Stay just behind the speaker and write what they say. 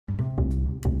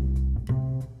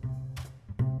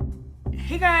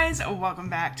Hey guys, welcome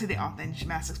back to the All Things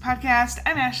Gymnastics Podcast.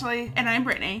 I'm Ashley. And I'm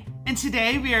Brittany. And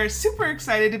today we are super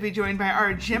excited to be joined by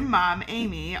our gym mom,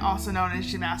 Amy, also known as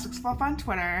Gymnastics Fluff on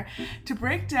Twitter, to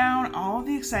break down all of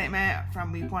the excitement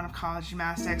from week 1 of college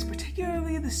gymnastics,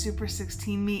 particularly the Super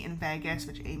 16 meet in Vegas,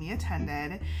 which Amy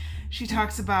attended. She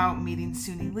talks about meeting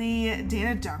Suni Lee,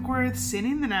 Dana Duckworth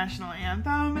singing the national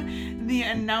anthem, the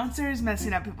announcers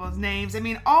messing up people's names. I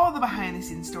mean, all the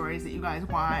behind-the-scenes stories that you guys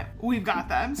want, we've got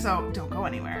them, so don't go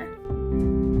anywhere.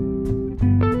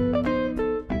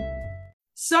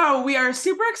 So we are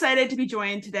super excited to be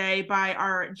joined today by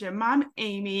our gym mom,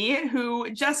 Amy,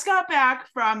 who just got back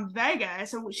from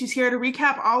Vegas. So she's here to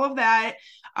recap all of that.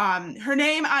 Her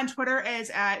name on Twitter is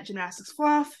at Gymnastics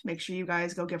Fluff. Make sure you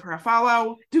guys go give her a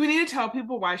follow. Do we need to tell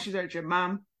people why she's our gym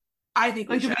mom? I think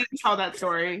we should. Do we need to tell that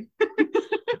story?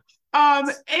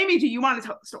 Amy, do you want to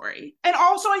tell the story? And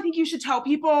also, I think you should tell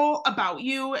people about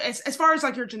you as far as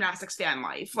like your gymnastics fan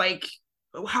life. Like,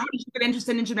 how did you get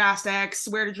interested in gymnastics?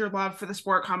 Where did your love for the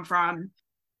sport come from?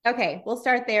 Okay, we'll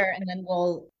start there, and then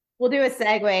we'll do a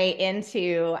segue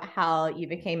into how you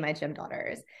became my gym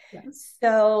daughters. Yes.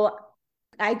 So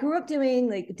I grew up doing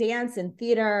like dance and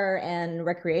theater and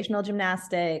recreational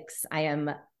gymnastics. I am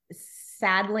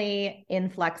sadly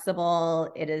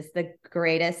inflexible. It is the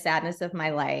greatest sadness of my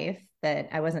life that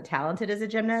I wasn't talented as a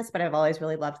gymnast, but I've always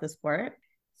really loved the sport.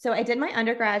 So I did my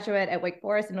undergraduate at Wake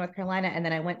Forest in North Carolina, and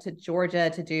then I went to Georgia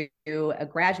to do a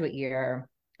graduate year.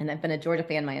 And I've been a Georgia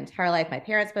fan my entire life. My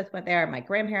parents both went there. My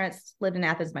grandparents lived in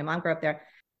Athens. My mom grew up there.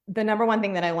 The number one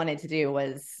thing that I wanted to do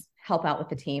was help out with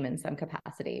the team in some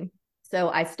capacity. So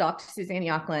I stalked Suzanne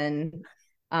Youghlin,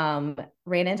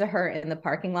 ran into her in the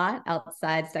parking lot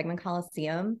outside Stegman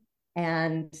Coliseum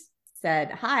and said,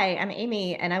 "Hi, I'm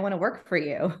Amy, and I want to work for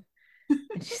you."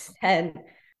 And she said,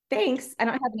 "Thanks, I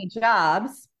don't have any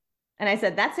jobs." And I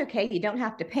said, "That's okay, you don't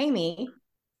have to pay me."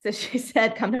 So she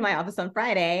said, "Come to my office on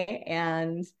Friday."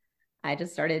 And I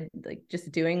just started like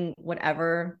just doing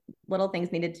whatever little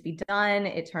things needed to be done.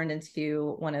 It turned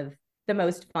into one of the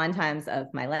most fun times of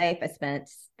my life. I spent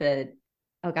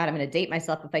I'm going to date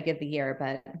myself if I give the year,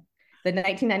 but the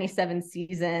 1997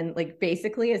 season, like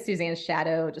basically as Suzanne's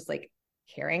shadow, just like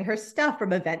carrying her stuff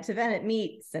from event to event at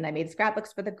meets. And I made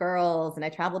scrapbooks for the girls and I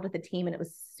traveled with the team and it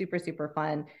was super, super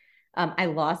fun. I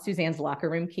lost Suzanne's locker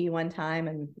room key one time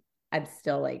and I'm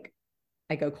still like,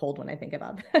 I go cold when I think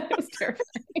about that. It was terrifying.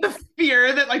 The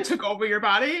fear that like took over your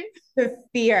body? The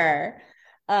fear.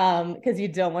 Because you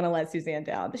don't want to let Suzanne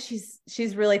down. But she's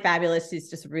really fabulous. She's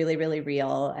just really, really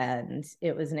real. And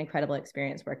it was an incredible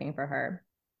experience working for her.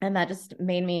 And that just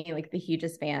made me like the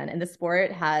hugest fan. And the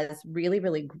sport has really,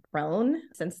 really grown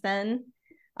since then,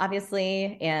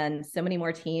 obviously. And so many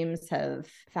more teams have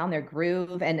found their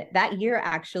groove. And that year,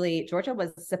 actually, Georgia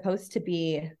was supposed to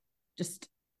be just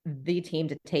the team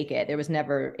to take it. There was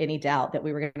never any doubt that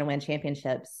we were going to win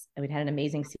championships. And we'd had an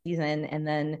amazing season. And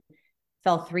then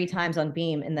fell 3 times on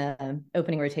beam in the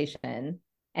opening rotation.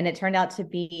 And it turned out to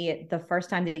be the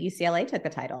first time that UCLA took the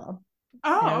title.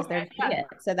 Oh, I was there to see it.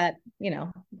 So that,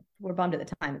 we're bummed at the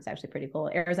time. It's actually pretty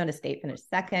cool. Arizona State finished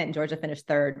 2nd and Georgia finished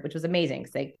 3rd, which was amazing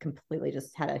because they completely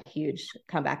just had a huge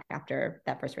comeback after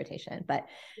that first rotation. But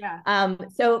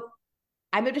so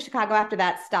I moved to Chicago after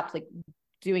that, stopped like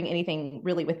doing anything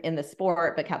really within the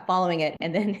sport, but kept following it.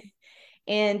 And then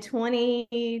in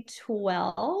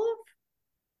 2012,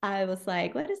 I was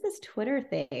like, what is this Twitter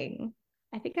thing?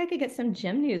 I think I could get some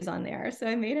gym news on there. So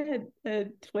I made a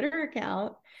Twitter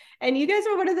account and you guys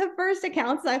were one of the first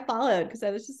accounts I followed because I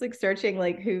was just like searching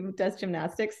like who does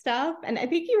gymnastics stuff. And I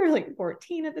think you were like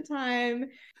 14 at the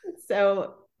time.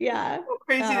 So yeah. So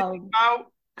crazy to think about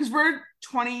because we're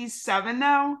 27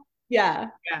 now. Yeah.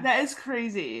 That is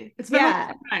crazy. It's been a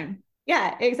long time.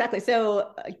 Yeah, exactly.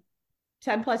 So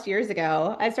 10 plus years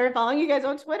ago, I started following you guys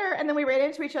on Twitter and then we ran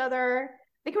into each other.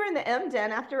 I think we were in the M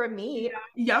Den after a meet. Yeah.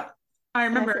 Yep. I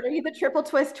remember. Are you the Triple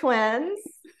Twist twins?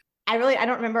 I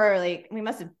don't remember, like, we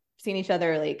must have seen each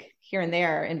other like here and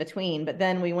there in between, but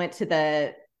then we went to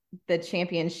the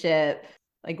championship,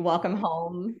 like welcome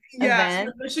home event.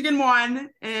 So Michigan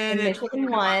won. And Michigan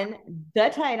won the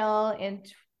title in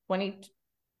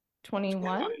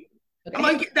 2021. Okay. I'm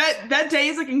like, that day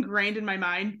is like ingrained in my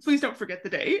mind. Please don't forget the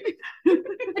day. But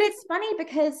it's funny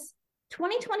because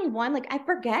 2021, like I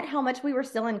forget how much we were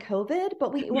still in COVID,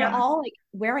 but we were all like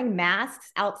wearing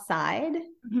masks outside,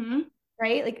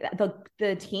 right? Like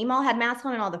the team all had masks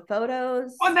on in all the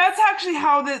photos. Well, that's actually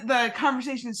how the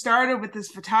conversation started with this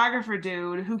photographer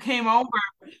dude who came over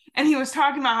and he was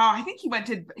talking about how I think he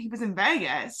was in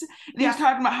Vegas and he was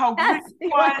talking about how great it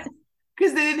was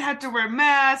because they didn't have to wear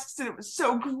masks and it was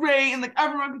so great and like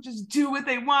everyone could just do what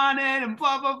they wanted and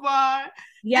blah blah blah.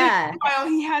 Yeah. And while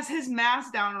he has his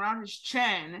mask down around his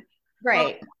chin.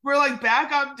 Right. We're like,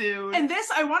 back up, dude. And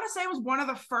this, I want to say, was one of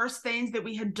the first things that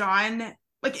we had done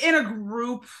like in a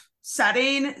group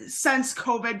setting since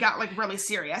COVID got like really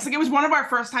serious. Like it was one of our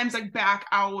first times like back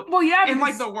out in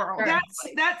like the world.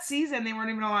 That season they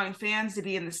weren't even allowing fans to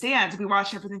be in the stands. We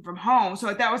watched everything from home. So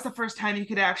like that was the first time you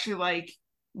could actually like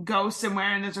go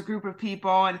somewhere and there's a group of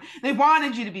people and they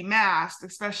wanted you to be masked,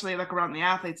 especially like around the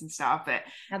athletes and stuff. But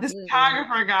this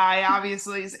photographer guy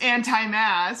obviously is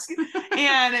anti-mask.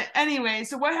 And anyway,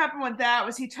 so what happened with that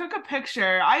was he took a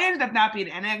picture. I ended up not being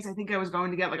in it because I think I was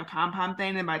going to get like a pom-pom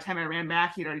thing, and by the time I ran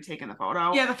back he'd already taken the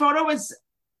photo. Yeah, the photo was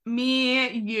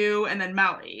me, you, and then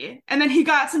Melly. And then he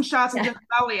got some shots of just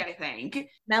Melly, I think.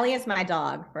 Melly is my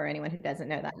dog, for anyone who doesn't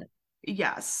know that.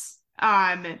 Yes.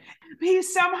 He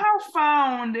somehow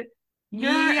found me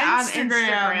on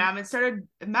Instagram and started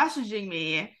messaging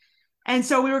me. And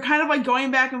so we were kind of like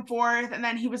going back and forth. And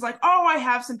then he was like, oh, I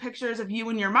have some pictures of you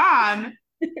and your mom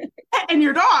and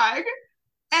your dog.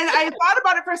 And I thought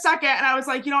about it for a second and I was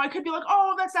like, I could be like,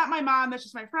 oh, that's not my mom. That's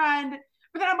just my friend.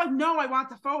 But then I'm like, no, I want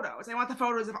the photos. I want the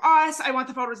photos of us. I want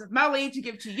the photos of Melly to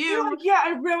give to you. You're like, yeah,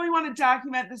 I really want to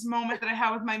document this moment that I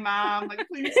had with my mom. Like,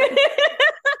 please.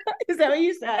 Is that what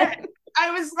you said?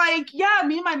 I was like, yeah,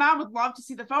 me and my mom would love to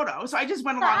see the photo. So I just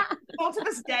went along. Well, to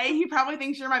this day, he probably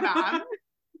thinks you're my mom.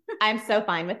 I'm so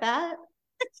fine with that.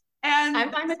 And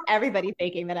I'm fine with everybody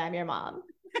thinking that I'm your mom.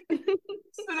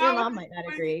 So your mom might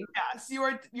not agree. Yes,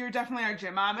 you're definitely our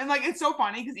gym mom. And like it's so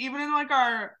funny because even in like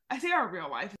our real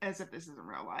life, as if this isn't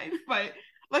real life, but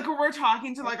like when we're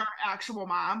talking to like our actual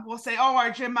mom, we'll say, oh,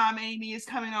 our gym mom Amy is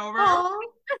coming over.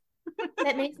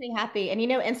 That makes me happy. And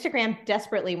Instagram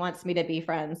desperately wants me to be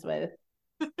friends with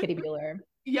Kitty Bueller.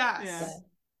 Yes.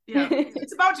 Yeah.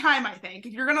 It's about time, I think.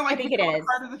 If you're gonna like become a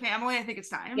part of the family, I think it's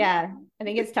time. Yeah. I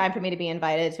think it's time for me to be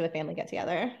invited to a family get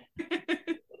together.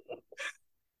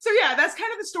 So yeah, that's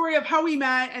kind of the story of how we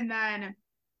met and then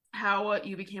how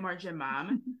you became our gym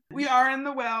mom. We are in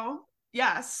the will.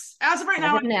 Yes. As of right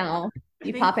now.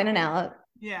 You pop in and out.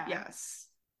 Yeah. Yes.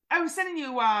 I was sending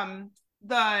you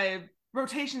the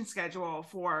rotation schedule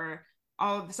for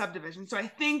all of the subdivisions. So I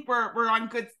think we're on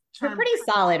good terms. We're pretty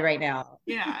solid right now.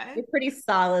 Yeah. We're pretty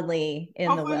solidly in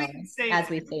Hopefully the will as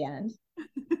we stand.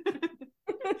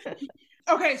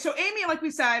 Okay, so Amy, like we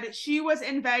said, she was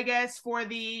in Vegas for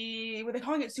the, what are they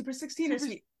calling it, Super 16 or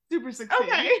Super 16?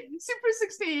 Okay, Super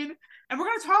 16. And we're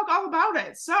going to talk all about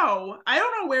it. So I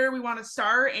don't know where we want to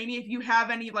start. Amy, if you have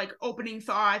any like opening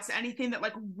thoughts, anything that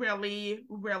like really,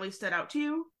 really stood out to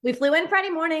you? We flew in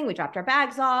Friday morning. We dropped our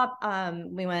bags off.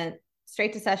 We went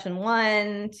straight to session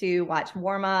 1 to watch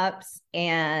warm-ups.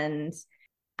 And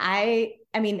I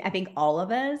think all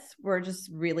of us were just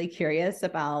really curious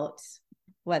about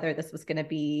whether this was going to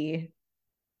be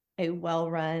a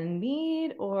well-run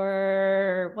meet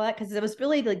or what, because it was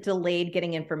really like delayed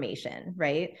getting information,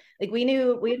 right? Like we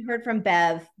had heard from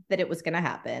Bev that it was going to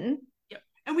happen. Yep.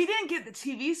 And we didn't get the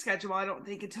TV schedule, I don't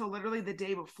think, until literally the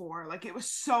day before. Like it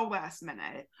was so last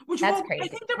minute. That's crazy. I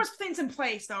think there was things in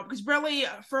place though, because really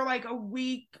for like a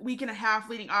week and a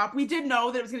half leading up, we did know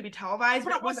that it was going to be televised,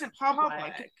 but it wasn't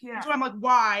public. Yeah. So I'm like,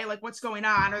 why? Like, what's going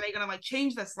on? Are they going to like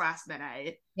change this last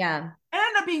minute? Yeah. It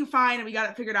ended up being fine, and we got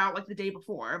it figured out like the day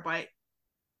before. But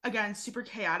again, super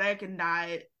chaotic and not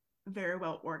very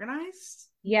well organized.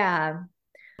 Yeah.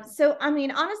 So,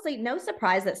 honestly, no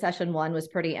surprise that session 1 was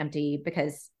pretty empty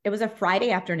because it was a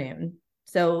Friday afternoon.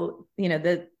 So,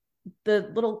 the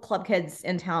little club kids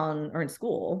in town or in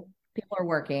school, people are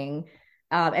working,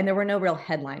 and there were no real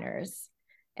headliners.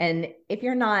 And if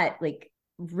you're not like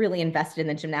really invested in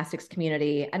the gymnastics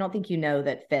community, I don't think you know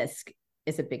that Fisk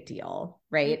is a big deal,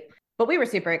 right? But we were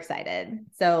super excited.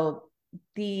 So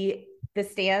the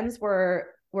stands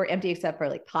were empty except for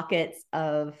like pockets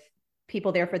of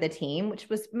people there for the team, which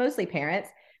was mostly parents.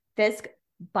 Fisk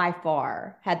by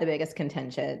far had the biggest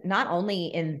contingent, not only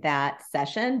in that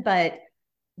session, but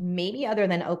maybe other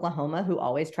than Oklahoma, who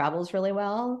always travels really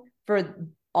well, for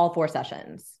all 4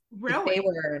 sessions. Really?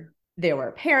 There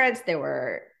were parents, there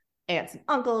were aunts and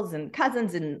uncles and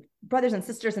cousins and brothers and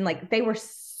sisters, and like they were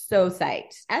so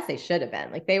psyched, as they should have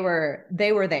been. Like they were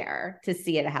there to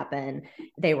see it happen.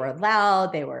 They were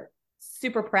loud, they were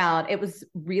super proud. It was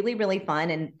really, really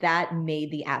fun. And that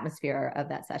made the atmosphere of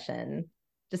that session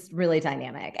just really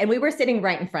dynamic. And we were sitting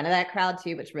right in front of that crowd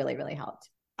too, which really, really helped.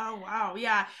 Oh, wow.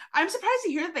 Yeah. I'm surprised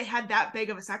to hear that they had that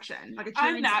big of a section. Like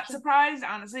I'm not surprised,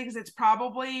 honestly, because it's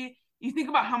probably, you think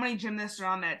about how many gymnasts are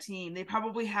on that team. They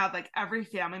probably had like every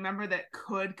family member that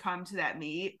could come to that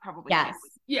meet. Probably. Yes.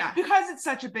 Yeah. Because it's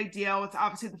such a big deal. It's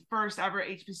obviously the first ever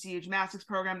HBCU gymnastics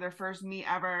program, their first meet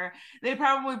ever. They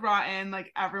probably brought in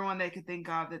like everyone they could think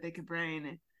of that they could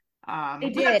bring. They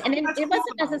did. And it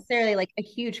wasn't necessarily like a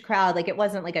huge crowd. Like it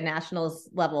wasn't like a nationals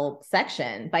level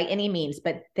section by any means,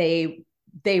 but they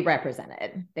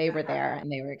represented. They were there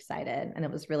and they were excited. And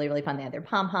it was really, really fun. They had their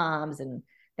pom-poms and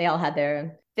they all had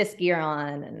their Fisk gear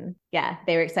on. And yeah,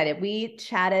 they were excited. We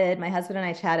chatted, my husband and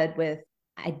I chatted with,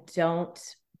 I don't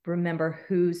remember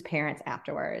whose parents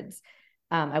afterwards.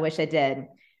 I wish I did.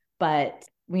 But,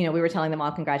 we were telling them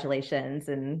all congratulations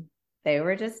and they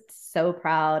were just so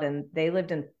proud. And they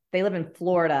live in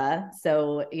Florida.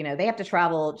 So, they have to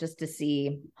travel just to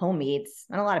see home meets.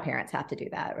 And a lot of parents have to do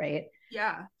that, right?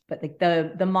 Yeah. But like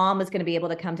the mom was going to be able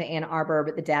to come to Ann Arbor,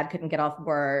 but the dad couldn't get off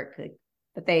work.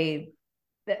 But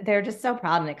they're just so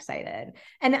proud and excited.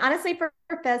 And honestly, for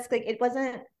Fisk, like it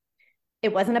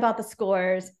wasn't about the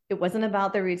scores. It wasn't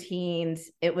about the routines.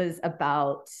 It was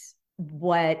about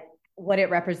what it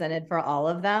represented for all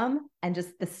of them and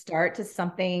just the start to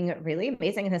something really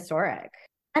amazing and historic.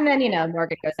 And then,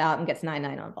 Morgan goes out and gets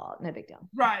 9-9 on vault. No big deal.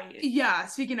 Right. Yeah.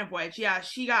 Speaking of which, yeah,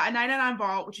 she got a 9-9 on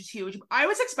vault, which is huge. I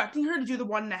was expecting her to do the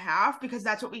 1.5 because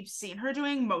that's what we've seen her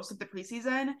doing most of the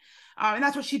preseason. And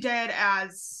that's what she did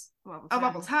as a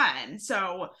level 10.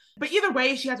 So, but either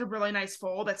way, she has a really nice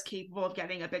fold that's capable of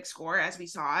getting a big score, as we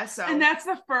saw. So, and that's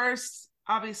the first,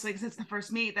 obviously, because it's the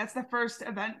first meet. That's the first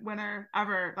event winner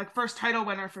ever, like first title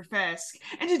winner for Fisk.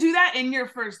 And to do that in your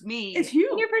first meet, it's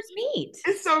huge. In your first meet,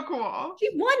 it's so cool. She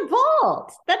won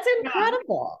vault. That's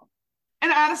incredible. Yeah.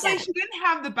 And honestly, she didn't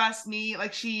have the best meet.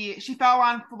 Like she fell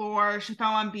on floor, she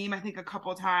fell on beam, I think a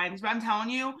couple times. But I'm telling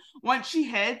you, once she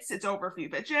hits, it's over for you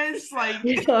bitches. Like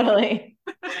totally.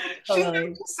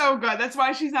 She's so good. That's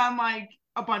why she's on like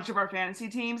a bunch of our fantasy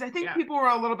teams. I think people were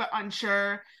a little bit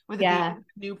unsure with the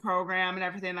new program and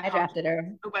everything. I drafted her.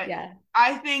 But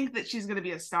I think that she's going to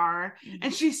be a star. Mm-hmm.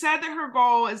 And she said that her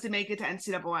goal is to make it to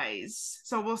NCAAs.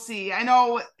 So we'll see. I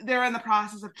know they're in the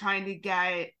process of trying to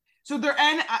get, so they're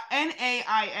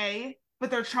NAIA, but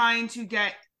they're trying to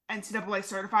get NCAA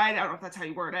certified. I don't know if that's how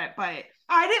you word it, but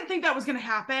I didn't think that was going to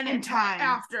happen in time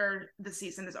after the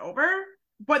season is over.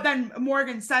 But then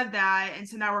Morgan said that, and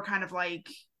so now we're kind of like,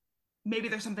 maybe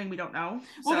there's something we don't know.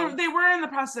 Well, they were in the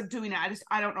process of doing it.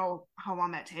 I don't know how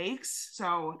long that takes.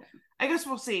 So I guess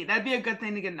we'll see. That'd be a good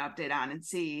thing to get an update on and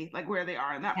see like where they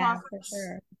are in that process. For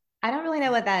sure. I don't really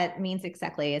know what that means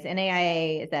exactly. Is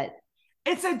NAIA, is that?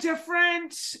 It's a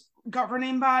different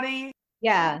governing body.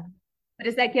 Yeah. But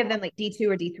does that give them like D2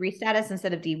 or D3 status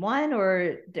instead of D1,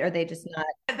 or are they just not?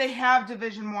 They have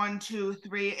Division 1, 2,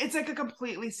 3. It's like a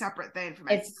completely separate thing from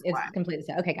it's completely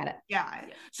separate. Okay, got it. Yeah.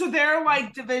 So they're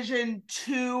like Division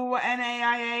 2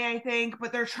 NAIA, I think,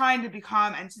 but they're trying to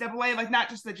become NCAA, like not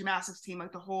just the gymnastics team,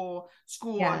 like the whole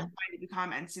school is trying to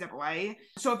become NCAA.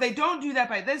 So if they don't do that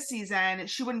by this season,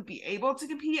 she wouldn't be able to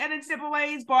compete at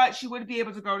NCAAs, but she would be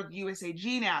able to go to the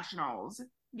USAG Nationals.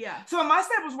 Yeah. So unless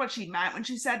that was what she meant when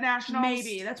she said nationals.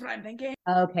 Maybe. That's what I'm thinking.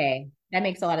 Okay. That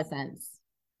makes a lot of sense.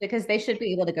 Because they should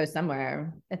be able to go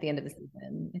somewhere at the end of the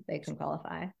season if they can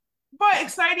qualify. But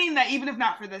exciting that even if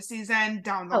not for this season,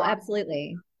 down the line. Oh,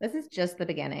 absolutely. This is just the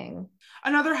beginning.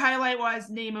 Another highlight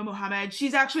was Naima Muhammad.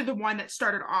 She's actually the one that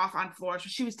started off on floor. So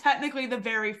she was technically the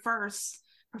very first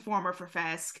performer for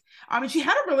Fisk. And she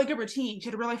had a really good routine. She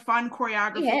had a really fun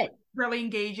choreography, really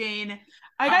engaging.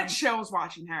 I got chills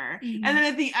watching her. Mm-hmm. And then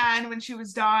at the end, when she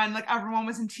was done, like everyone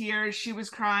was in tears. She was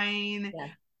crying. Yeah.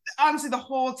 Honestly, the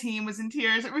whole team was in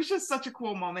tears. It was just such a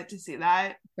cool moment to see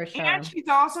that. For sure. And she's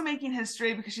also making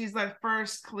history because she's the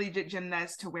first collegiate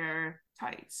gymnast to wear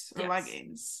tights or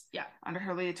leggings under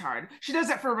her leotard. She does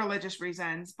it for religious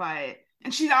reasons,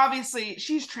 and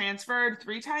she's transferred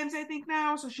 3 times, I think,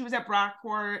 now. So she was at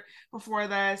Brockport before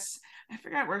this. I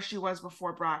forgot where she was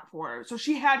before Brockport. So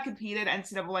she had competed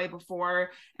NCAA before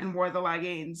and wore the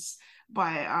leggings,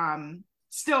 but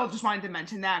still just wanted to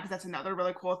mention that because that's another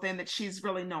really cool thing that she's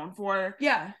really known for.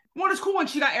 Yeah. Well, it's cool when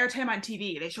she got airtime on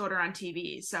TV. They showed her on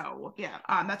TV. So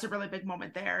that's a really big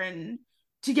moment there. And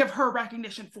to give her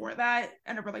recognition for that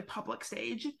and a really public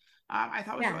stage, I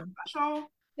thought was really special.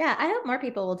 Yeah, I hope more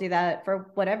people will do that for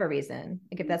whatever reason,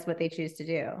 like if that's what they choose to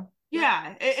do.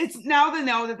 Yeah, it's now they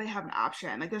know that they have an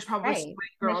option. Like there's probably some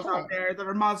girls out there that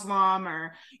are Muslim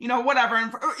or, whatever.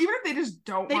 And or even if they just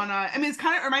don't want to, I mean, it's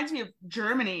kind of reminds me of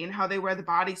Germany and how they wear the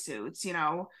bodysuits,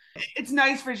 It's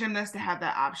nice for gymnasts to have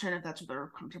that option if that's what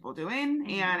they're comfortable doing.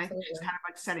 And I think it's kind of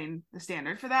like setting the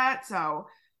standard for that. So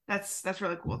that's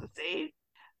really cool to see.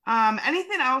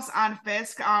 Anything else on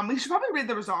Fisk? We should probably read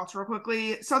the results real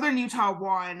quickly. Southern Utah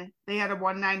won. They had a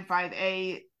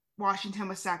 195A Washington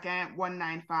was second,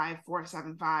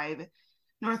 195,475.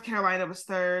 North Carolina was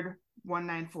third,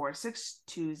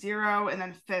 194,620. And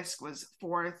then Fisk was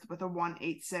fourth with a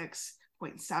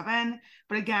 186.7.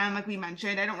 But again, like we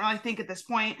mentioned, I don't really think at this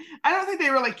point, I don't think they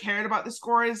really cared about the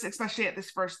scores, especially at this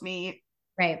first meet.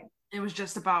 Right. It was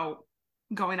just about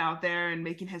going out there and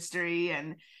making history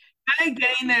and kind of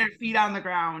getting their feet on the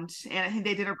ground. And I think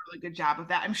they did a really good job of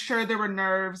that. I'm sure there were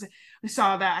nerves. We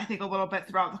saw that, I think, a little bit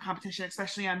throughout the competition,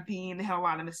 especially on Beam. They had a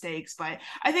lot of mistakes. But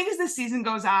I think as the season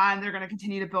goes on, they're going to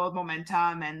continue to build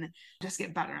momentum and just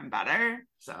get better and better.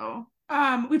 So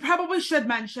we probably should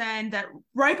mention that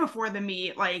right before the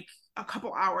meet, like a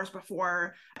couple hours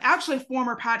before, actually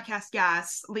former podcast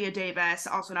guest Leah Davis,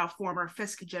 also now former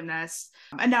Fisk gymnast,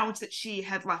 announced that she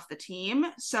had left the team.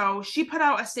 So she put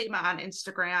out a statement on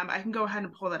Instagram. I can go ahead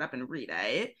and pull that up and read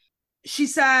it. She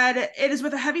said, "It is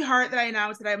with a heavy heart that I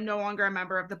announce that I am no longer a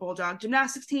member of the Bulldog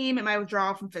gymnastics team and my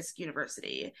withdrawal from Fisk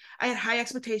University. I had high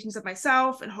expectations of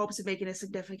myself and hopes of making a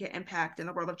significant impact in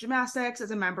the world of gymnastics as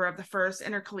a member of the first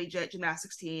intercollegiate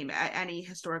gymnastics team at any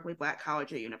historically Black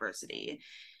college or university.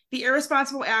 The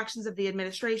irresponsible actions of the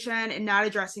administration in not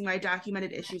addressing my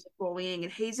documented issues of bullying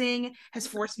and hazing has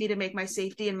forced me to make my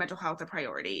safety and mental health a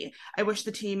priority. I wish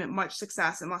the team much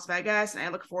success in Las Vegas, and I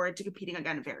look forward to competing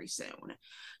again very soon."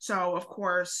 So, of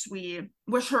course, we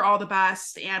wish her all the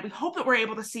best, and we hope that we're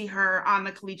able to see her on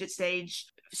the collegiate stage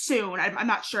soon. I'm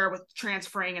not sure with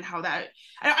transferring and how that,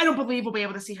 I don't believe we'll be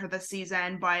able to see her this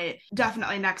season, but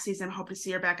definitely next season, hope to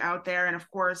see her back out there. And of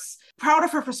course, proud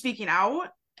of her for speaking out.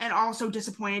 And also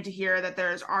disappointed to hear that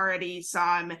there's already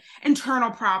some internal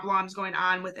problems going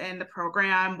on within the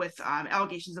program with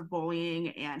allegations of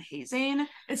bullying and hazing.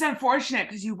 It's unfortunate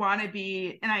because you want to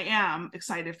be, and I am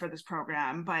excited for this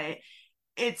program, but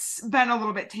it's been a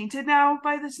little bit tainted now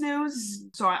by this news.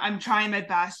 So I'm trying my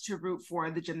best to root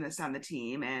for the gymnasts on the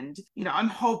team. And, you know, I'm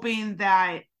hoping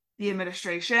that the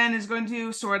administration is going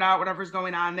to sort out whatever's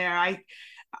going on there.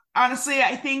 Honestly,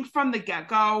 I think from the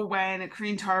get-go, when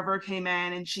Corrine Tarver came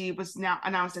in and she was now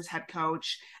announced as head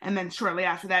coach, and then shortly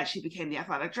after that, she became the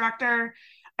athletic director,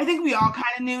 I think we all kind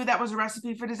of knew that was a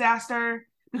recipe for disaster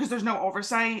because there's no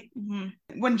oversight.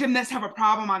 Mm-hmm. When gymnasts have a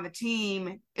problem on the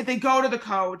team, if they go to the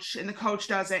coach and the coach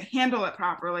doesn't handle it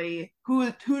properly,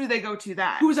 who do they go to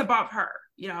then? Who's above her?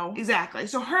 You know? Exactly.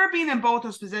 So her being in both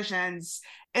those positions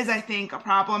is, I think, a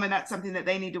problem, and that's something that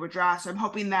they need to address. So I'm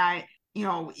hoping that, you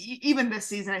know, even this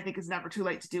season, I think it's never too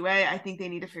late to do it. I think they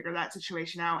need to figure that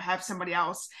situation out, have somebody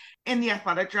else in the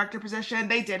athletic director position.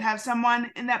 They did have someone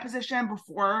in that position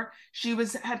before she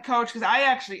was head coach, because I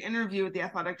actually interviewed the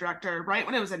athletic director right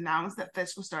when it was announced that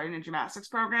Fisk was starting a gymnastics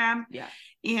program. Yeah.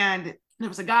 And there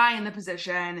was a guy in the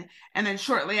position, and then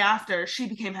shortly after she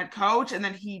became head coach, and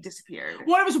then he disappeared.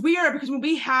 Well, it was weird because when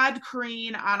we had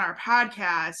Corrine on our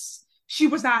podcast, she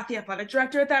was not the athletic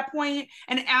director at that point.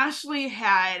 And Ashley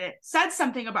had said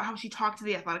something about how she talked to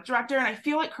the athletic director. And I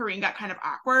feel like Corrine got kind of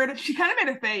awkward. She kind of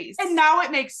made a face. And now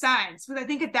it makes sense. Because I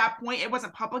think at that point, it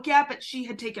wasn't public yet, but she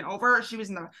had taken over. She was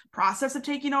in the process of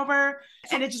taking over.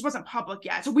 And it just wasn't public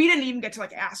yet. So we didn't even get to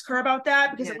like ask her about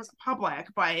that because it wasn't public.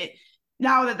 But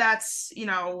now that that's, you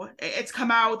know, it's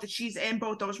come out that she's in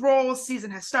both those roles,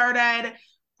 season has started.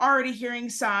 Already hearing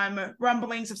some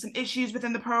rumblings of some issues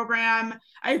within the program.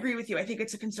 I agree with you. I think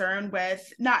it's a concern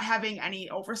with not having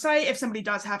any oversight. If somebody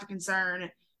does have a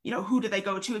concern, you know, who do they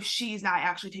go to if she's not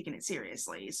actually taking it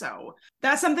seriously? So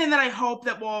that's something that I hope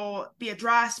that will be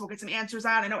addressed. We'll get some answers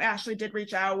on. I know Ashley did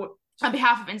reach out on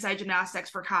behalf of Inside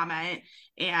Gymnastics for comment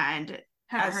and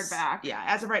haven't heard back. Yeah,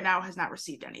 as of right now has not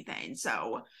received anything.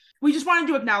 So we just wanted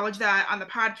to acknowledge that on the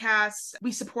podcast.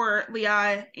 We support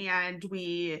Leah, and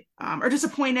we are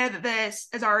disappointed that this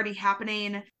is already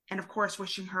happening. And of course,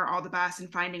 wishing her all the best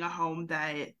and finding a home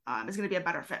that is going to be a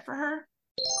better fit for her.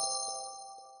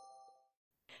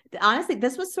 Honestly,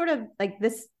 this was sort of like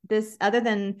this other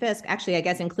than Fisk, actually, I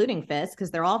guess, including Fisk,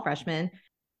 because they're all freshmen.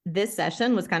 This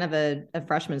session was kind of a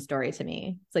freshman story to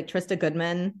me. It's like Trista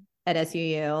Goodman at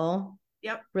SUU.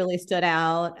 Yep. Really stood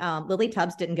out. Lily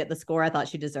Tubbs didn't get the score I thought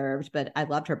she deserved, but I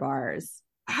loved her bars.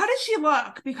 How did she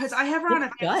look? Because I have her on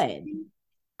a good.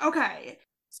 Okay.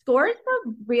 Scores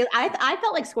were real. I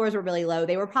felt like scores were really low.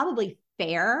 They were probably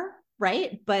fair,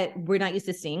 right? But we're not used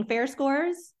to seeing fair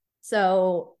scores.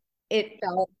 So it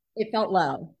felt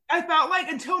low. I felt like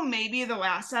until maybe the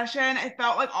last session, it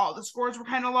felt like all the scores were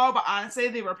kind of low, but honestly,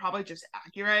 they were probably just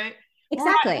accurate.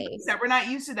 Exactly. We're not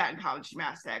used to that in college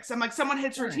gymnastics. I'm like, someone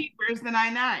hits routine, where's the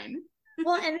 9-9?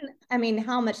 Well, and I mean,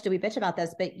 how much do we bitch about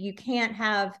this? But you can't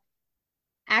have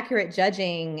accurate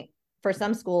judging for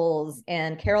some schools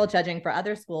and Carol judging for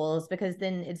other schools, because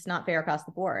then it's not fair across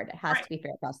the board. It has to be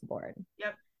fair across the board.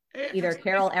 Yep. either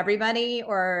carol everybody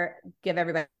or give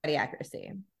everybody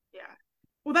accuracy. Yeah.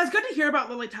 Well, that's good to hear about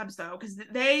Lily Tubbs though, because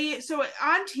so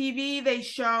on TV they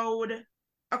showed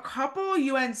a couple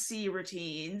UNC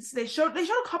routines. They showed a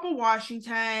couple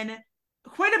Washington,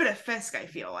 quite a bit of Fisk, I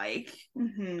feel like.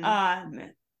 Mm-hmm.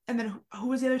 And then who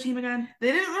was the other team again?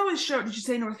 They didn't really show. Did you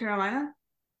say North Carolina?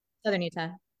 Southern Utah.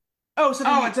 Oh,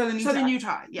 Southern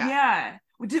Utah. Yeah. Yeah.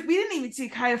 We didn't even see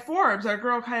Kaya Forbes, our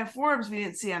girl Kaya Forbes. We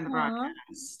didn't see on the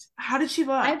broadcast. How did she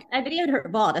look? I videoed her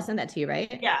vault. I sent that to you,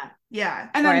 right? Yeah.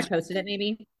 And then I posted it,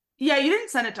 maybe. Yeah, you didn't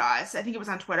send it to us. I think it was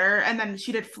on Twitter. And then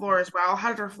she did floor as well. How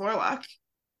did her floor look?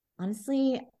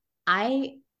 Honestly,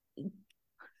 do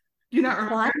you not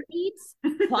remember?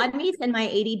 Quad meets and my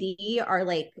ADD are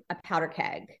like a powder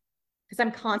keg because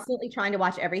I'm constantly trying to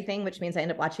watch everything, which means I end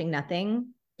up watching nothing.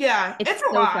 Yeah, it's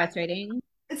so lot. Frustrating.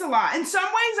 It's a lot. In some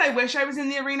ways, I wish I was in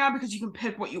the arena because you can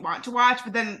pick what you want to watch,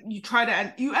 but then you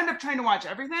end up trying to watch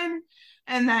everything,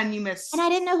 and then you miss. And I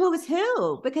didn't know who was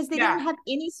who because they didn't have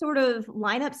any sort of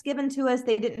lineups given to us.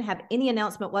 They didn't have any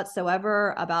announcement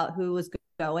whatsoever about who was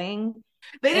going.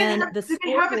 They didn't have, did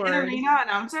they have an arena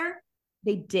announcer?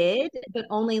 They did, but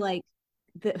only like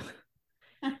the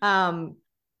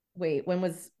wait, when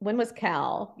was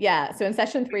Cal? Yeah. So in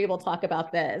session 3, we'll talk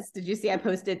about this. Did you see I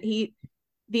posted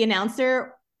the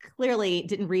announcer clearly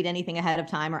didn't read anything ahead of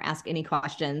time or ask any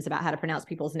questions about how to pronounce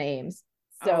people's names.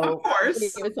 So of course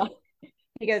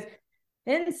he goes,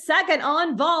 in second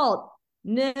on vault,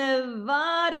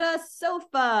 Nevada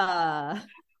Sofa.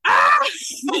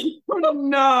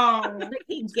 No.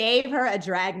 He gave her a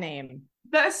drag name.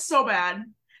 That's so bad.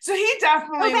 So he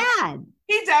definitely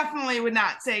would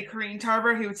not say Corinne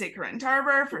Tarver. He would say Corinne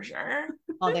Tarver for sure.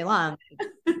 All day long.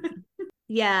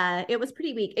 Yeah, it was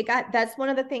pretty weak. That's one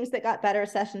of the things that got better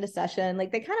session to session.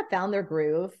 Like they kind of found their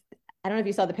groove. I don't know if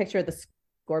you saw the picture of the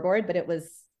scoreboard, but it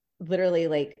was literally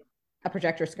like a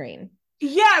projector screen.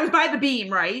 Yeah, it was by the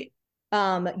beam, right?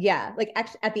 Yeah, like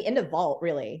actually at the end of vault,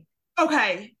 really.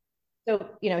 Okay. So,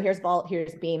 here's vault,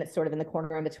 here's beam. It's sort of in the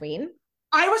corner in between.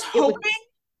 I was hoping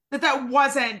that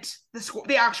wasn't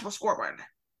the actual scoreboard,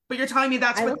 but you're telling me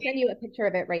that's I will send you a picture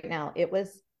of it right now. It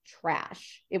was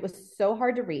trash. It was so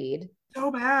hard to read.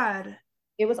 So bad.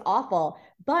 It was awful.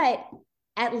 But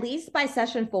at least by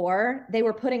session 4, they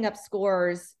were putting up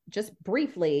scores just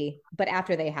briefly, but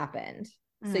after they happened.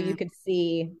 So you could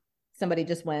see somebody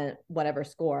just went whatever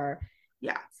score.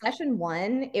 Yeah. Session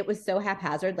 1, it was so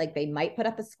haphazard. Like they might put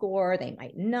up a score, they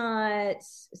might not.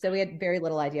 So we had very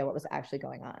little idea what was actually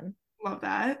going on. Love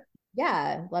that.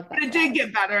 Yeah, love that. But it did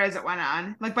get better as it went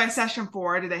on. Like by session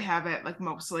 4, did they have it like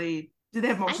mostly? Did they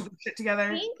have most of the shit together?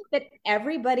 I think that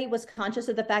everybody was conscious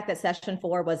of the fact that session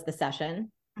 4 was the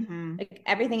session. Mm-hmm. Like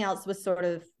everything else was sort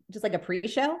of just like a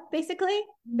pre-show, basically,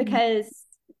 because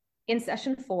in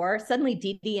session 4, suddenly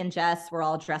Dee Dee and Jess were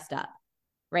all dressed up,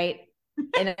 right?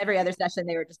 In every other session,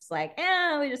 they were just like,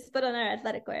 we just put on our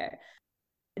athletic wear.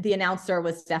 The announcer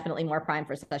was definitely more primed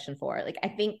for session 4. Like I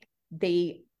think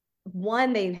they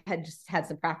had just had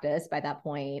some practice by that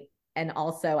point. And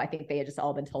also I think they had just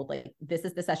all been told like, this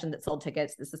is the session that sold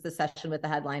tickets. This is the session with the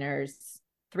headliners,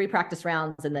 3 practice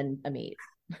rounds and then a meet.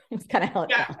 It's kind of how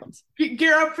it felt.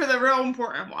 Gear up for the real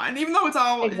important one, even though it's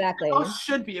all exactly it all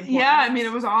should be important. Yeah, I mean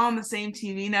it was all on the same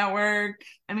TV network.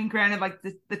 I mean, granted, like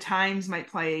the times might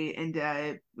play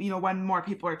into when more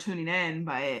people are tuning in,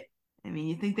 but I mean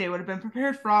you think they would have been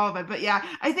prepared for all of it. But yeah,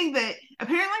 I think that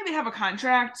apparently they have a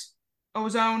contract,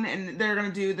 Ozone, and they're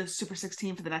gonna do the Super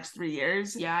 16 for the next 3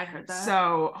 years. Yeah, I heard that.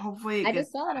 So hopefully I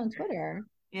just saw it on Twitter.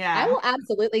 Yeah, I will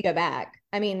absolutely go back.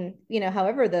 I mean,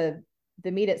 however the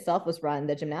meet itself was run,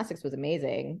 the gymnastics was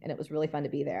amazing and it was really fun to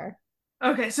be there.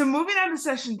 Okay, so moving on to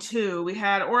session 2, we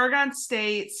had Oregon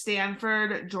State,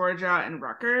 Stanford, Georgia, and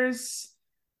Rutgers.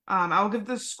 I'll give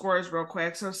the scores real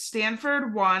quick. So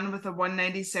Stanford won with a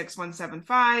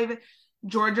 196.175.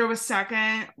 Georgia was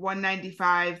second,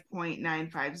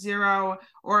 195.950.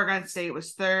 Oregon State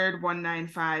was third,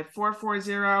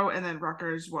 195.440. And then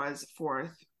Rutgers was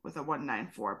fourth with a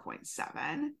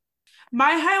 194.7.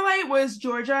 My highlight was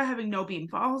Georgia having no beam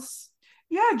falls.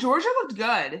 Yeah, Georgia looked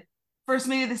good. First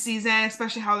meet of the season,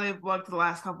 especially how they've looked the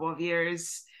last couple of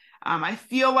years. I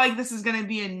feel like this is going to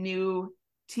be a new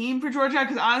team for Georgia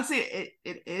because honestly,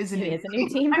 it is a new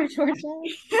team for Georgia.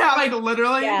 Yeah, like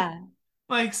literally. Yeah.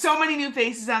 Like so many new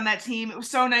faces on that team. It was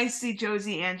so nice to see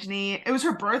Josie Angeny. It was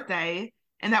her birthday,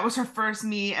 and that was her first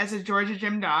meet as a Georgia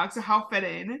gym dog. So how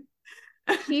fitting.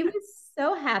 She was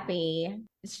so happy.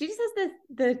 She just has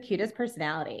the cutest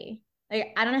personality.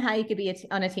 Like I don't know how you could be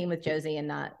on a team with Josie and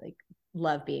not like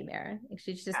love being there. Like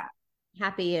she's just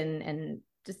happy and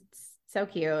just so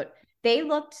cute. they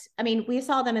looked, I mean, we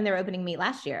saw them in their opening meet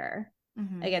last year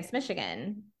against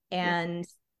Michigan. And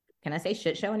can I say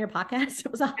shit show on your podcast?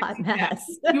 It was a hot mess.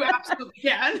 You absolutely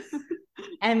can.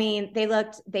 I mean,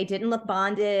 they didn't look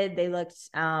bonded. They looked,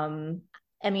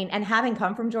 I mean, and having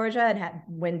come from Georgia and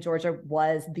when Georgia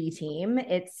was the team,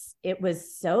 it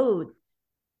was so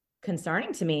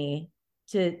concerning to me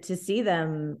to see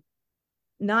them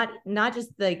not just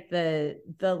like the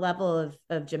level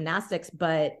of gymnastics,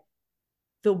 but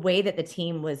the way that the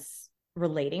team was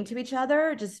relating to each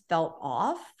other just felt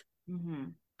off.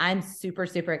 I'm super,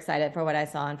 super excited for what I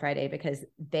saw on Friday because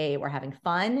they were having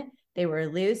fun. They were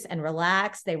loose and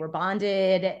relaxed. They were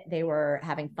bonded. They were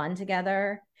having fun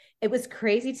together. It was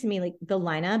crazy to me, like the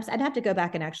lineups. I'd have to go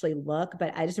back and actually look,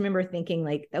 but I just remember thinking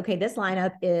like, okay, this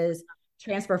lineup is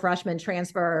transfer freshman,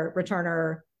 transfer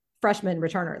returner, freshman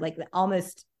returner, like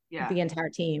almost the entire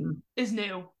team is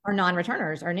new or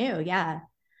non-returners are new. Yeah.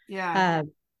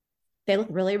 They look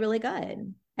really, really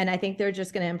good. And I think they're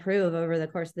just going to improve over the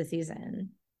course of the season.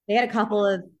 They had a couple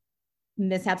of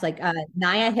mishaps, like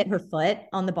Naya hit her foot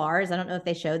on the bars. I don't know if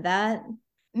they showed that.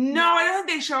 No, I don't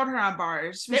think they showed her on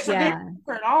bars. They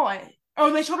her at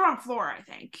all. They showed her on floor, I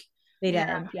think. They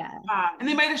did, yeah. And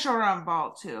they might have showed her on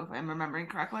vault too, if I'm remembering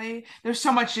correctly. There's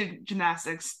so much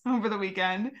gymnastics over the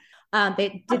weekend.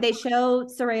 Did they show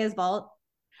Soraya's vault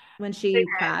when she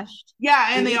crashed? Yeah,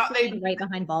 and they right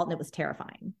behind vault, and it was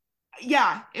terrifying.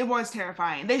 Yeah, it was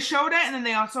terrifying. They showed it, and then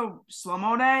they also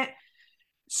slow-mo'd it.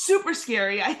 Super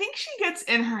scary. I think she gets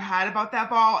in her head about that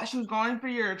ball. She was going for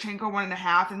Yurchenko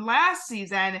 1.5, and last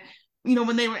season,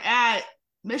 when they were at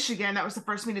Michigan, that was the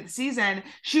first meet of the season,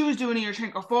 she was doing a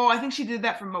Yurchenko full. I think she did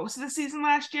that for most of the season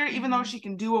last year, even though she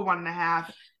can do a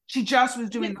 1.5. She just was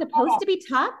doing. Is it supposed to be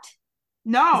tucked?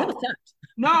 No,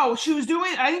 no, she was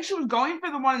doing. I think she was going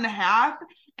for the 1.5,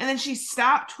 and then she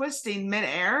stopped twisting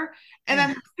midair, and then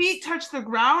her feet touched the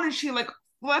ground, and she like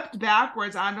flipped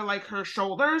backwards onto like her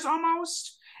shoulders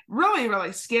almost. Really,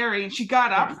 really scary. And she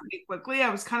got up pretty quickly. I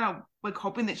was kind of like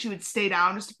hoping that she would stay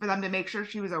down just for them to make sure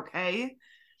she was okay.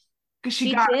 Because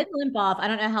she did limp off. I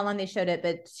don't know how long they showed it,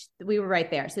 but we were right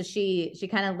there. So she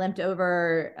kind of limped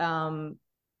over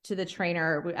to the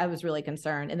trainer. I was really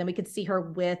concerned. And then we could see her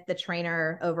with the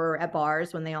trainer over at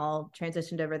bars when they all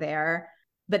transitioned over there.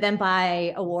 But then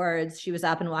by awards, she was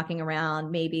up and walking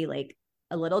around, maybe like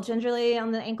a little gingerly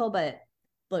on the ankle, but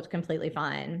looked completely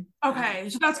fine. Okay,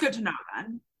 so that's good to know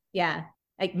then. Yeah,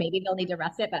 like maybe they'll need to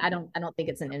rest it, but I don't think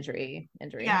it's an injury.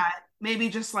 Yeah, maybe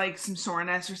just like some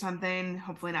soreness or something.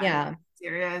 Hopefully not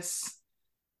serious.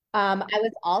 I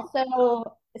was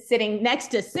also sitting next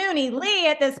to Suni Lee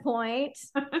at this point.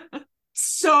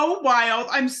 So wild.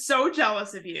 I'm so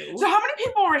jealous of you. So how many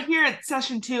people were here at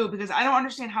session 2? Because I don't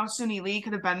understand how Suni Lee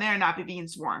could have been there and not be being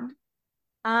swarmed.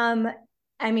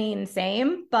 I mean,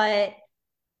 same, but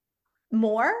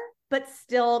more, but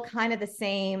still kind of the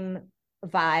same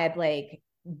vibe. Like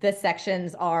the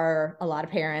sections are a lot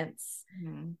of parents.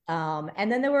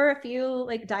 And then there were a few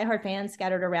like diehard fans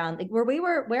scattered around. Like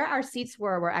where our seats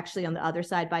were actually on the other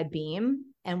side by beam.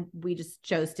 And we just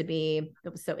chose to be,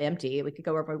 it was so empty. We could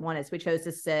go wherever we wanted. So we chose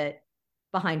to sit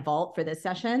behind vault for this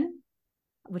session,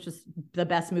 which was the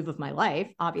best move of my life,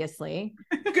 obviously.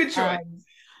 Good choice.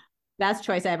 Best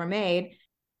choice I ever made.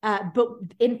 But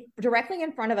directly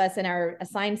in front of us in our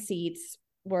assigned seats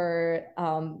were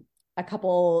a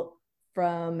couple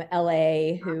from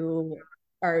LA who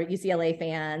are UCLA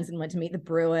fans and went to meet the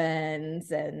Bruins.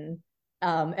 And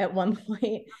at one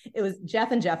point, it was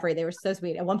Jeff and Jeffrey. They were so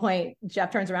sweet. At one point,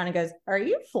 Jeff turns around and goes, "Are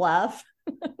you Fluff?"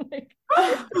 Like,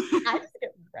 I just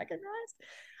get recognized.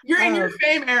 You're in your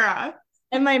fame era.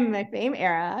 In my fame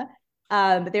era.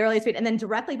 But they were really sweet. And then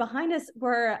directly behind us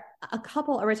were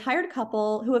a retired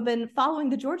couple who have been following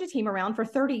the Georgia team around for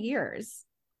 30 years.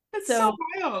 That's so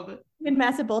wild. And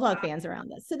massive Bulldog fans around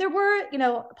us. So there were,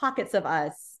 pockets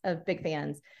of big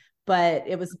fans, but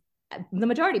it was the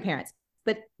majority parents.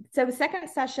 But so the second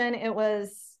session, it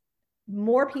was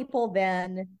more people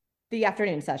than the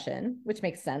afternoon session, which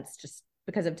makes sense just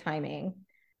because of timing.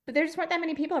 But there just weren't that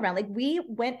many people around. Like we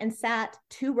went and sat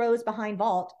 2 rows behind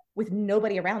vault with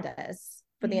nobody around us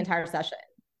for the entire session.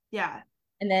 Yeah.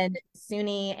 And then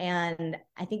Suni and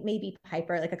I think maybe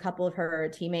Piper, like a couple of her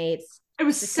teammates. It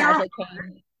was Sarah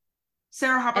Hubbard.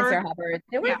 Sarah Hubbard.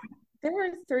 There were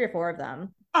 3 or 4 of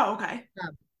them. Oh, okay.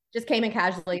 Just came and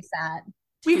casually sat.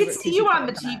 We could see you on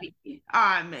the TV.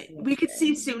 We could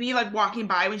see Suni like walking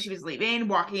by when she was leaving,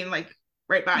 walking like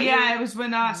right by. Yeah, it was when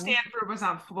Stanford was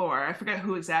on floor. I forget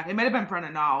who exactly. It might have been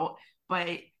Brennan Nault, but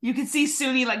you could see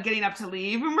Suni like getting up to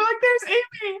leave, and we're like, "There's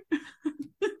Amy."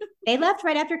 They left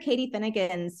right after Katie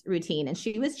Finnegan's routine, and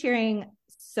she was cheering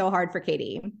so hard for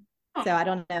Katie. So I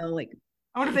don't know, like,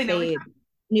 I wonder if they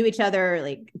knew each other,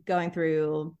 like going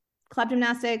through club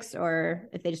gymnastics, or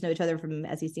if they just know each other from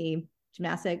SEC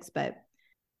gymnastics. But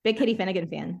big Katie Finnegan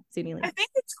fan, Suni Lee. I think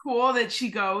it's cool that she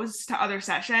goes to other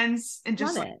sessions and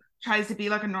just like, tries to be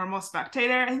like a normal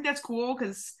spectator. I think that's cool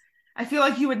because I feel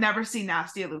like you would never see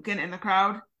Nastia Liukin in the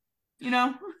crowd, you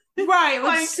know? Right,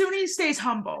 like Suni stays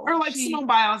humble. Or like Simone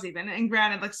Biles even. And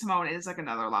granted, like Simone is like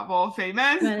another level of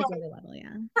famous. Another level,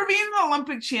 yeah. For being an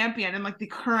Olympic champion and like the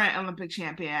current Olympic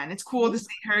champion, it's cool to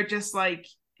see her just like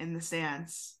in the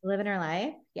stands. Living her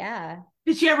life, yeah.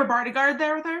 Did she have her bodyguard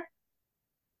there with her?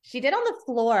 She did on the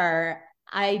floor.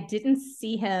 I didn't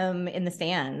see him in the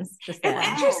stands. It's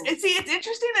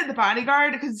interesting that the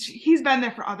bodyguard, because he's been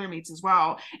there for other meets as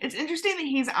well. It's interesting that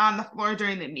he's on the floor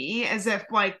during the meet, as if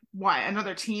like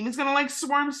another team is gonna like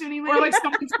swarm Suni Lee, or like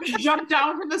someone's gonna jump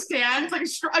down from the stands like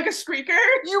a streaker.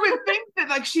 You would think that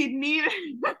like she'd need.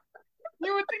 You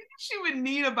would think that she would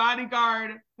need a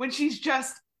bodyguard when she's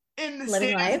just in the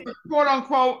stands with quote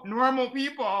unquote normal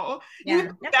people. Yeah.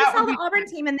 We saw the Auburn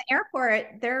team in the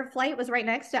airport. Their flight was right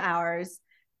next to ours.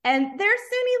 And there's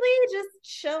Suni Lee just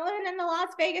chilling in the Las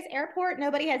Vegas airport.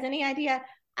 Nobody has any idea.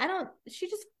 She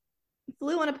just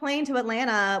flew on a plane to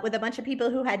Atlanta with a bunch of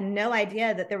people who had no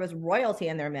idea that there was royalty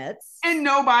in their midst. And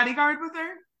no bodyguard with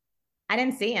her? I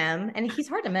didn't see him. And he's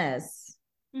hard to miss.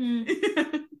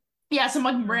 Yeah, some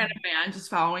like random man just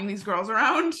following these girls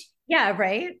around. Yeah,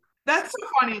 right? That's so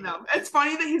funny though. It's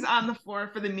funny that he's on the floor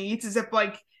for the meets, as if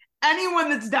like anyone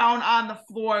that's down on the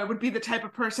floor would be the type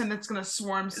of person that's gonna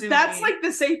swarm Suni. That's like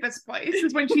the safest place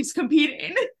is when she's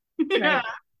competing. Yeah. Right.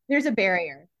 There's a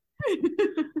barrier.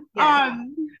 Yeah.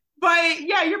 But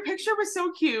yeah, your picture was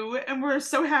so cute, and we're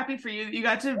so happy for you that you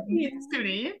got to meet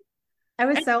Suni. I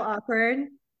was so awkward.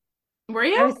 Were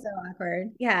you? I was so awkward.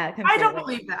 Yeah. Completely. I don't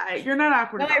believe that. You're not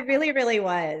awkward. No, I really, really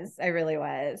was. I really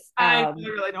was. I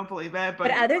really don't believe it.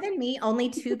 But other than me, only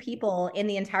 2 people in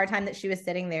the entire time that she was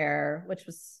sitting there, which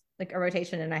was like a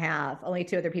rotation and a half, only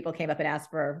 2 other people came up and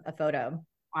asked for a photo.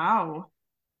 Wow.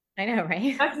 I know,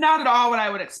 right? That's not at all what I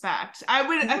would expect. I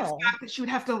would expect that she would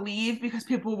have to leave because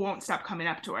people won't stop coming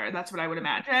up to her. That's what I would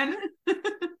imagine.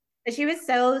 She was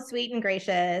so sweet and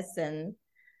gracious. And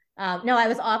no, I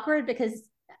was awkward because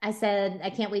I said,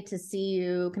 I can't wait to see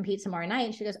you compete tomorrow night.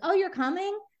 And she goes, oh, you're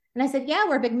coming? And I said, yeah,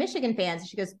 we're big Michigan fans. And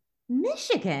she goes,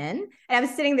 Michigan? And I was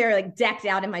sitting there like decked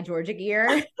out in my Georgia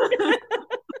gear.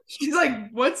 She's like,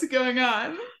 what's going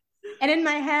on? And in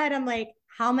my head, I'm like,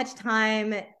 how much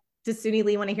time does Suni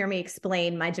Lee want to hear me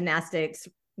explain my gymnastics,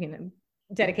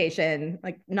 dedication?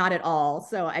 Like, not at all.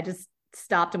 So I just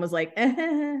stopped and was like,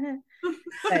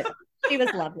 but she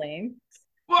was lovely.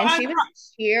 Well, and she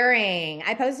was cheering.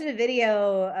 I posted a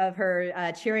video of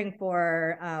her cheering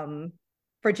for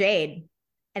Jade,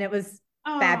 and it was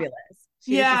fabulous.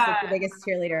 She was just like the biggest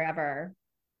cheerleader ever.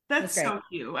 That's so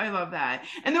cute. I love that.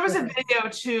 And there was a video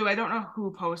too. I don't know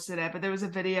who posted it, but there was a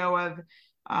video of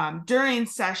during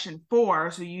session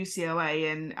 4, so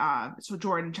UCLA and so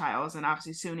Jordan Chiles and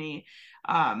obviously Suni.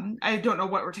 I don't know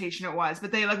what rotation it was,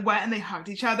 but they like went and they hugged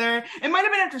each other. It might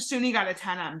have been after Suni got a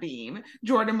 10 on beam.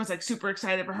 Jordan was like super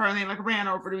excited for her, and they like ran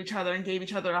over to each other and gave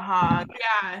each other a hug.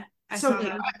 Yeah,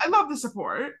 I love the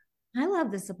support. I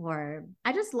love the support.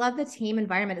 I just love the team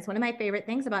environment. It's one of my favorite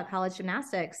things about college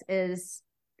gymnastics is,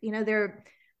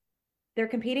 they're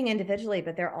competing individually,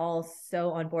 but they're all so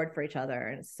on board for each other.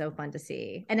 And it's so fun to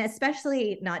see. And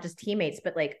especially not just teammates,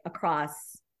 but like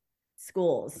across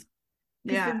schools.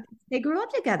 Yeah. They grew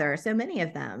up together, so many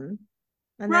of them.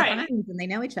 And they're friends and they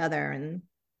know each other. And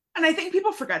I think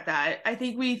people forget that. I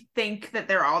think we think that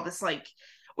they're all this like,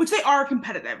 which they are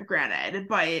competitive, granted,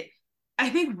 but I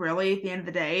think really at the end of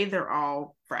the day, they're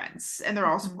all friends and they're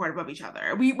all supportive of each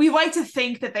other. We like to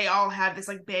think that they all have this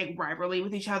like big rivalry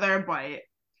with each other, but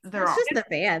they're all just the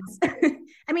fans.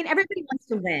 I mean, everybody wants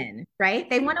to win, right?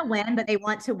 They want to win, but they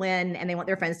want to win and they want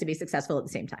their friends to be successful at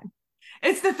the same time.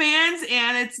 It's the fans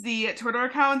and it's the Twitter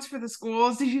accounts for the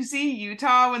schools. Did you see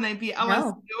Utah when they beat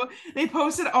LSU? No. They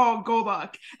posted, go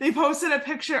look. They posted a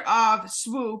picture of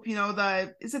Swoop,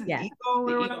 is it an eagle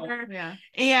or whatever? Yeah.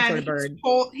 And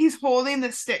he's holding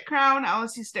the stick crown,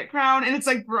 LSU stick crown, and it's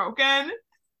like broken. No.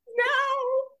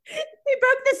 They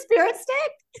broke the spirit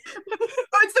stick?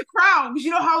 Oh, it's the crown. You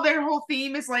know how their whole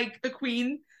theme is like the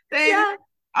queen thing? Yeah.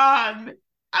 I'm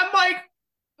like,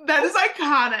 that is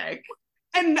iconic.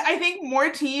 And I think more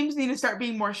teams need to start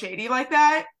being more shady like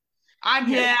that.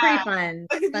 It's pretty fun.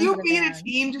 Like if you beat a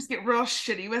team, just get real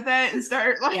shitty with it and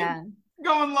start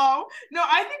going low. No,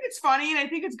 I think it's funny and I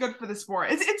think it's good for the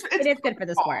sport. It is good for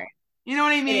the sport. You know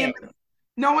what I mean?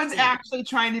 No one's actually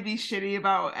trying to be shitty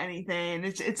about anything.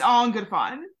 It's all in good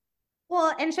fun.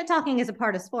 Well, and shit talking is a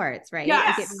part of sports, right?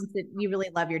 Yes. Like it means that you really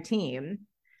love your team.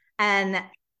 And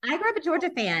I grew up a Georgia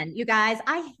fan. You guys,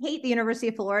 I hate the University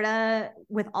of Florida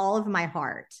with all of my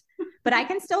heart, but I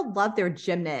can still love their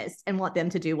gymnasts and want them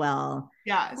to do well.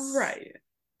 Yes. Right.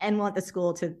 And want the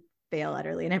school to fail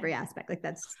utterly in every aspect. Like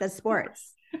that's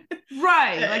sports.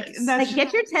 Right. Like that's like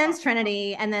get your 10s,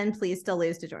 Trinity, and then please still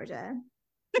lose to Georgia.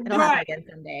 It'll happen again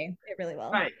someday. It really will.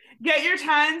 Right. Get your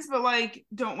 10s, but like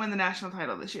don't win the national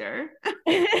title this year.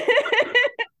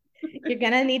 You're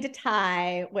gonna need to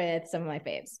tie with some of my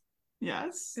faves.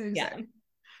 Yes. Exactly. Yeah.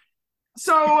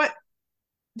 So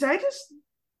did I just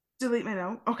delete my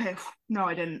note? Okay. No,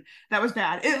 I didn't. That was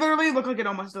bad. It literally looked like it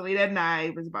almost deleted, and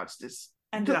I was about to just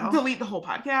delete the whole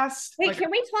podcast. Wait, like,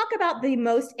 can we talk about the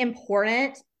most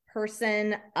important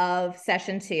person of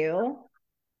session 2?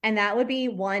 And that would be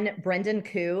one Brendan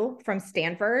Koo from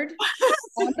Stanford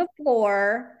on the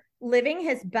floor, living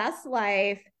his best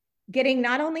life, getting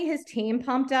not only his team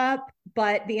pumped up,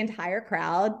 but the entire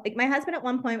crowd. Like my husband at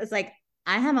one point was like,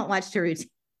 I haven't watched a routine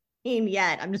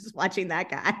yet. I'm just watching that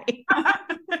guy.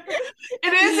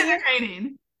 It is entertaining.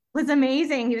 It was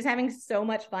amazing. He was having so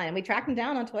much fun. We tracked him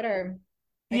down on Twitter.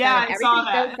 I saw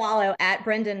that. Go follow at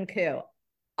Brendan Koo.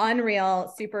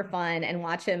 Unreal, super fun, and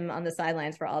watch him on the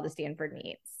sidelines for all the Stanford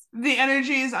meets. The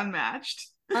energy is unmatched.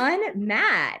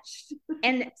 Unmatched.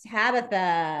 And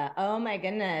Tabitha, oh my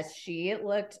goodness, she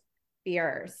looked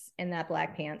fierce in that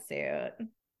black pantsuit.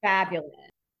 Fabulous.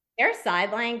 Their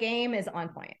sideline game is on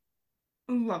point.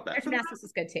 Love that. Their gymnastics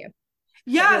is good too.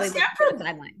 Yeah, really Stanford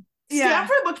sideline.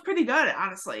 Stanford looked pretty good,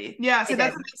 honestly. Yeah, so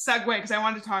that's a good segue because I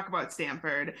wanted to talk about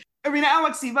Stanford. Irina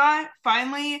Alekseeva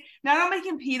finally not only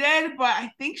competed, but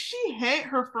I think she hit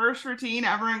her first routine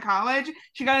ever in college.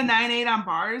 She got a 9.8 on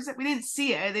bars. We didn't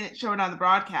see it; they didn't show it on the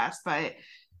broadcast, but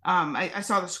I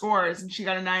saw the scores, and she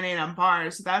got a 9.8 on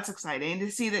bars. So that's exciting to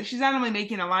see that she's not only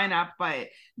making a lineup but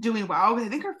doing well. I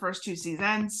think her first 2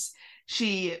 seasons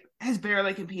she has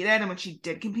barely competed, and when she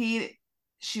did compete,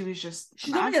 she was just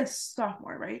she's only a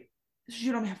sophomore, right? She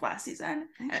should only have last season.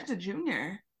 I think she's a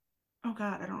junior. Oh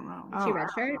God, I don't know. Is she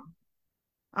redshirt?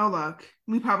 Oh look,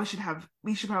 we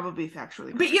should probably be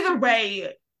factually. But either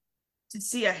way, to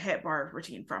see a hit bar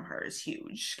routine from her is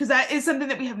huge because that is something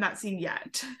that we have not seen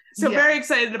yet. So very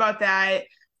excited about that.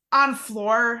 On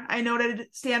floor, I noted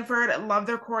Stanford. I love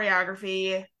their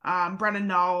choreography. Brennan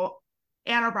Null,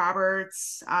 Anna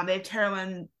Roberts. They have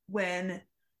Terralyn Wynn.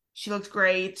 She looks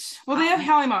great. Well, they have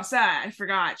Hallie Mossett. I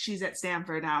forgot. She's at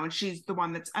Stanford now, and she's the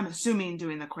one that's, I'm assuming,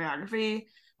 doing the choreography,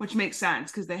 which makes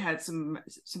sense because they had some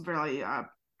really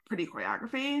pretty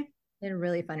choreography. And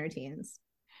really fun routines.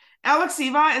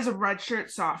 Alekseeva is a redshirt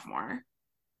sophomore.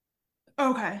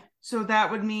 Okay. So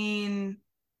that would mean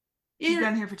she's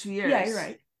been here for 2 years. Yeah, you're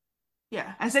right.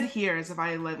 Yeah. I said here as if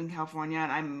I live in California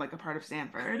and I'm like a part of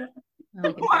Stanford.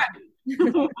 Why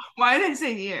did I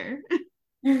say here?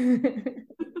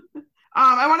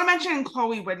 I want to mention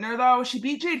Chloe Widner though. She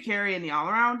beat Jade Carey in the all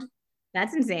around.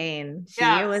 That's insane. She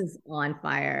was on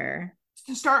fire.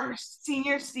 To start her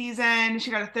senior season,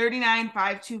 she got a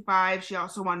 39.525. She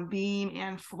also won beam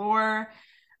and floor.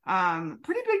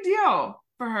 Pretty big deal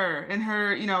for her and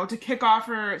her, to kick off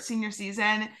her senior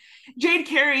season. Jade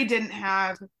Carey didn't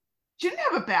have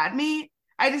a bad meet.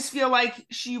 I just feel like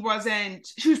she was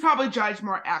probably judged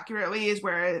more accurately is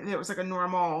where it was like a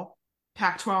normal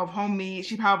Pac-12 home meet.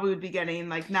 She probably would be getting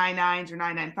like 9.9s or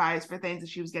 9.95s for things that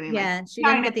she was getting. Yeah, she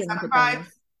didn't get the Olympic bonus.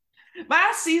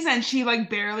 Last season, she like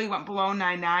barely went below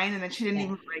 9.9, and then she didn't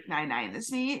even break 9.9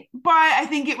 this meet. But I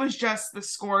think it was just the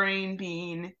scoring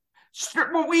being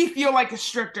what we feel like is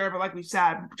stricter, but like we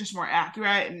said, just more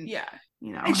accurate. And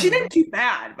and she didn't do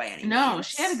bad by any means. No,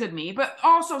 she had a good meet. But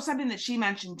also something that she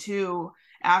mentioned too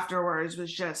afterwards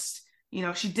was just,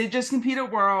 she did just compete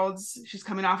at Worlds. She's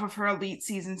coming off of her elite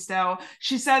season still.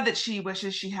 She said that she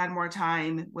wishes she had more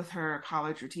time with her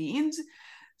college routines.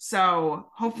 So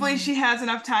hopefully she has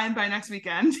enough time by next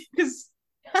weekend because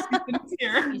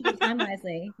here. You should time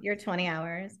wisely. You're 20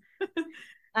 hours.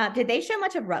 Did they show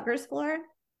much of Rutgers floor?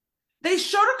 They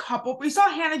showed a couple. We saw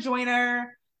Hannah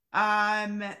Joyner.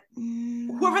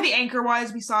 Whoever the anchor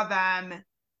was, we saw them.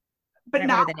 But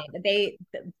not the name.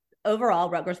 Overall,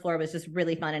 Rutgers floor was just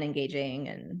really fun and engaging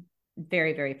and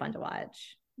very, very fun to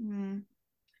watch. Mm-hmm.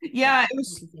 Yeah, it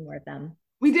was more of them.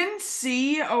 We didn't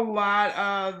see a lot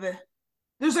of.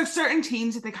 There's like certain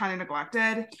teams that they kind of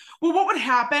neglected. Well, what would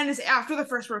happen is after the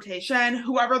first rotation,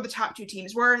 whoever the top 2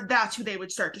 teams were, that's who they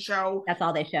would start to show. That's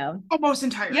all they show. Almost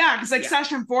entirely. Yeah, because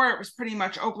session 4, it was pretty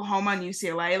much Oklahoma and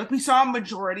UCLA. Like we saw a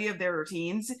majority of their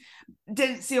routines.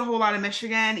 Didn't see a whole lot of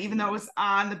Michigan, even though it was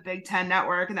on the Big Ten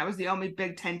network, and that was the only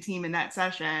Big Ten team in that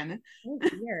session. Oh,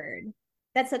 weird.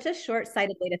 That's such a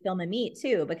short-sighted way to film a meet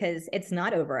too, because it's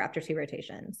not over after 2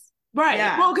 rotations. Right.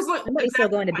 Yeah. Well, because somebody's still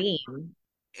going to beam.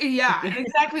 Yeah, and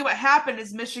exactly what happened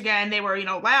is Michigan, they were,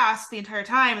 last the entire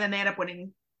time, and then they ended up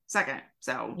winning second.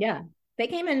 So yeah, they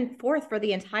came in 4th for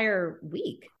the entire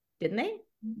week, didn't they?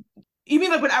 You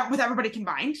mean like with everybody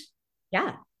combined?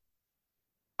 Yeah.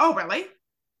 Oh, really?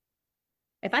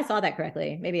 If I saw that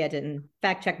correctly, maybe I didn't.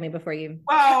 Fact check me before you.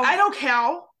 Well, I know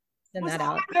Cal. Send that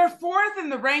out. They're 4th in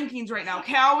the rankings right now.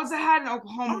 Cal was ahead and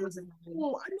Oklahoma was ahead.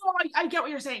 Oh, no, I get what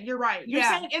you're saying. You're right. You're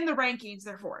saying in the rankings,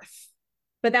 they're 4th.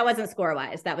 But that wasn't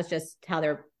score-wise. That was just how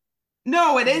they're...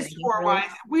 No, it is score-wise.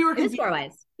 We were confused. It is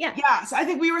score-wise. Yeah. Yeah, so I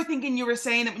think we were thinking you were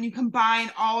saying that when you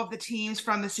combine all of the teams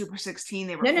from the Super 16,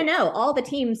 they were... No. All the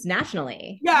teams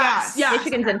nationally. Yes.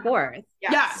 Michigan's in 4th.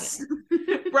 Yes.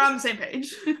 We're on the same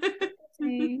page.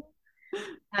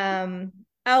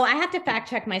 Oh, I have to fact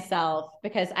check myself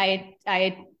because I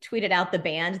tweeted out the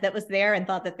band that was there and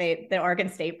thought that the Oregon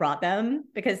State brought them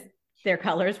because their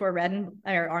colors were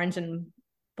orange and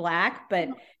black, but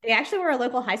they actually were a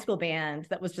local high school band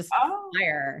that was just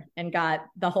fire and got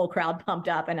the whole crowd pumped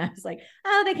up. And I was like,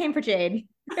 oh, they came for Jade.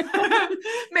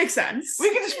 Makes sense.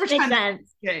 We can just pretend. Makes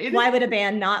sense. Jade. Why would a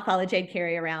band not follow Jade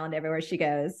Carey around everywhere she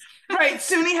goes? Right.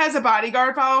 Suni has a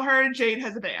bodyguard follow her. Jade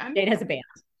has a band.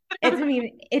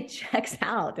 It checks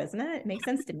out, doesn't it? It makes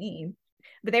sense to me.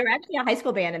 But they were actually a high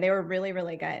school band and they were really,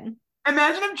 really good.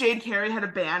 Imagine if Jade Carey had a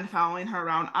band following her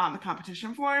around on the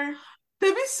competition floor.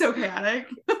 That'd be so chaotic.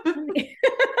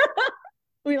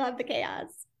 We love the chaos.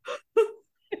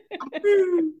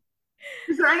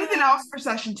 Is there anything else for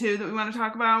session 2 that we want to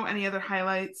talk about? Any other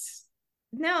highlights?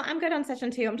 No, I'm good on session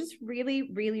 2. I'm just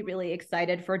really, really, really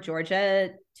excited for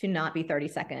Georgia to not be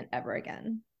 32nd ever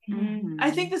again. Mm-hmm. I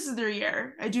think this is their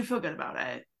year. I do feel good about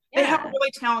it. Yeah. They have a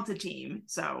really talented team,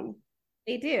 so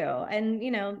they do. And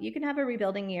you can have a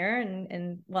rebuilding year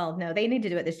and well, no, they need to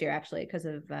do it this year actually because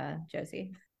of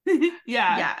Josie.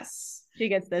 Yes. She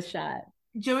gets this shot.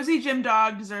 Josie Gym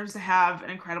Dog deserves to have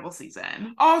an incredible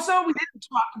season. Also, we didn't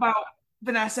talk about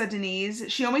Vanessa Deniz.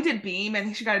 She only did beam. I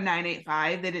think she got a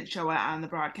 9.85. They didn't show it on the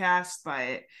broadcast,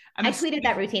 but I tweeted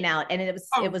that routine out and it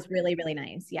was really, really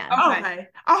nice. Yeah. Okay.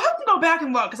 I'll have to go back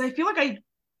and look because I feel like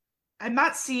I'm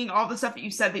not seeing all the stuff that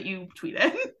you said that you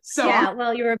tweeted. So yeah,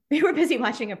 well, you were busy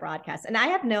watching a broadcast, and I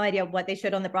have no idea what they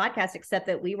showed on the broadcast except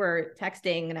that we were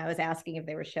texting and I was asking if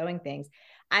they were showing things.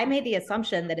 I made the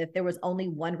assumption that if there was only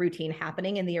one routine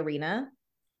happening in the arena,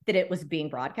 that it was being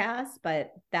broadcast,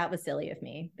 but that was silly of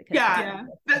me. Because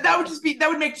that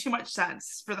would make too much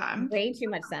sense for them. Way too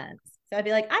much sense. So I'd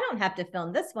be like, I don't have to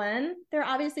film this one. They're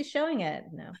obviously showing it.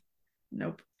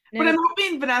 Nope. But I'm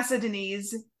hoping Vanessa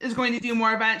Deniz is going to do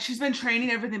more events. She's been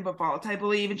training everything but vault, I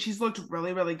believe, and she's looked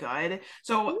really, really good.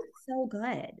 So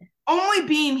good. Only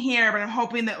beam here, but I'm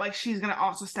hoping that she's going to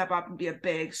also step up and be a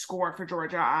big scorer for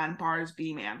Georgia on bars,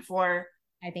 beam, and floor.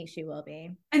 I think she will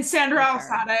be. And Sandra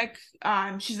Alsadik,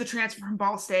 she's the transfer from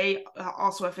Ball State,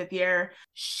 also a 5th year.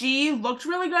 She looked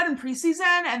really good in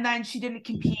preseason, and then she didn't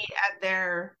compete at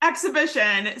their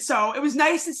exhibition. So it was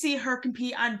nice to see her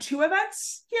compete on 2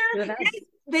 events here.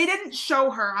 They didn't show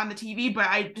her on the TV, but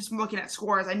I just looking at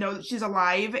scores, I know that she's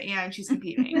alive and she's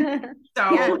competing.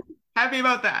 So happy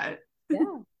about that.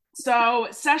 Yeah. So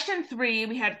session 3,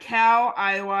 we had Cal,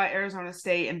 Iowa, Arizona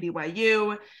State, and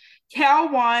BYU. Cal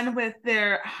won with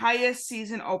their highest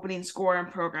season opening score in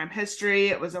program history.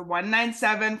 It was a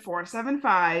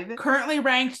 197.475. Currently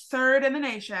ranked 3rd in the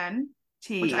nation,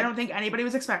 which I don't think anybody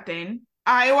was expecting.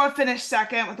 Iowa finished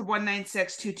 2nd with a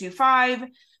 196.225.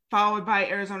 Followed by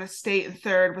Arizona State in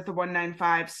 3rd with a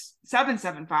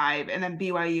 195.775, and then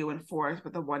BYU in 4th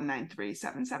with a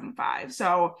 193.775.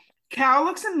 So Cal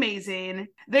looks amazing.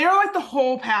 They are like the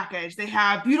whole package. They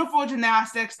have beautiful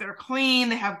gymnastics. They're clean.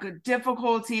 They have good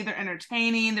difficulty. They're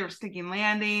entertaining. They're sticking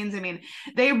landings. I mean,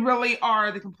 they really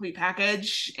are the complete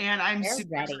package, and I'm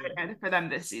super excited for them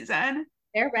this season.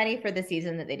 They're ready for the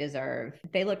season that they deserve.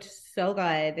 They looked so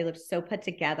good. They looked so put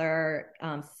together,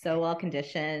 so well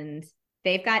conditioned.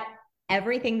 They've got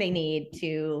everything they need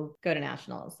to go to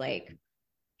nationals.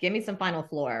 Give me some Final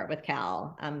Floor with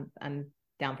Cal. I'm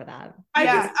down for that.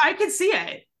 I could see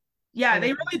it. Yeah,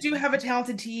 they really do have a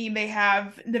talented team. They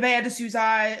have Nevaeh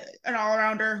D'Souza, an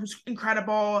all-arounder who's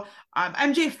incredible.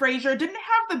 MJ Frazier didn't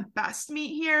have the best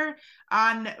meet here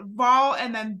on vault,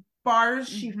 and then bars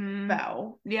she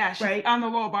fell. Yeah, on the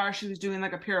low bar she was doing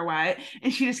a pirouette,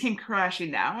 and she just came crashing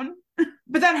down.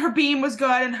 But then her beam was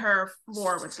good and her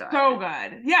floor was good. So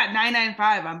good. Yeah,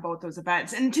 995 on both those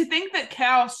events. And to think that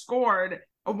Cal scored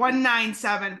a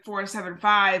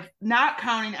 197.475, not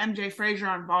counting MJ Frazier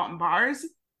on vault and bars,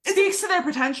 speaks to their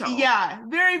potential. Yeah,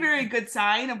 very, very good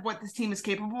sign of what this team is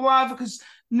capable of, because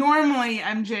normally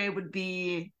MJ would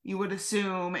be, you would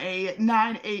assume, a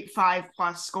 9.85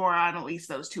 plus score on at least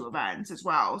those two events as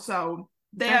well. So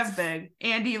That's have big.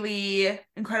 Andy Lee,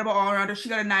 incredible all-arounder. She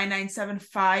got a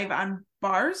 9.975 on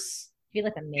bars. She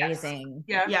looked amazing.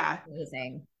 Yes. Yeah.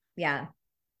 Amazing. Yeah.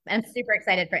 I'm super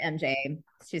excited for MJ.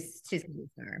 She's gonna be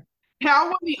a star. Cal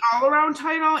won the all-around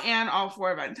title and all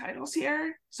 4 event titles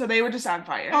here. So they were just on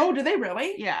fire. Oh, did they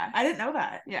really? Yeah. I didn't know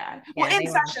that. Yeah. Yeah, Well, they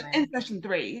were on fire. in session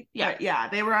 3. Yeah. Yeah,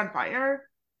 they were on fire.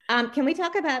 Can we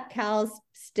talk about Cal's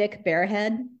stick bear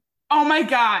head? Oh my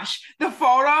gosh, the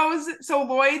photos. So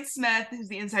Lloyd Smith, who's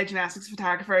the Inside Gymnastics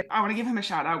photographer, I want to give him a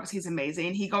shout out because he's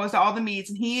amazing. He goes to all the meets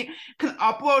and he can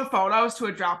upload photos to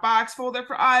a Dropbox folder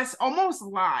for us almost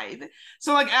live.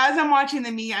 So like as I'm watching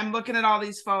the meet, I'm looking at all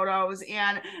these photos,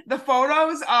 and the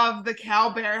photos of the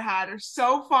Cal bear head are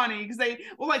so funny because they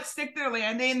will like stick their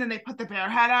landing and then they put the bear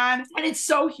head on, and it's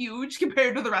so huge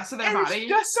compared to the rest of their body. It's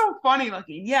just so funny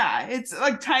looking. Yeah, it's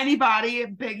like tiny body,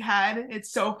 big head.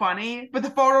 It's so funny. But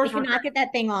the photos were not get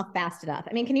that thing off fast enough.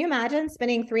 I mean, can you imagine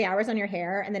spending 3 hours on your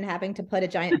hair and then having to put a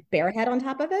giant bear head on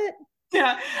top of it?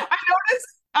 Yeah, I noticed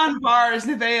on bars,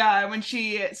 Nevaeh, when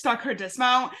she stuck her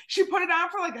dismount, she put it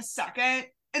on for like a second,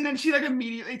 and then she like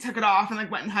immediately took it off and like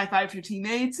went and high-fived her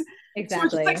teammates. Exactly.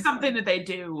 So it's like something that they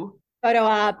do. Photo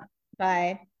op.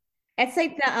 Bye. It's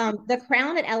like the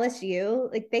crown at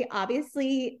LSU. Like they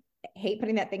obviously hate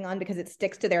putting that thing on because it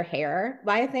sticks to their hair.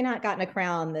 Why have they not gotten a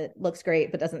crown that looks great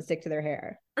but doesn't stick to their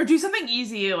hair? Or do something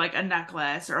easy like a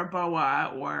necklace or a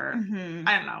boa, or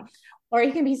I don't know. Or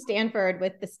you can be Stanford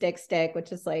with the stick,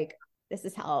 which is like, this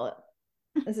is how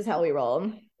we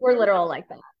roll. We're literal like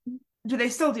that. Do they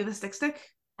still do the stick?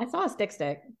 I saw a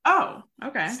stick. Oh,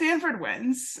 okay. Stanford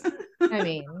wins. I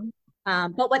mean,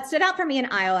 but what stood out for me in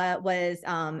Iowa was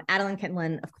Adeline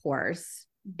Kinlan, of course,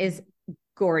 is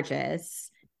gorgeous.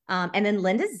 And then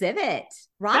Linda Zivit,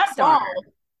 rock star. Ball.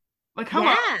 Like how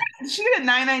much? Did she get a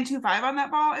 9.925 on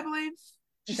that ball, I believe?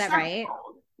 Is that right?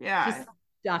 Yeah. She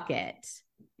stuck it.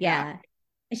 Yeah.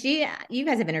 You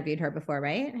guys have interviewed her before,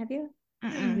 right? Have you?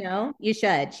 Mm-mm. No, you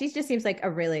should. She just seems like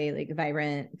a really like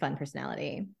vibrant, fun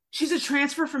personality. She's a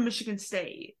transfer from Michigan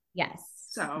State. Yes.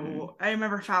 So I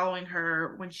remember following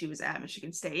her when she was at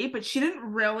Michigan State, but she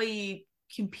didn't really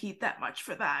compete that much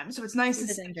for them. So it's nice to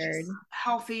see she's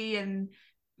healthy and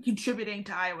contributing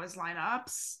to Iowa's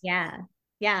lineups. Yeah.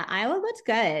 Iowa looked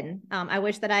good. I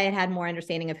wish that I had more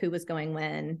understanding of who was going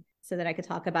when, so that I could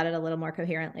talk about it a little more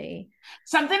coherently.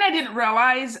 Something I didn't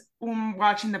realize when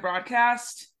watching the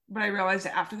broadcast, but I realized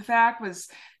it after the fact, was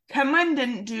Kinlan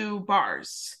didn't do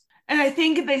bars. And I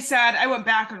think they said, I went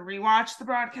back and rewatched the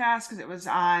broadcast because it was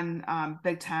on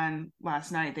Big Ten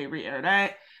last night. They re-aired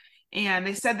it. And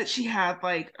they said that she had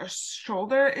like a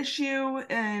shoulder issue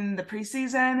in the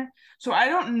preseason. So I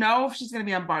don't know if she's going to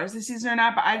be on bars this season or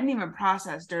not, but I didn't even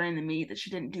process during the meet that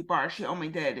she didn't do bars. She only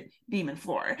did beam and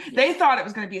floor. They thought it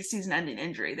was going to be a season-ending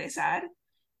injury, they said.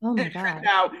 Oh my God.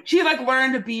 Out. She like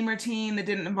learned a beam routine that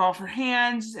didn't involve her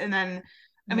hands. And then,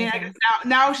 I mean, I guess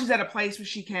now she's at a place where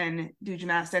she can do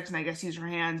gymnastics and I guess use her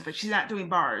hands, but she's not doing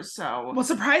bars. So, well,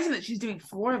 surprising that she's doing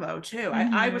floor though too.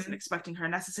 I wasn't expecting her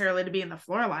necessarily to be in the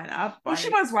floor lineup. Well, she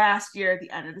was last year at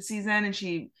the end of the season, and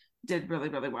she did really,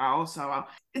 really well. So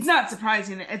it's not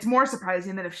surprising. It's more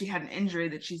surprising that if she had an injury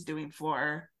that she's doing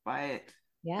floor. But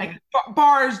yeah, like,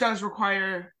 bars does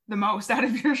require the most out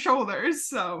of your shoulders.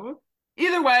 So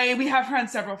either way, we have her on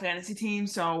several fantasy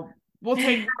teams. So we'll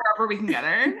take her wherever we can get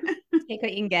her. Take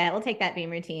what you can get. We'll take that beam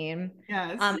routine.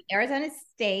 Yes. Arizona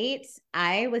State,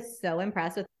 I was so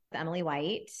impressed with Emily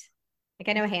White. Like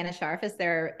I know Hannah Scharf is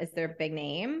their big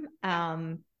name.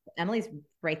 Emily's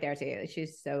right there too.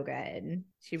 She's so good.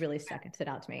 She really stood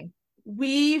out to me.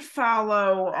 We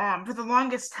follow for the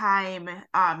longest time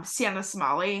Sienna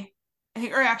Smalley. I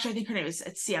think her name is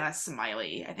Sienna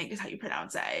Smiley, I think is how you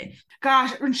pronounce it.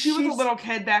 Gosh, when she was a little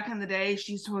kid back in the day,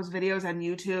 she used to post videos on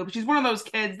YouTube. She's one of those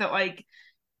kids that like,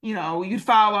 you know, you'd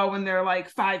follow when they're like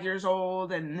 5 years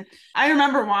old. And I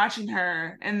remember watching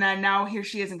her, and then now here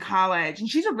she is in college, and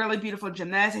she's a really beautiful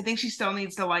gymnast. I think she still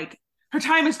needs to like, her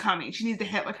time is coming. She needs to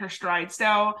hit like her stride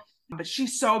still, but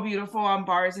she's so beautiful on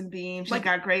bars and beams. She's like,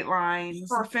 got great lines.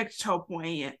 Perfect toe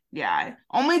point. Yeah.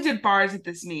 Only did bars at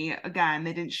this meet. Again,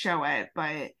 they didn't show it,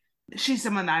 but she's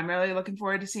someone that I'm really looking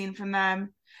forward to seeing from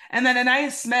them. And then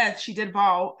Anaya Smith, she did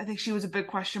vault. I think she was a big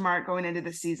question mark going into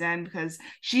the season because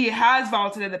she has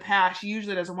vaulted in the past. She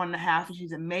usually does a 1.5, and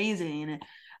she's amazing.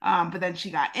 But then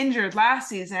she got injured last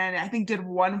season. I think did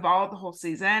one vault the whole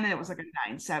season, and it was like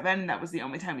a 9.7. That was the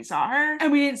only time we saw her.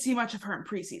 And we didn't see much of her in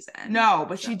preseason. No,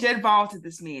 but she did vault at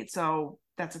this meet, so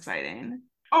that's exciting.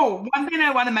 Oh, one thing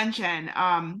I want to mention,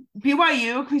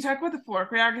 BYU, can we talk about the floor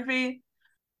choreography?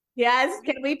 Yes,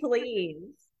 can we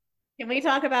please? Can we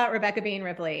talk about Rebecca Bean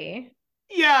Ripley?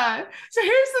 Yeah. So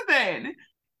here's the thing.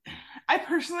 I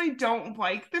personally don't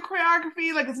like the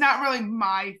choreography. Like, it's not really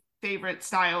my favorite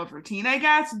style of routine, I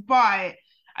guess, but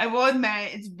I will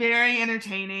admit it's very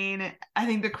entertaining. I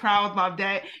think the crowd loved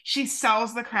it. She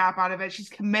sells the crap out of it. She's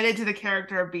committed to the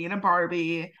character of being a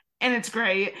Barbie, and it's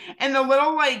great. And the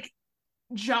little like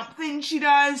jump thing she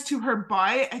does to her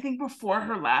butt, I think before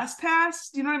her last pass.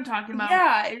 Do you know what I'm talking about?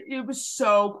 Yeah, it was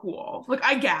so cool. Like,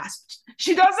 I gasped.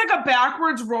 She does like a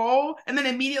backwards roll and then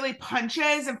immediately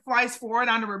punches and flies forward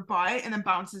onto her butt and then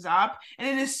bounces up. And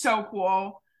it is so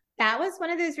cool. That was one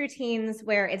of those routines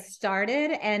where it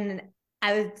started and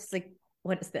I was just like,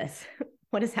 what is this?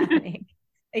 What is happening?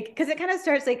 Like, because it kind of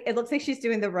starts like, it looks like she's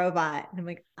doing the robot. And I'm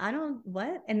like,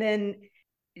 what? And then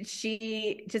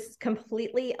she just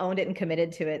completely owned it and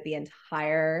committed to it the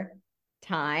entire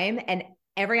time. And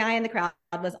every eye in the crowd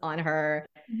was on her.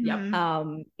 Yep.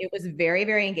 It was very,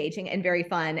 very engaging and very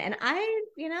fun. And I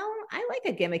like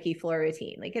a gimmicky floor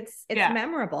routine. Like it's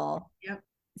memorable. Yep.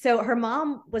 So her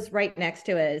mom was right next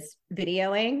to us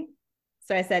videoing.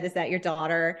 So I said, is that your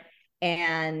daughter?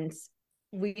 And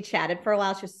we chatted for a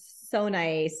while. She was so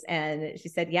nice. And she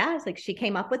said, yeah, it's like she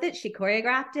came up with it. She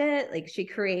choreographed it. Like she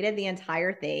created the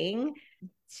entire thing.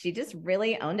 She just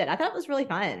really owned it. I thought it was really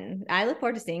fun. I look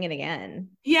forward to seeing it again.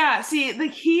 Yeah, see, the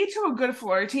key to a good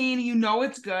floor routine,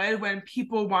 it's good when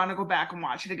people want to go back and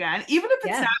watch it again, even if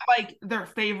it's not like their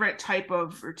favorite type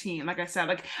of routine. Like I said,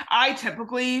 like I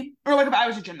typically, or like if I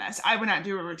was a gymnast, I would not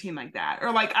do a routine like that.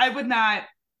 Or like I would not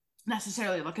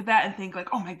necessarily look at that and think like,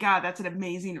 oh my God, that's an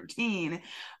amazing routine.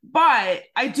 But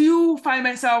I do find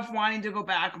myself wanting to go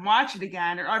back and watch it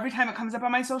again, or every time it comes up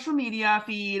on my social media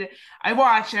feed, I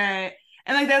watch it.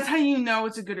 And like, that's how you know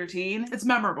it's a good routine. It's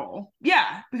memorable.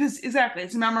 Yeah, because exactly.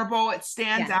 It's memorable. It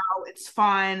stands out. It's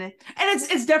fun. And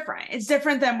it's different. It's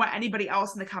different than what anybody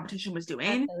else in the competition was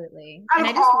doing. Absolutely. And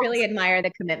I just really admire the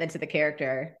commitment to the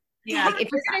character. Yeah. Like if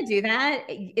you're going to do that,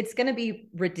 it's going to be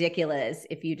ridiculous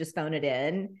if you just phone it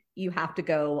in. You have to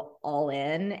go all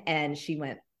in. And she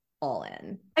went all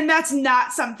in. And that's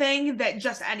not something that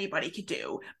just anybody could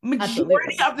do.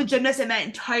 Majority of the gymnasts in that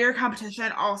entire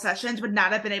competition, all sessions, would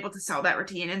not have been able to sell that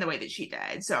routine in the way that she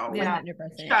did. So 100%.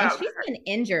 And she's been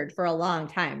injured for a long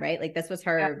time, right? Like this was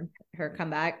her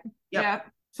comeback. Yep.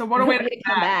 So what a way to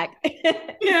come back.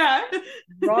 Yeah.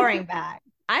 Roaring back.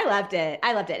 I loved it.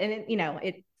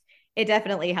 And it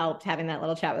definitely helped having that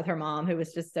little chat with her mom, who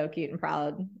was just so cute and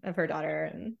proud of her daughter.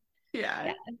 And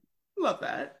yeah. Love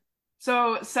that.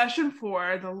 So session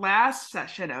 4, the last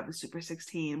session of the Super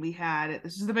 16,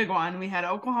 this is the big one. We had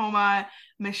Oklahoma,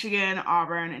 Michigan,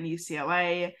 Auburn, and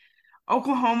UCLA.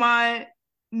 Oklahoma,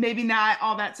 maybe not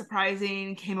all that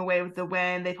surprising, came away with the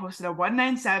win. They posted a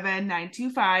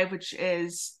 197.925, which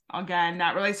is, again,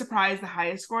 not really surprised, the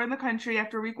highest score in the country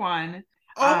after week 1.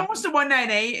 Almost a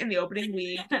 198 in the opening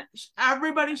week.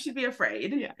 Everybody should be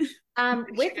afraid. Yeah.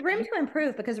 With room to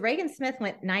improve, because Reagan Smith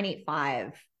went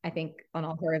 985, I think, on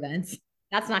all her events.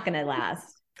 That's not going to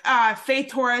last. Faith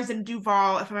Torres and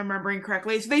Duval, if I'm remembering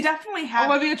correctly. So they definitely have.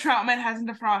 Olivia Troutman hasn't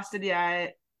defrosted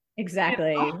yet.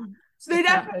 Exactly. So they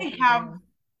definitely have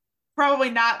probably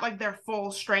not like their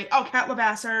full strength. Oh, Kat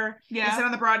Lavasser. Yeah. They said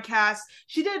on the broadcast.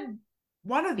 She did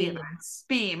one of the events.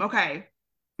 Beam. Okay.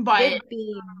 But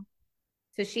Beam.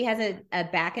 So she has a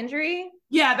back injury.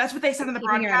 Yeah, that's what they said on the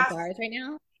broadcast. Bars right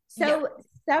now. So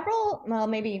several, well,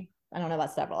 maybe, I don't know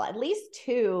about several, at least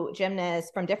 2 gymnasts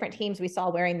from different teams we saw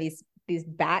wearing these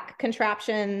back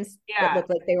contraptions that looked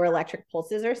like they were electric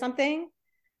pulses or something.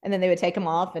 And then they would take them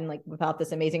off and like whip out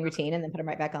this amazing routine and then put them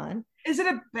right back on. Is it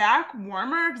a back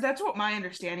warmer? Because that's what my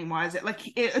understanding was.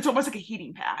 It's almost like a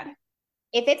heating pad.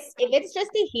 If it's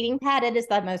just a heating pad, it is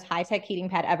the most high-tech heating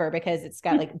pad ever, because it's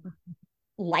got like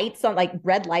lights on, like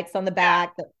red lights on the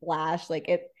back that flash. Like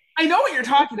it. I know what you're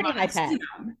talking about.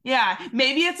 Yeah,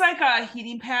 maybe it's like a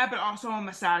heating pad, but also a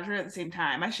massager at the same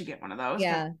time. I should get one of those.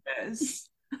 Yeah.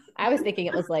 I was thinking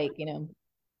it was like,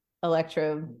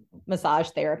 electro massage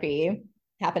therapy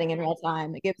happening in real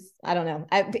time. It gives, I don't know.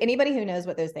 Anybody who knows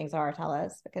what those things are, tell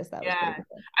us, because that was pretty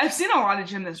cool. I've seen a lot of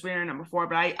gymnasts wearing them before,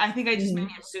 but I think I just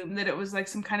maybe assumed that it was like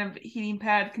some kind of heating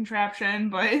pad contraption,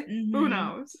 but who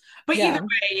knows? But either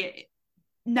way,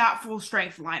 not full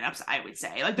strength lineups, I would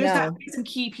say. Like there's definitely some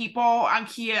key people on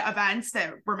key events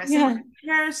that we're missing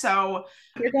here. So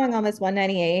you're going almost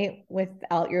 198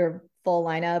 without your full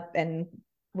lineup and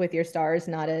with your stars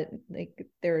not at like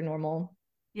their normal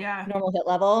hit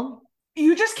level.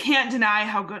 You just can't deny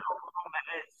how good Oklahoma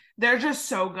is. They're just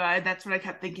so good. That's what I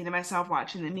kept thinking to myself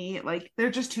watching the meet. Like,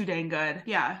 they're just too dang good.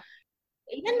 Yeah.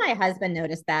 Even my husband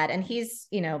noticed that, and he's,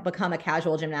 become a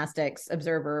casual gymnastics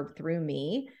observer through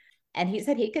me. And he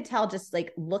said he could tell just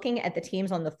like looking at the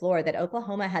teams on the floor that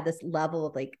Oklahoma had this level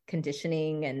of like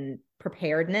conditioning and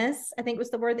preparedness, I think was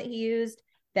the word that he used,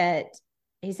 that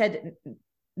he said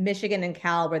Michigan and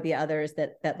Cal were the others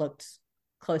that looked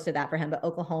close to that for him. But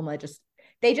Oklahoma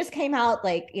they just came out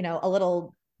like, a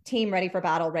little team ready for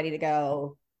battle, ready to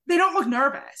go. They don't look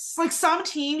nervous. Like some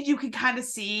teams you can kind of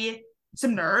see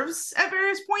some nerves at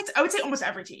various points. I would say almost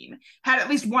every team had at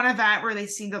least one event where they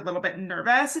seemed a little bit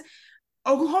nervous.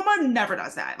 Oklahoma never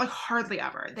does that, like hardly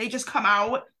ever. They just come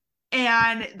out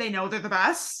and they know they're the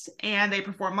best and they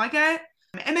perform like it.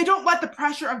 And they don't let the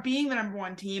pressure of being the number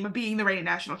one team, of being the reigning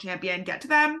national champion get to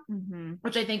them,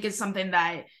 which I think is something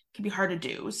that can be hard to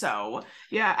do. So,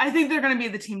 yeah, I think they're going to be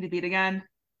the team to beat again.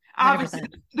 100%. Obviously,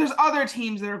 there's other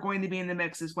teams that are going to be in the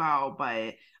mix as well,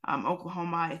 but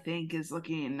Oklahoma, I think, is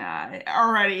looking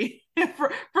already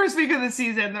for first week of the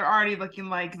season. They're already looking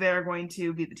like they're going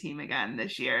to be the team again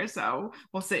this year. So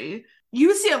we'll see.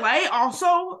 UCLA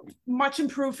also much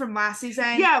improved from last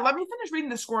season. Yeah, let me finish reading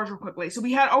the scores real quickly. So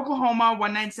we had Oklahoma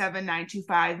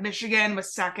 197-925. Michigan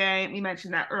was second. We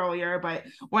mentioned that earlier, but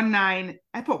I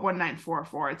put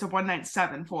 1944. It's a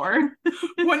 1974.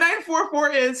 1944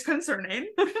 is concerning.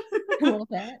 A little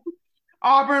bit.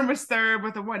 Auburn was third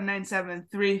with a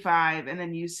 197.35, and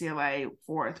then UCLA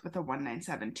fourth with a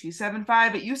 197.275.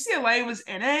 But UCLA was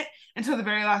in it until the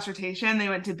very last rotation. They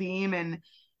went to beam and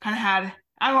kind of had,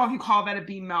 I don't know if you call that a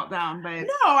beam meltdown, but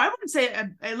no, I wouldn't say,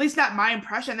 at least not my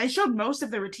impression. They showed most of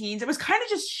the routines. It was kind of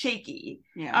just shaky.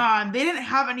 Yeah. They didn't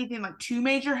have anything like too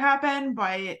major happen,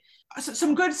 but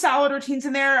some good solid routines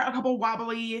in there. A couple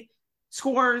wobbly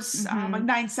scores, like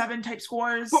 9-7 type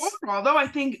scores. But overall, though, I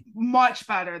think much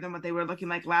better than what they were looking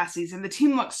like last season. The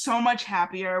team looks so much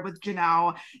happier with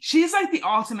Janelle. She's like the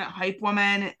ultimate hype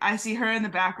woman. I see her in the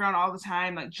background all the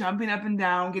time, like jumping up and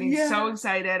down, getting so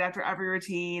excited after every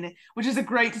routine, which is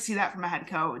great to see that from a head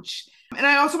coach. And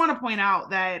I also want to point out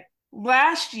that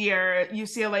last year,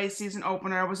 UCLA's season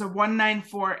opener was a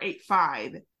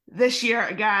 194.85. This year,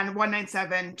 again,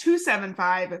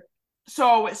 197.275.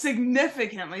 So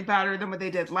significantly better than what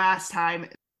they did last time.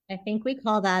 I think we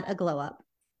call that a glow up.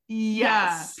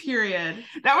 Yes. Yeah, period.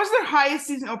 That was their highest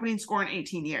season opening score in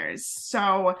 18 years.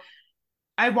 So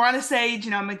I want to say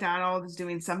Janelle McDonald is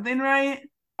doing something right.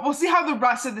 We'll see how the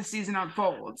rest of the season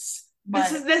unfolds. But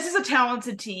this is a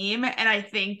talented team. And I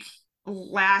think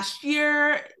last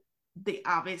year they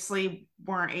obviously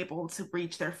weren't able to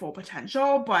reach their full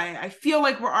potential. But I feel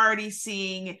like we're already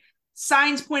seeing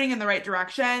signs pointing in the right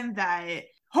direction that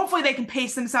hopefully they can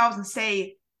pace themselves and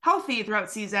stay healthy throughout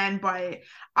season. But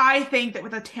I think that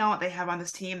with the talent they have on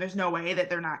this team, there's no way that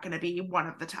they're not going to be one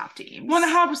of the top teams. Well, it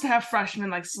helps to have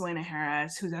freshmen like Selena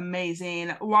Harris, who's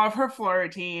amazing. Love her floor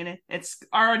routine. It's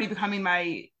already becoming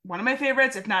one of my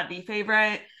favorites, if not the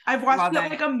favorite. I've watched it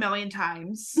like a million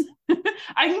times.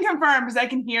 I can confirm because I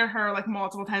can hear her like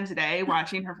multiple times a day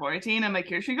watching her floor routine. I'm like,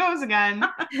 here she goes again.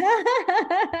 I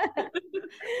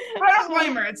don't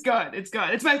blame her. It's good. It's good.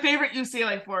 It's my favorite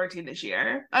UCLA floor routine this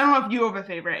year. I don't know if you have a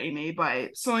favorite, Amy,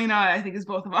 but Selena, I think, is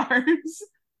both of ours.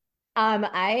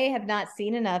 I have not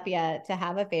seen enough yet to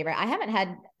have a favorite. I haven't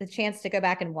had the chance to go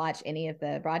back and watch any of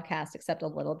the broadcasts except a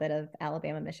little bit of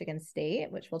Alabama, Michigan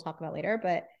State, which we'll talk about later.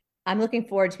 But I'm looking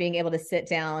forward to being able to sit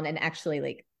down and actually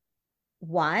like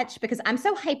watch, because I'm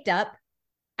so hyped up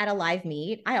at a live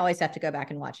meet. I always have to go back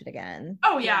and watch it again.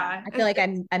 Oh yeah. I feel like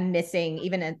I'm missing,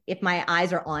 even if my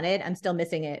eyes are on it, I'm still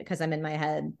missing it because I'm in my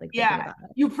head. Like, yeah,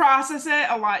 you process it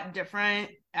a lot different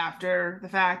after the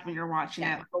fact when you're watching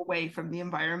it like, away from the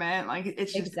environment. Like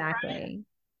it's just exactly different.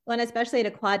 Well, and especially at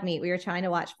a quad meet, we were trying to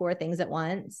watch 4 things at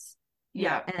once.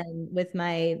 Yeah. And with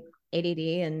my ADD,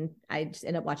 and I just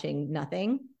end up watching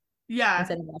nothing. Yeah.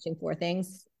 Instead of watching 4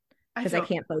 things because I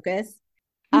can't focus.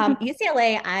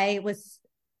 UCLA,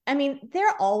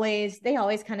 they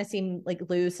always kind of seem like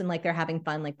loose and like they're having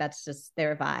fun. Like that's just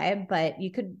their vibe, but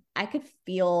I could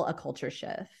feel a culture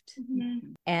shift.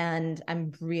 And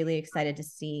I'm really excited to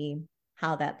see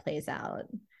how that plays out.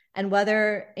 And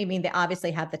they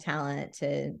obviously have the talent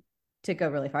to go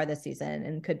really far this season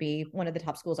and could be one of the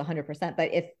top schools 100%.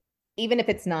 But even if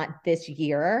it's not this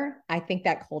year, I think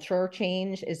that culture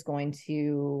change is going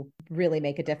to really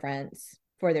make a difference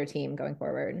for their team going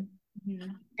forward.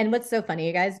 And what's so funny,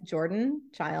 you guys, Jordan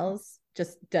Chiles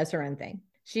just does her own thing.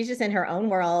 She's just in her own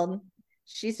world.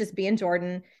 She's just being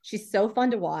Jordan. She's so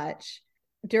fun to watch.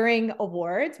 During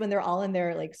awards, when they're all in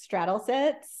their like straddle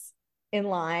sits in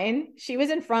line, she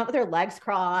was in front with her legs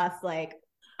crossed, like,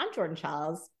 I'm Jordan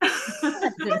Chiles.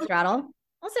 Do the straddle.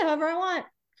 I'll sit however I want.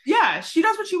 Yeah, she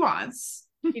does what she wants.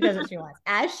 She does what she wants,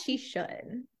 as she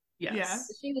should. Yes. Yeah.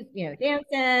 She was, dancing,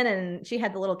 and she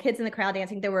had the little kids in the crowd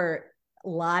dancing. There were a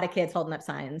lot of kids holding up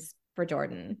signs for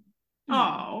Jordan.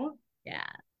 Oh. Yeah,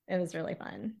 it was really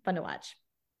fun to watch.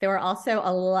 There were also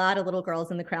a lot of little girls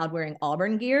in the crowd wearing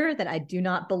Auburn gear that I do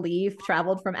not believe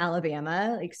traveled from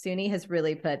Alabama. Like, SUNY has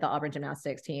really put the Auburn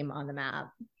gymnastics team on the map,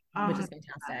 which is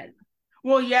fantastic.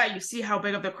 Well, yeah, you see how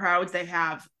big of the crowds they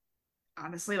have,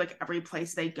 honestly, like every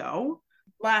place they go.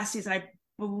 Last season, I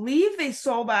believe they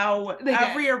sold out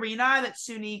every arena that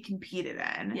SUNY competed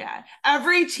in. Yeah.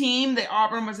 Every team that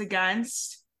Auburn was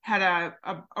against had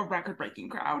a record-breaking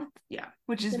crowd. Yeah.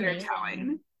 Which is very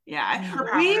telling. Yeah.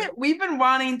 Mm-hmm. We've been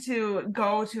wanting to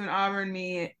go to an Auburn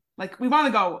meet. Like, we want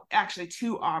to go actually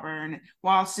to Auburn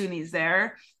while SUNY's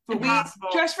there. But Impossible.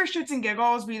 we, just for shits and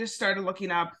giggles, we just started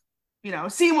looking up,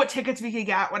 seeing what tickets we could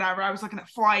get, whatever. I was looking at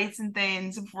flights and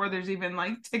things before there's even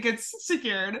like tickets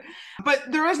secured.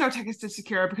 But there is no tickets to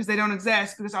secure because they don't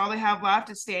exist, because all they have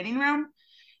left is standing room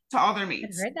to all their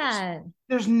meets. I heard that.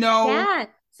 There's no... Yeah.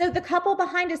 So the couple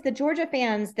behind us, the Georgia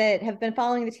fans that have been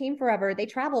following the team forever, they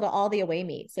travel to all the away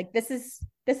meets. Like, this is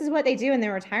what they do in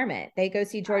their retirement. They go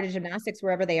see Georgia gymnastics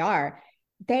wherever they are.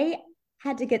 They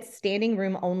had to get standing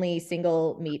room only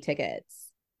single meet tickets.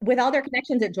 With all their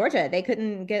connections at Georgia, they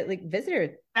couldn't get like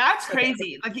visitor. That's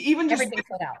crazy. Like, even just everything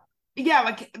sold out. Yeah,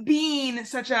 like being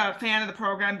such a fan of the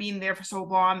program, being there for so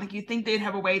long, like you'd think they'd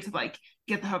have a way to like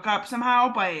get the hookup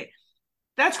somehow, but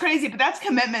that's crazy. But that's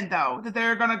commitment, though, that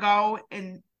they're gonna go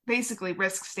and basically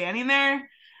risk standing there.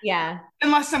 Yeah.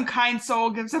 Unless some kind soul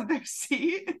gives up their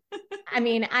seat. I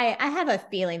mean, I have a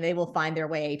feeling they will find their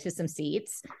way to some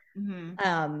seats.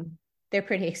 Mm-hmm. They're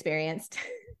pretty experienced.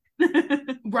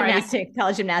 Right.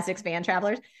 College gymnastics fan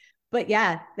travelers. But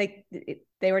yeah, they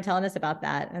were telling us about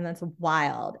that, and that's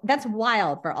wild. That's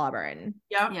wild for Auburn.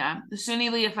 Yep. Yeah. The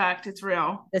SUNY Lee effect, it's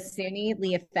real. The SUNY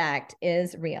Lee effect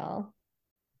is real.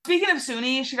 Speaking of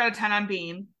SUNY, she got a 10 on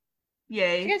beam.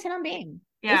 Yay. She got a 10 on beam.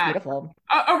 Yeah. It's beautiful.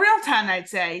 A real 10, I'd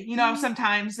say.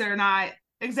 Sometimes they're not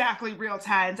exactly real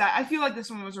 10s. I feel like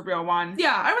this one was a real one.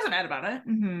 Yeah, I wasn't mad about it.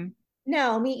 Mm-hmm.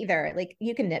 No, me either. Like,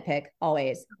 you can nitpick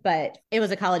always, but it was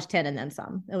a college 10 and then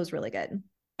some. It was really good.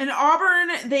 And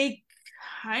Auburn, they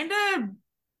didn't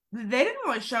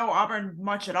really show Auburn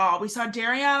much at all. We saw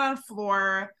Darian on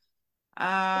floor.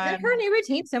 Isn't her new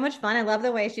routine so much fun? I love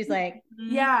the way she's like,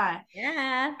 yeah.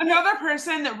 Another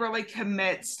person that really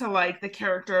commits to like the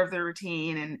character of the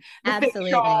routine and the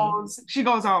absolutely facials. She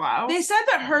goes all out. They said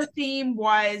that her theme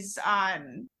was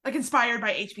like inspired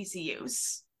by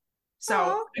HBCUs. So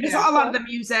I guess a lot of the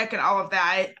music and all of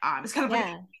that is kind of like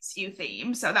an HBCU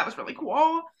theme. So that was really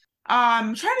cool.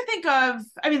 Trying to think of,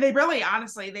 they really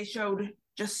honestly, they showed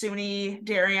just SUNY,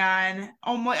 Darian.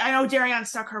 I know Darian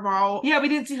stuck her vault. Yeah, we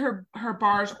didn't see her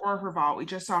bars or her vault. We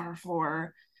just saw her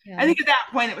floor. Yeah. I think at that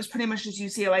point it was pretty much just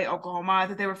UCLA, Oklahoma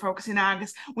that they were focusing on,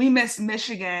 because we missed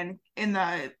Michigan in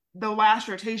the last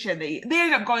rotation. They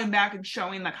ended up going back and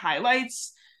showing like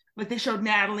highlights. Like they showed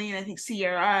Natalie and I think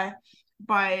Sierra.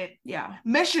 But yeah,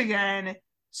 Michigan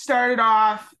started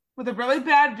off with a really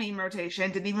bad beam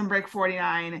rotation, didn't even break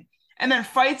 49, and then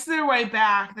fights their way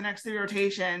back the next 3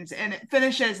 rotations, and it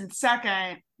finishes in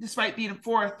second despite being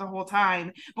fourth the whole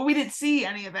time. But we didn't see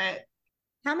any of it.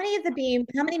 How many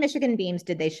Michigan beams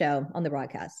did they show on the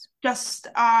broadcast? Just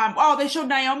they showed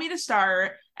Naomi to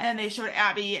start, and then they showed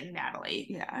Abby and Natalie.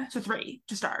 Yeah, so 3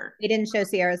 to start. They didn't show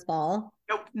Sierra's fall?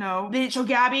 Nope, no. They didn't show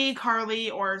Gabby, Carly,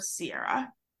 or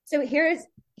Sierra. So here's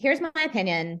my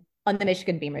opinion on the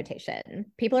Michigan beam rotation.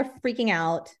 People are freaking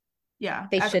out. Yeah.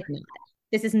 They should not.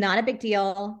 This is not a big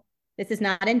deal. This is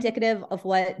not indicative of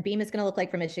what beam is going to look like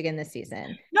for Michigan this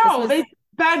season. No, they've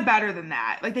been better than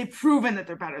that. Like, they've proven that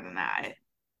they're better than that.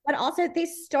 But also, they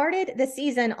started the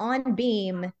season on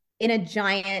beam in a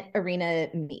giant arena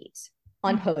meet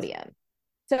on podium.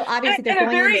 So obviously they're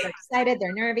going in, they're excited,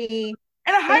 they're nervy.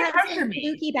 And a high pressure meet.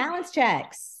 Fluky balance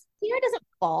checks. Sierra doesn't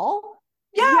fall.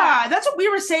 Yeah, that's what we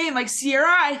were saying. Like Sierra,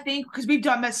 I think, because we've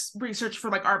done this research for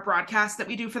like our broadcast that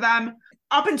we do for them.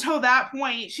 Up until that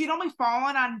point, she'd only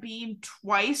fallen on beam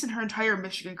twice in her entire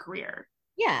Michigan career.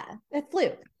 Yeah, a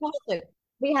fluke.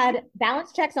 We had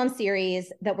balance checks on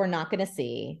series that we're not going to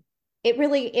see. It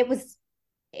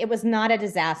was not a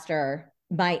disaster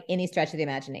by any stretch of the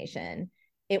imagination.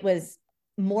 It was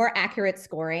more accurate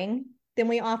scoring than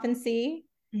we often see.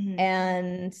 Mm-hmm.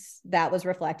 And that was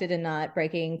reflected in not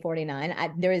breaking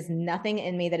 49. There is nothing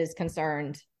in me that is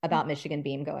concerned about Michigan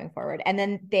beam going forward. And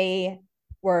then they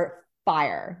were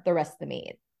fire the rest of the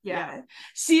meet. Yeah.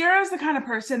 Sierra's the kind of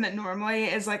person that normally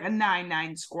is like a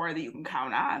 9-9 score that you can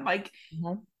count on. Like,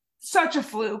 such a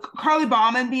fluke. Carly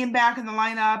Bauman being back in the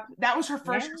lineup. That was her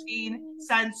first routine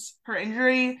since her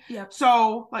injury. Yep.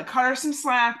 So, like, cut her some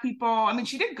slack, people. I mean,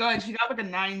 she did good. She got like a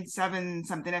 9.7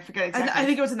 something. I forget exactly. I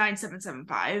think it was a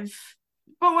 9.775.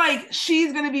 But, like,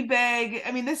 she's going to be big.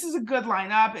 I mean, this is a good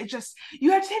lineup. It just,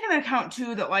 you have to take into account,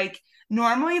 too, that, like,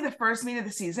 normally the first meet of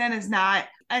the season is not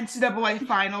NCAA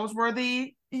finals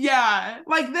worthy. Yeah,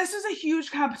 like, this is a huge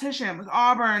competition with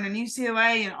Auburn and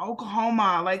UCLA and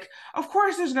Oklahoma. Like, of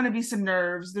course there's going to be some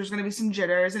nerves. There's going to be some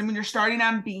jitters. And when you're starting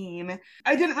on Beam,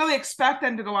 I didn't really expect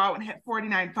them to go out and hit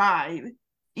 49.5,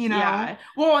 you know? Yeah.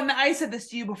 Well, and I said this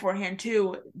to you beforehand,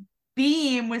 too.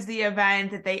 Beam was the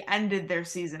event that they ended their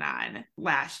season on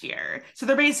last year. So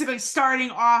they're basically starting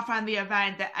off on the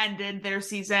event that ended their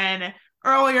season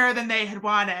earlier than they had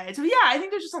wanted. So yeah, I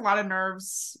think there's just a lot of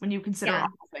nerves when you consider all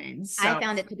things. So. I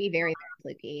found it to be very,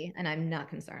 very fluky, and I'm not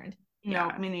concerned.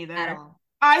 No, me neither. At all.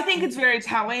 I think it's very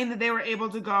telling that they were able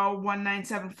to go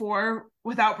 1974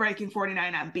 without breaking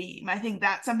 49 on Beam. I think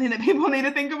that's something that people need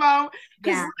to think about.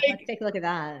 Yeah, let's take a look at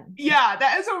that. Yeah,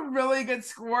 that is a really good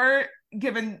score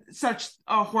given such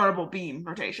a horrible Beam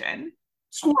rotation.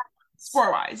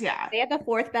 Score-wise, yeah. They had the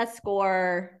fourth best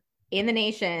score in the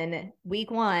nation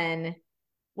week 1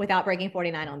 without breaking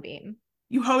 49 on Beam.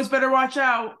 You hoes better watch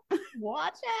out.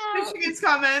 Watch out. Michigan's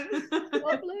coming.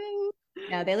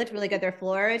 No, they looked really good. Their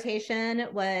floor rotation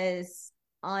was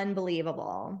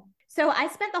unbelievable. So I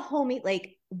spent the whole meet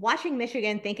like watching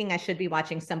Michigan thinking I should be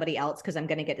watching somebody else because I'm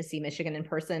going to get to see Michigan in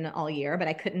person all year, but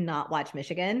I could not watch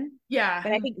Michigan. Yeah.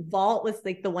 But I think vault was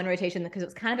like the one rotation because it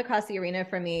was kind of across the arena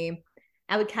for me.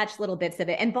 I would catch little bits of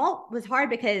it. And vault was hard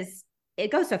because it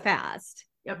goes so fast.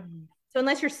 Yep. So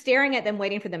unless you're staring at them,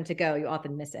 waiting for them to go, you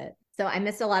often miss it. So I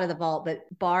missed a lot of the vault, but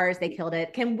bars, they killed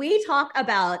it. Can we talk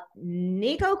about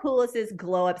Nico Koulis's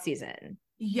glow up season?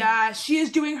 Yeah, she is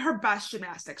doing her best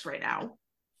gymnastics right now.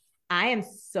 I am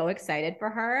so excited for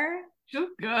her. She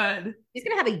looks good. She's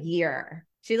going to have a year.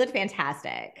 She looked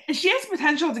fantastic. And she has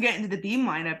potential to get into the Beam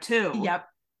lineup too. Yep.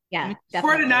 Yeah.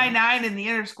 Scored a 9.9 in the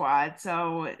inter squad.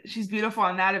 So she's beautiful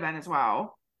in that event as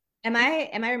well. Am I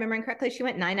remembering correctly? She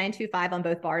went 9.925 on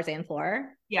both bars and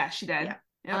floor. Yeah, she did. Yeah.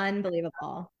 Yep.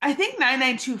 Unbelievable. I think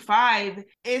 9.925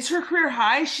 is her career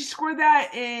high. She scored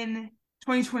that in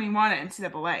 2021 at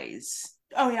NCAA's.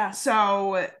 Oh yeah.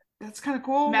 So that's kind of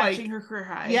cool. Matching like, her career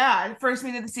high. Yeah, first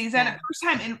meet of the season. Yeah. First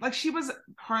time in, like, she was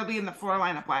hardly in the floor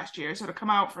lineup last year. So to come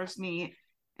out first meet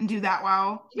and do that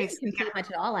well. She didn't compete much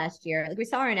at all last year. Like, we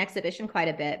saw her in exhibition quite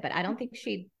a bit, but I don't think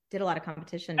she did a lot of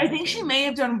competition. I think she may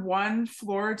have done one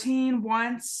floor routine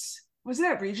once. Was it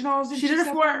at regionals? She did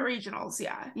a floor at regionals,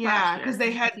 yeah. Yeah, because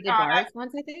they had she did bars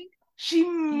once, I think. She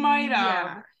might have.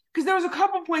 Yeah. Because there was a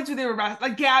couple points where they were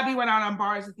like Gabby went out on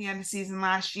bars at the end of season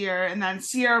last year, and then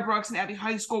Sierra Brooks and Abbey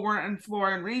High School weren't on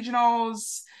floor in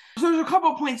regionals. So there's a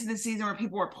couple points in the season where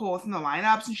people were pulled from the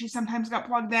lineups, and she sometimes got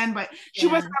plugged in, but she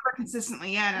was never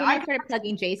consistently in. And I started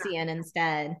plugging JC in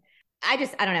instead. I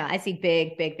don't know. I see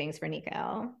big things for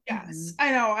Nico. Yes,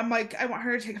 I know. I'm like, I want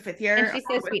her to take a fifth year. And she's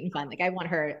so sweet and fun. Like, I want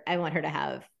her to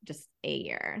have just a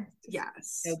year.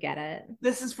 Yes. Go get it.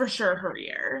 This is for sure her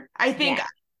year. I think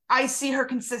I see her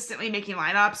consistently making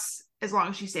lineups as long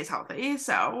as she stays healthy.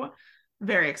 So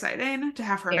very exciting to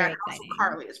have her back. Also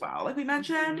Carly as well, like we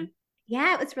mentioned.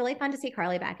 Yeah, it was really fun to see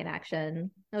Carly back in action.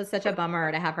 It was such a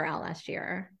bummer to have her out last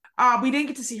year. We didn't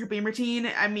get to see her beam routine.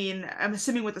 I mean, I'm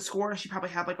assuming with the score, she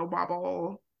probably had like a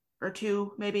wobble or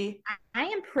two, maybe. I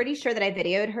am pretty sure that I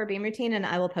videoed her beam routine, and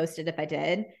I will post it if I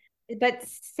did. But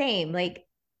same, like,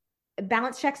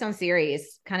 balance checks on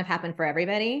series kind of happened for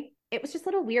everybody. It was just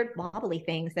little weird wobbly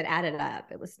things that added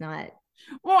up. It was not.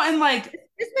 Well, and like,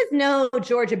 this was no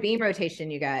Georgia beam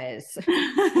rotation, you guys.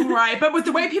 Right. But with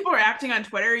the way people are acting on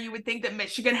Twitter, you would think that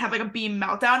Michigan had like a beam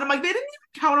meltdown. I'm like, they didn't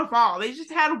even count a fall. They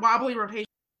just had wobbly rotation.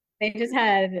 They just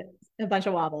had a bunch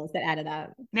of wobbles that added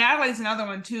up. Natalie's another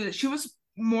one too, that she was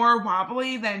more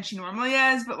wobbly than she normally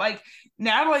is, but like,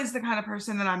 Natalie's the kind of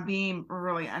person that on beam, or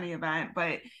really any event,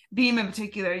 but beam in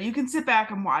particular, you can sit back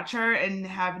and watch her and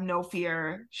have no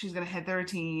fear she's going to hit the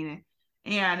routine.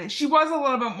 And she was a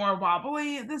little bit more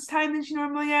wobbly this time than she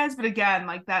normally is, but again,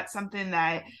 like, that's something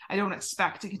that I don't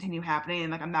expect to continue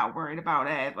happening. Like, I'm not worried about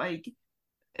it. Like,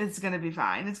 it's going to be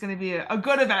fine. It's going to be a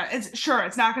good event. It's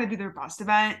not going to be their best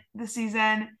event this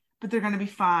season, but they're going to be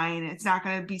fine. It's not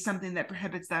going to be something that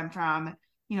prohibits them from,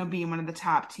 being one of the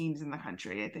top teams in the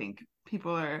country. I think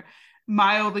people are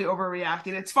mildly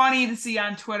overreacting. It's funny to see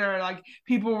on Twitter, like,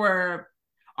 people were,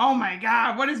 oh my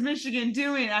God, what is Michigan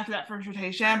doing after that first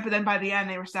rotation? But then by the end,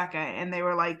 they were second, and they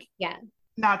were like,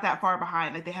 not that far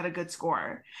behind. Like they had a good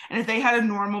score. And if they had a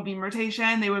normal beam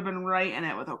rotation, they would have been right in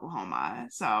it with Oklahoma.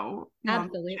 So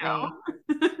absolutely.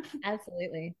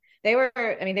 Absolutely. They were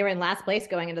in last place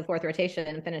going into the fourth rotation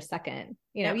and finished second.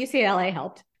 UCLA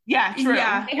helped. Yeah, true.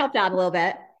 Yeah. They helped out a little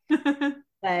bit.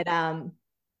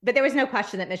 But there was no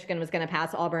question that Michigan was going to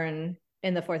pass Auburn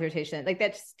in the fourth rotation. Like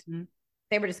that just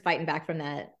they were just fighting back from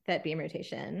that beam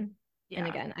rotation. Yeah. And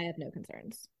again, I have no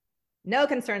concerns. No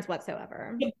concerns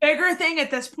whatsoever. The bigger thing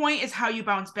at this point is how you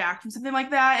bounce back from something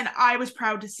like that. And I was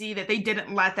proud to see that they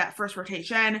didn't let that first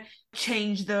rotation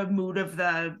change the mood of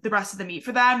the rest of the meet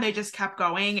for them. They just kept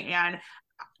going and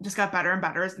just got better and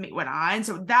better as the meet went on.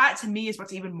 So that to me is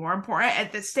what's even more important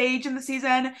at this stage in the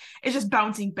season, is just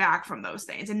bouncing back from those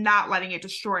things and not letting it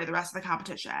destroy the rest of the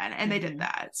competition. And they did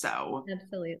that. So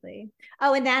absolutely.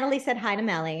 Oh, and Natalie said hi to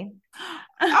Melly.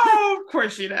 Oh, of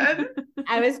course she did.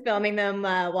 I was filming them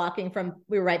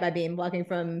we were right by beam, walking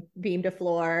from beam to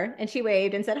floor, and she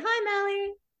waved and said, "Hi,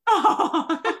 Melly."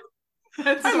 Oh,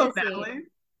 I love Natalie.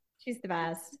 She's the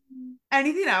best.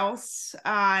 Anything else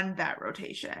on that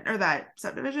rotation or that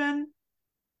subdivision?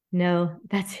 No,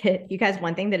 that's it. You guys,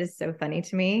 one thing that is so funny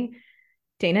to me,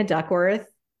 Dana Duckworth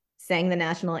sang the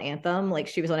national anthem like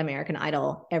she was on American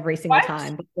Idol every single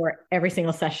time before every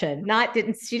single session.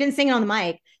 She didn't sing it on the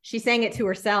mic. She sang it to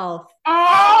herself over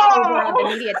on the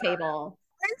media table.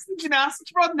 Why is the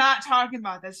gymnastics world not talking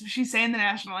about this? She's saying the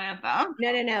national anthem.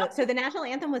 No. So the national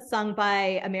anthem was sung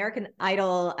by American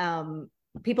Idol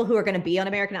people who are going to be on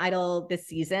American Idol this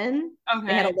season. Okay.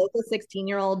 They had a local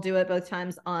 16-year-old do it both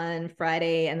times on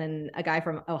Friday, and then a guy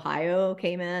from Ohio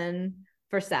came in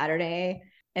for Saturday,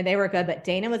 and they were good. But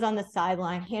Dana was on the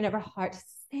sideline, hand over heart,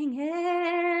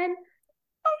 singing.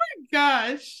 Oh my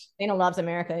gosh. Dana loves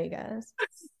America, you guys.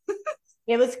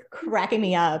 It was cracking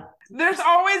me up. There's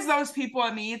always those people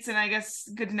at meets, and I guess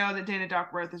good to know that Dana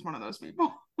Duckworth is one of those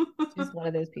people. She's one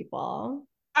of those people.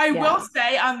 I will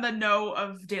say, on the note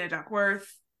of Dana Duckworth,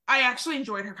 I actually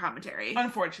enjoyed her commentary.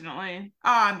 Unfortunately,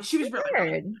 she was really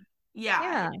good. Yeah.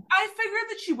 I figured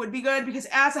that she would be good because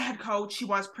as a head coach, she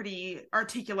was pretty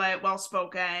articulate,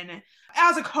 well-spoken.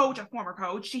 As a coach, a former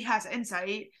coach, she has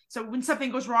insight. So when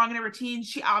something goes wrong in a routine,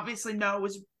 she obviously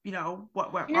knows,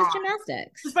 what went wrong.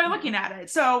 Gymnastics. Just by looking at it.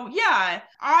 So yeah,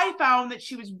 I found that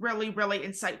she was really, really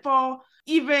insightful,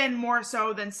 even more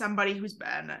so than somebody who's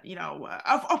been,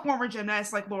 a former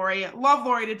gymnast like Lori. Love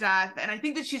Lori to death. And I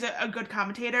think that she's a good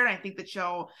commentator, and I think that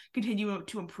she'll continue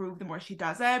to improve the more she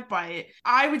does it. But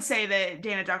I would say that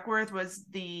Dana Duckworth was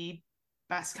the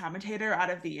best commentator out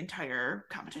of the entire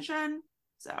competition.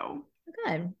 So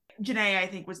good. Janae, I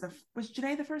think, was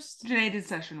Janae the first? Janae did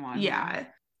session 1. Yeah.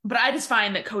 But I just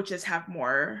find that coaches have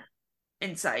more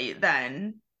insight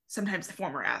than sometimes the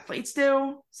former athletes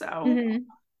do. So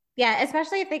yeah,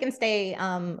 especially if they can stay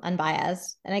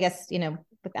unbiased. And I guess,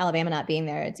 with Alabama not being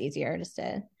there, it's easier just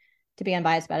to be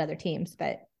unbiased about other teams.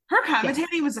 But her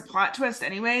commentating was a plot twist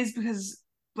anyways, because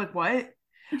like what?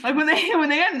 Like when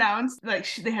they announced, like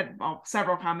they had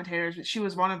several commentators, but she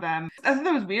was one of them. I thought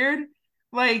that was weird.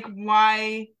 Like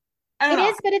why? I don't know.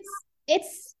 It is, but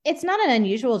it's not an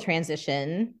unusual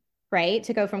transition, right?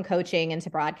 To go from coaching into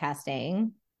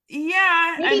broadcasting.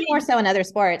 Yeah. Maybe more so in other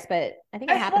sports, but I think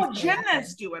it happens. Well,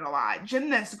 gymnasts do it a lot.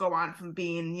 Gymnasts go on from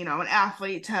being, an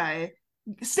athlete to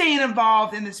staying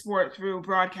involved in the sport through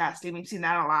broadcasting. We've seen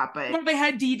that a lot. But they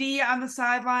had DD on the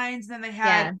sidelines, then they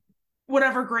had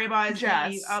whatever Greba is,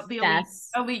 the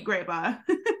elite Greba.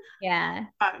 Yeah.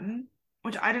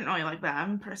 Which I didn't really like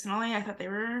them personally. I thought they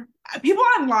were people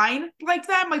online like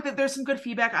them. Like that, there's some good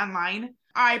feedback online.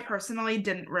 I personally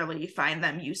didn't really find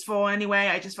them useful anyway.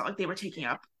 I just felt like they were taking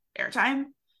up airtime.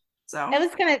 So it was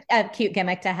kind of a cute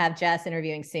gimmick to have Jess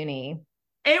interviewing Suni.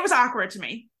 It was awkward to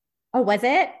me. Oh, was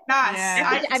it?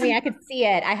 Yeah. I mean, I could see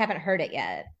it. I haven't heard it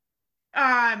yet.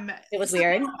 It was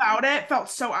weird. About it felt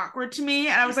so awkward to me,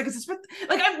 and I was like, "Is this what?"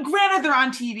 Like, I'm granted they're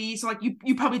on TV, so like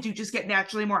you probably do just get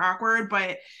naturally more awkward,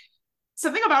 but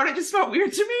something about it just felt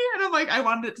weird to me, and I'm like, I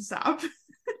wanted it to stop.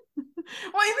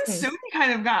 Well, even Suni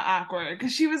kind of got awkward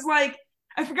because she was like,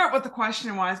 I forgot what the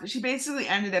question was, but she basically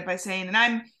ended it by saying, "And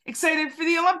I'm excited for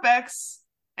the Olympics."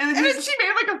 And then she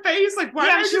made like a face, like,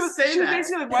 why did she say that? She was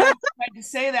basically like, why did you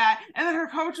say that? And then her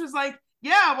coach was like,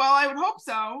 yeah, well, I would hope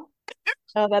so.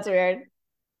 Oh, that's weird.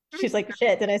 She's like,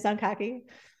 shit, did I sound cocky?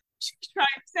 She's trying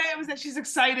to say it was that she's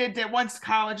excited that once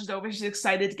college is over, she's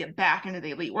excited to get back into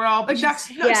the elite world. But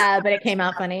but it came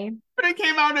out funny. But it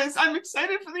came out as, I'm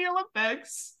excited for the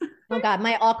Olympics. Oh God,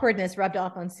 my awkwardness rubbed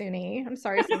off on Suni. I'm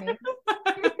sorry, Suni.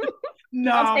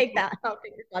 No. I'll take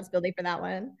responsibility for that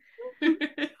one.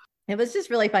 It was just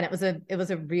really fun. It was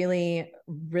a really,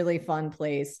 really fun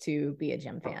place to be a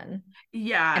gym fan.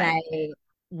 Yeah. And I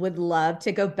would love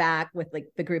to go back with like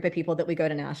the group of people that we go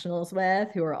to nationals with,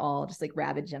 who are all just like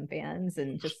rabid gym fans,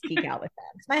 and just geek out with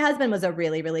them. My husband was a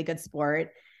really, really good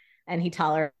sport, and he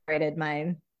tolerated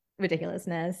my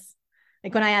ridiculousness.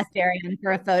 Like when I asked Darian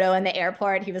for a photo in the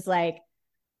airport, he was like,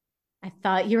 I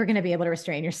thought you were going to be able to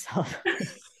restrain yourself.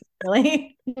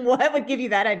 Really? What would give you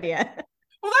that idea?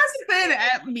 Well, that's the thing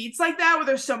at meets like that where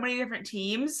there's so many different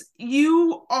teams,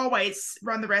 you always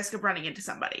run the risk of running into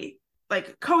somebody.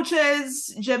 Like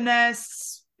coaches,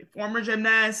 gymnasts, former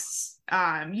gymnasts.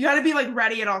 You got to be like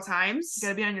ready at all times. You got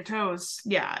to be on your toes.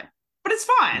 Yeah. But it's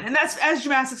fun. And that's, as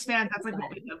gymnastics fans, that's like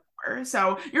what we live for.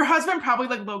 So your husband probably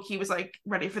like low-key was like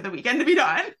ready for the weekend to be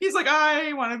done. He's like,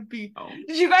 I want to be home.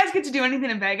 Did you guys get to do anything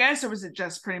in Vegas, or was it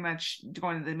just pretty much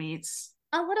going to the meets?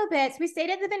 A little bit. So we stayed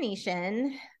at the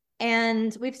Venetian,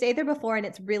 and we've stayed there before, and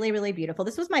it's really, really beautiful.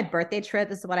 This was my birthday trip.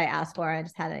 This is what I asked for. I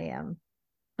just had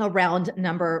a round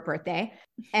number birthday.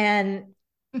 And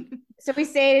so we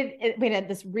stayed, we had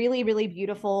this really, really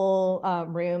beautiful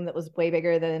room that was way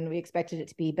bigger than we expected it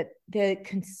to be. But the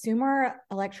Consumer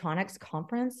Electronics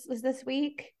Conference was this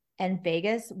week, and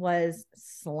Vegas was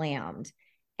slammed.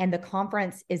 And the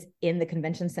conference is in the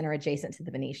convention center adjacent to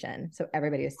the Venetian. So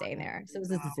everybody was staying there. So it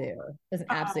was a zoo. It was an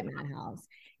absolute madhouse.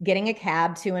 Getting a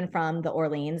cab to and from the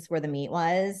Orleans where the meet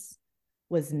was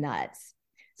nuts.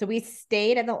 So we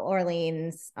stayed at the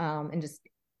Orleans and just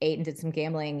ate and did some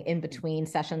gambling in between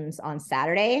sessions on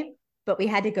Saturday. But we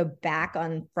had to go back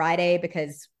on Friday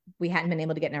because we hadn't been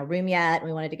able to get in our room yet. And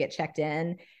we wanted to get checked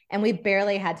in. And we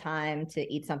barely had time to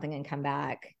eat something and come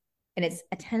back. And it's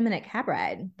a 10-minute cab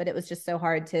ride, but it was just so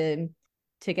hard to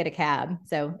get a cab.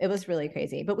 So it was really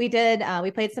crazy. But we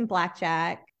played some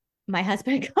blackjack. My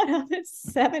husband got up at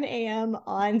 7 a.m.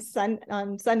 on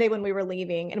Sunday when we were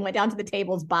leaving and went down to the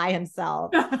tables by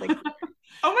himself. Like,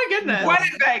 oh my goodness. What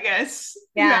in Vegas?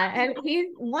 Yeah. And he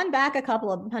won back a couple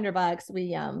of $100.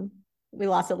 We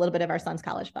lost a little bit of our son's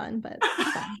college fund, but it'll be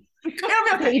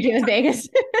okay. What you do in Vegas.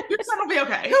 Your son will be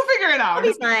okay. He'll figure it out.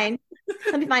 He'll be fine.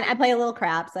 He'll be fine. I play a little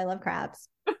craps. I love craps.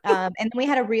 And then we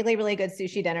had a really, really good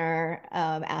sushi dinner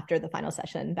after the final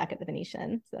session back at the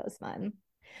Venetian. So it was fun.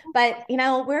 But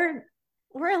we're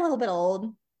a little bit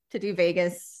old to do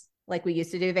Vegas like we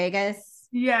used to do Vegas.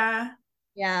 Yeah.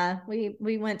 Yeah.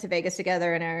 We went to Vegas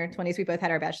together in our 20s. We both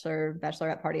had our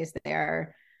bachelorette parties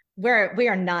there. We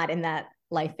are not in that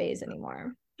life phase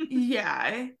anymore.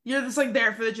 Yeah. You're just like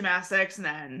there for the gymnastics and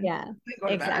then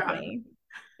exactly.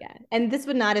 Yeah. And this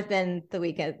would not have been the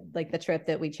weekend, like the trip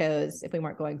that we chose if we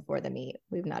weren't going for the meet.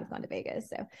 We would not have gone to Vegas.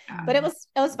 So, but it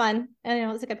was fun. And it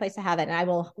was a good place to have it. And I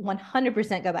will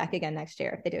 100% go back again next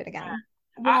year if they do it again. Yeah.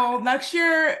 Well, next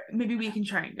year, maybe we can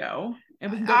try and go.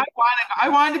 And we can go. I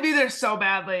wanted to be there so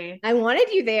badly. I wanted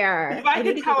you there. If I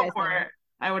could teleport,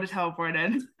 I would have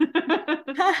teleported.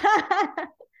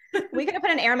 We could have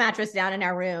put an air mattress down in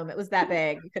our room. It was that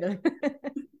big. You could have.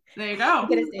 There you go. You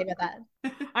could have stayed with that.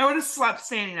 I would have slept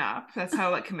standing up. That's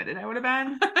how committed I would have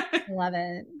been. Love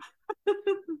it.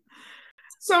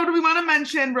 So do we want to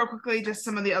mention real quickly just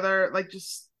some of the other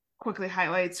just quickly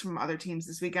highlights from other teams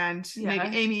this weekend? Yeah.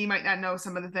 Maybe Amy might not know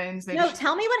some of the things.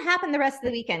 Tell me what happened the rest of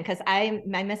the weekend because I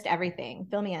missed everything.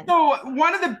 Fill me in. So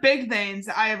one of the big things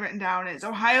that I have written down is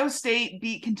Ohio State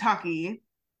beat Kentucky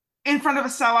in front of a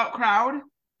sellout crowd.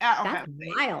 That's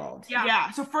wild. Yeah.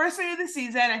 So first day of the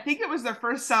season, I think it was their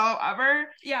first sellout ever.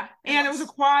 Yeah. And it was a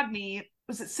quad meet.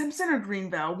 Was it Simpson or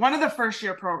Greenville? One of the first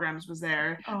year programs was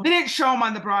there. Oh. They didn't show them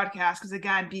on the broadcast because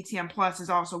again, BTN Plus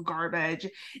is also garbage.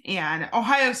 And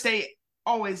Ohio State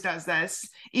always does this.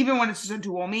 Even when it's just a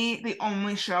dual meet, they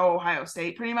only show Ohio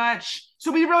State pretty much.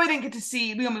 So we really didn't get to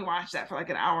see, we only watched that for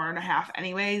an hour and a half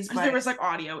anyways, because there was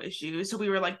audio issues. So we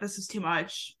were like, this is too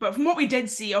much. But from what we did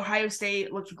see, Ohio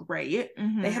State looked great.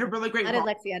 Mm-hmm. They had a really great How did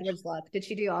Lexi Edwards look? Did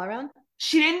she do all around?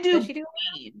 She didn't do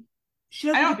beam.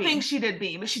 I don't think she did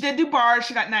beam, but she did do bars.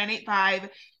 She got 985.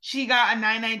 She got a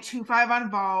 9925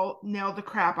 on vault, nailed the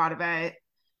crap out of it.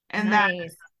 And then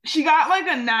she got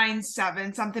a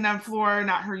 9.7 something on floor,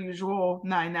 not her usual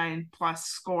 9.9 plus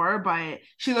score, but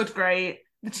she looked great.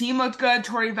 The team looked good.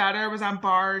 Tori Vetter was on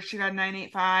bars. She got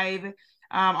 9.85.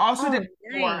 Did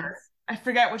floor. I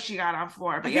forget what she got on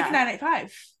floor, but I think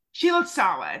 9.85. She looked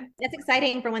solid. That's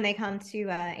exciting for when they come to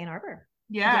Ann Arbor.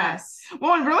 Yes.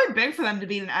 Well, and really big for them to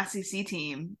beat an SEC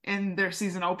team in their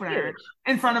season opener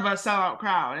in front of a sellout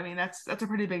crowd. I mean, that's a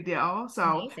pretty big deal. So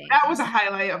amazing. That was a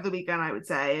highlight of the weekend, I would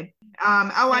say.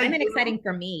 And exciting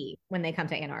for me when they come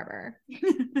to Ann Arbor.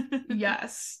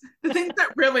 Yes. The things that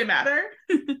really matter.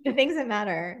 The things that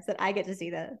matter is that I get to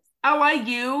see this.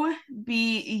 LIU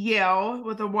beat Yale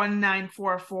with a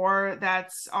 1944.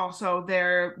 That's also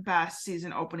their best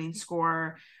season opening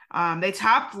score. They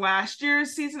topped last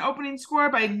year's season opening score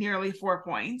by nearly 4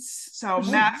 points. So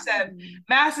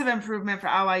massive improvement for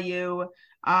LIU.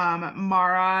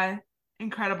 Mara,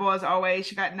 incredible as always.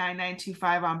 She got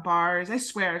 9925 on bars. I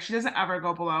swear she doesn't ever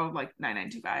go below like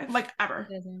 9925, like ever.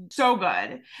 So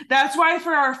good. That's why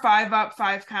for our 5-up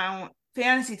 5-count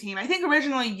fantasy team, I think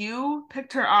originally you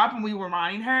picked her up and we were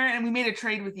wanting her and we made a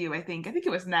trade with you. I think it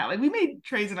was in that, like we made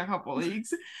trades in a couple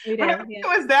leagues. We did, I think it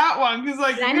was that one because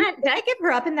like did I give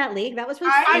her up in that league? That was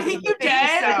really I think you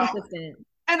did. So consistent.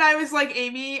 And I was like,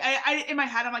 Amy, I in my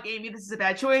head I'm like, Amy, this is a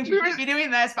bad choice. You shouldn't be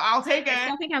doing this, but I'll take it. I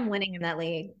don't think I'm winning in that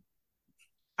league.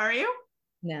 Are you?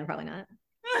 No, probably not.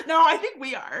 No, I think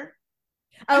we are.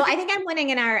 Oh, I think I'm winning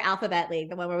in our alphabet league,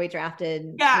 the one where we drafted.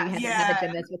 Yeah, we had a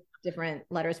gymnast with different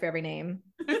letters for every name.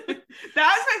 That was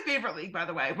my favorite league, by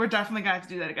the way. We're definitely gonna have to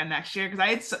do that again next year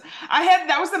because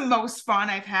that was the most fun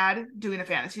I've had doing a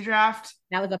fantasy draft.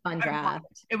 That was a fun draft.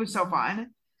 It was so fun.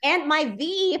 And my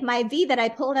V that I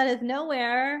pulled out of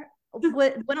nowhere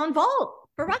went on vault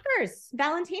for Rutgers.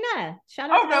 Valentina, shout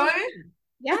out! Oh, really?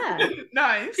 Yeah,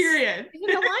 nice. Period. She's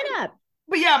in the lineup.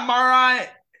 But yeah, Mara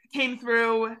came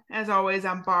through as always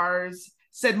on bars.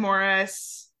 Sid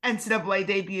Morris, NCAA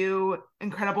debut,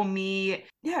 incredible meet.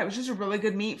 Yeah, it was just a really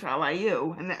good meet for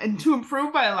LIU, and to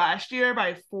improve by last year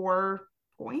by 4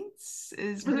 points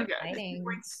is really good.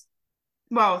 Points.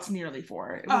 Well, it's nearly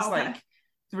 4. It was like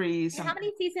 3. And how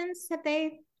many seasons have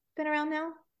they been around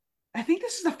now? I think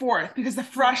this is the 4th because the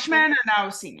freshmen are now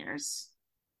seniors.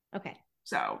 Okay,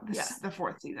 so this is the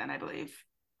 4th season, I believe.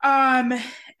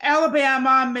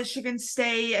 Alabama, Michigan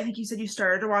State. I think you said you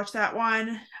started to watch that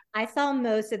one. I saw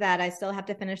most of that. I still have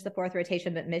to finish the 4th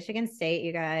rotation, but Michigan State,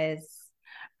 you guys.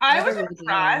 I was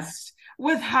impressed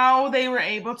with how they were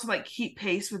able to like keep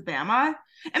pace with Bama.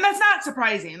 And that's not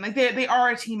surprising. Like they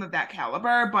are a team of that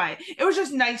caliber, but it was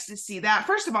just nice to see that.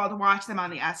 First of all, to watch them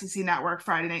on the SEC Network,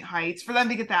 Friday Night Heights, for them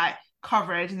to get that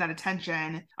coverage and that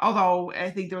attention, although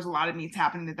I think there was a lot of meets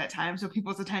happening at that time, so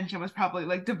people's attention was probably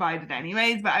like divided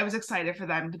anyways, but I was excited for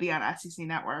them to be on SEC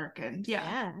Network and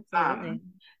absolutely.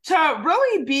 To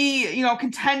really be,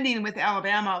 contending with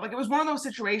Alabama. Like it was one of those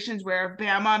situations where if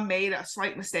Bama made a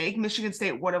slight mistake, Michigan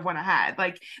State would have went ahead.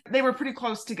 Like they were pretty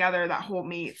close together that whole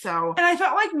meet. So, and I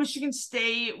felt like Michigan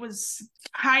State was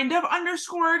kind of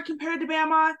underscored compared to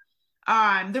Bama.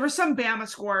 There were some Bama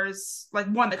scores, like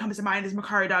one that comes to mind is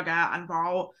Makari Duga on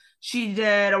vault. She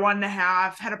did a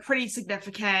 1.5, had a pretty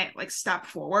significant like step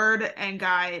forward and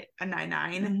got a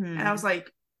 9.9. And I was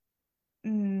like,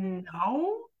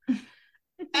 no.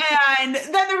 And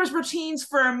then there was routines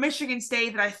for Michigan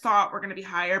State that I thought were going to be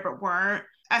higher, but weren't.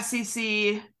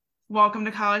 SEC, welcome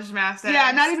to college gymnastics.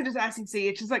 Yeah, not even just SEC.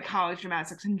 It's just like college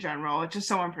gymnastics in general. It's just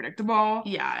so unpredictable.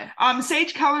 Yeah.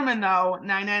 Sage Kellerman, though,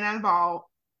 9.9 on vault.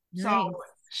 Nice. So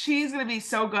she's going to be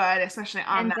so good, especially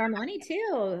on that. And Zarmani,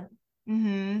 too.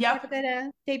 Yep. Had a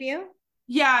good debut.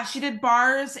 Yeah, she did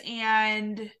bars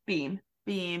and beam.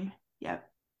 Yep.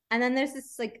 And then there's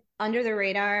this like under the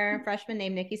radar freshman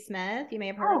named Nikki Smith. You may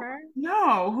have heard of her.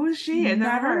 No, who is she? I've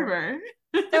never heard of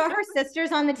her. So her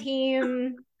sister's on the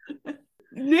team.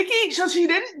 Nikki, so she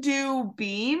didn't do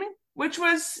beam, which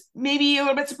was maybe a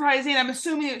little bit surprising. I'm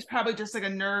assuming it was probably just like a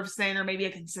nerves thing or maybe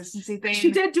a consistency thing.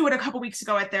 She did do it a couple weeks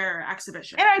ago at their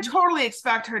exhibition. And I totally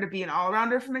expect her to be an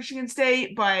all-rounder for Michigan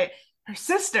State, but her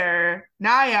sister,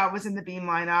 Naya, was in the beam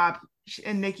lineup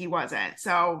and Nikki wasn't.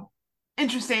 So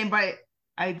interesting, but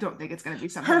I don't think it's going to be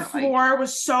something. Her floor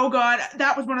was so good.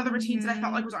 That was one of the routines that I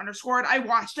felt like was underscored. I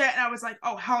watched it and I was like,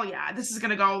 oh, hell yeah, this is going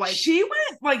to go like. She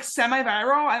went like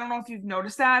semi-viral. I don't know if you've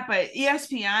noticed that, but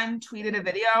ESPN tweeted a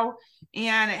video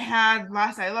and it had,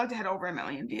 last I looked, it had over 1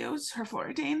 million views, her floor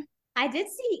routine. I did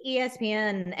see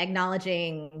ESPN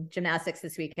acknowledging gymnastics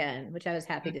this weekend, which I was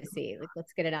happy to see. Like,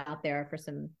 let's get it out there for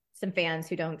some fans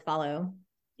who don't follow.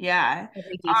 Yeah.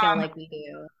 Every detail like we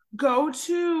do. Go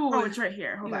to it's right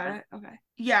here. Hold on. Okay.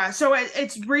 Yeah, so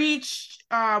it's reached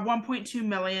 1.2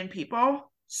 million people.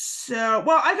 So,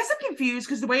 well, I guess I'm confused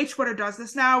because the way Twitter does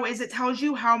this now is it tells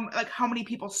you how many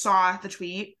people saw the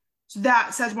tweet. So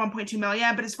that says 1.2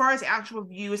 million, but as far as actual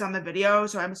views on the video,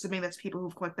 so I'm assuming that's people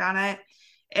who've clicked on it,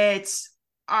 it's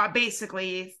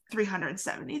basically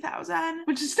 370,000,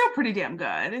 which is still pretty damn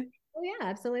good. Oh yeah,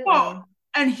 absolutely. Well,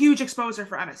 and huge exposure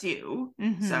for MSU.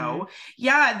 So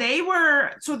yeah,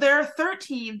 they're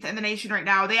 13th in the nation right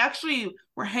now. They actually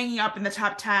were hanging up in the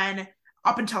top 10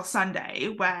 up until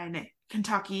Sunday when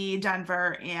Kentucky,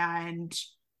 Denver, and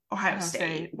Ohio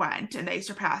State went, and they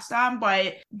surpassed them,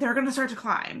 but they're going to start to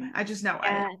climb. I just know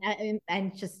it.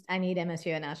 I need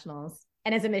MSU at nationals.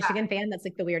 And as a Michigan fan, that's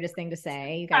like the weirdest thing to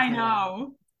say. You guys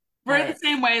know. We're the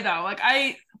same way though. Like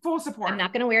I full support. I'm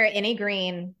not going to wear any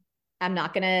green. I'm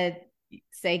not going to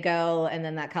say go and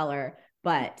then that color,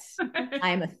 but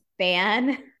I'm a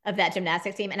fan of that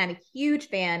gymnastics team, and I'm a huge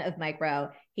fan of Mike Rowe.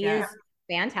 He is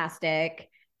fantastic.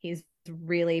 He's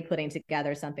really putting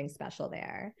together something special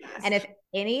there. Yes. And if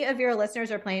any of your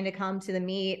listeners are planning to come to the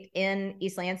meet in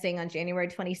East Lansing on January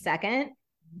 22nd,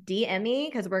 DM me,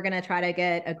 because we're going to try to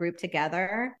get a group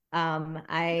together. Didn't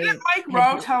Mike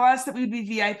Rowe tell us that we'd be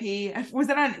VIP? Was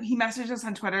that he messaged us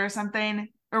on Twitter or something?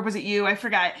 Or was it you? I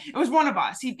forgot. It was one of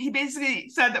us. He basically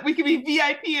said that we could be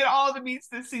VIP at all the meets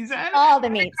this season. All the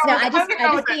meets. No, I just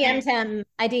DM'd him.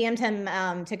 I DM'd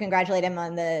him to congratulate him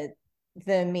on the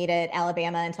meet at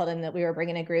Alabama and told him that we were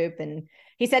bringing a group, and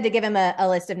he said to give him a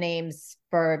list of names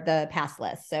for the pass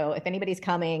list. So if anybody's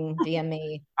coming, DM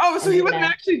me. Oh, so he wasn't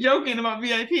actually joking about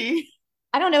VIP.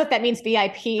 I don't know if that means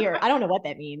VIP or I don't know what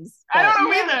that means. I don't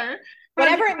know either.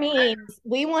 Whatever it means,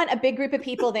 we want a big group of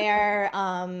people there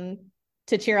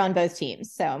to cheer on both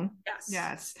teams. So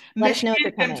yes. Let us know if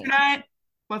you're coming. Tonight,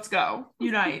 let's go.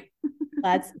 Unite.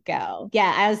 Let's go.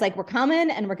 Yeah, I was like, we're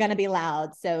coming and we're going to be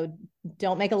loud. So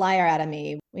don't make a liar out of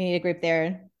me. We need a group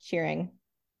there cheering.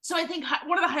 So I think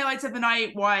one of the highlights of the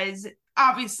night was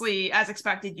obviously, as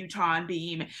expected, Utah and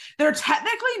Beam. They're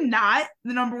technically not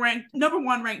the number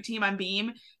one ranked team on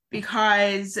Beam,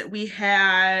 because we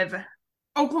have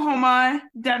Oklahoma,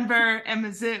 Denver, and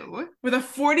Mizzou with a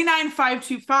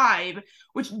 49.525,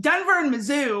 which Denver and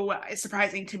Mizzou is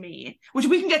surprising to me, which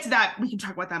we can get to that. We can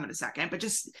talk about them in a second, but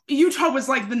just Utah was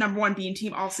like the number one Beam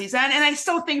team all season. And I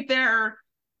still think they're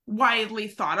widely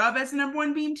thought of as the number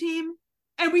one Beam team.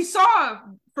 And we saw,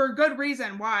 for good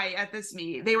reason, why at this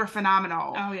meet. They were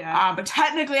phenomenal. Oh, yeah. But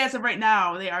technically, as of right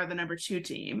now, they are the number 2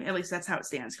 team. At least that's how it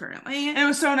stands currently. And it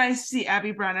was so nice to see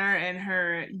Abby Brenner in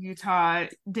her Utah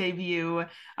debut.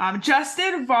 Just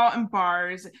did vault and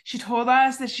bars. She told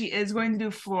us that she is going to do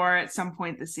floor at some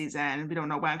point this season. We don't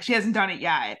know when. She hasn't done it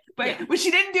yet. But when she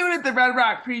didn't do it at the Red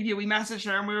Rock preview, we messaged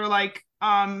her and we were like,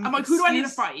 I'm like, who do I need to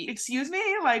fight? Excuse me?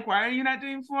 Like, why are you not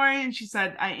doing floor? And she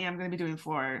said, I am going to be doing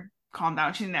floor. Calm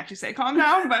down. She didn't actually say calm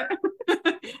down, but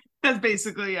that's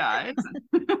basically the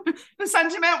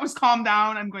sentiment was calm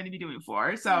down. I'm going to be doing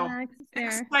floor. So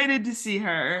excited to see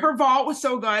her. Her vault was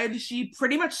so good. She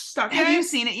pretty much stuck. Have you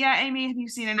seen it yet, Amy? Have you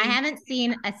seen it? I haven't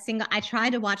seen a single. I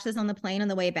tried to watch this on the plane on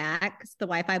the way back because the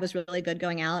Wi-Fi was really good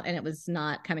going out and it was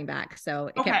not coming back. So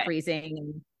it kept freezing.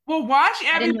 And well, watch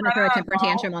Abby. I didn't want to throw a temper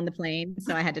tantrum on the plane,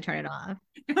 so I had to turn it off.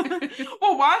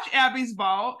 Well, watch Abby's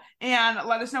vault and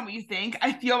let us know what you think.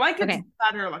 I feel like it's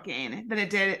better looking than it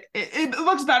did. It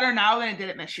looks better now than it did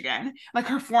at Michigan. Like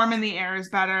her form in the air is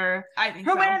better. I think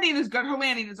her landing is good. Her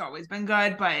landing has always been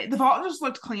good, but the vault just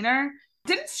looked cleaner.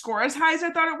 Didn't score as high as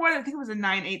I thought it would. I think it was a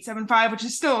 9.875, which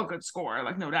is still a good score,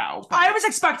 like no doubt. But I was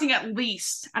expecting at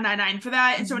least a 9.9 for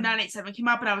that, and so a 9.87 came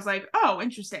up, and I was like, "Oh,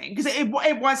 interesting," because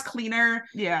it was cleaner,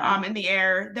 in the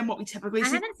air than what we typically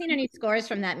see. I haven't seen any scores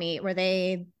from that meet.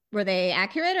 Were they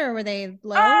accurate or were they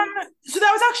low? So that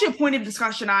was actually a point of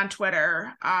discussion on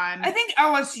Twitter. I think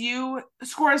LSU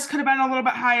scores could have been a little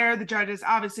bit higher. The judges,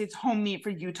 obviously it's home meet for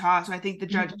Utah, so I think the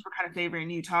judges were kind of favoring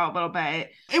Utah a little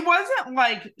bit. It wasn't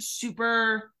like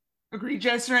super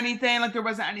egregious or anything. Like there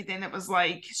wasn't anything that was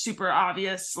like super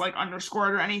obvious, like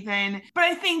underscored or anything. But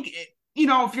I think,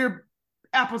 if you're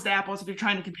apples to apples, if you're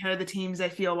trying to compare the teams, I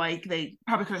feel like they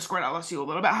probably could have scored LSU a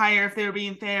little bit higher if they were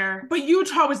being fair. But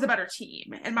Utah was the better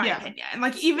team, in my opinion.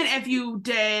 Like, even if you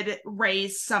did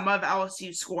raise some of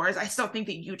LSU's scores, I still think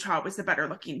that Utah was the better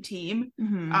looking team.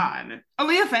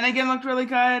 Aaliyah Finnegan looked really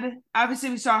good. Obviously,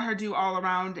 we saw her do all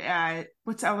around at,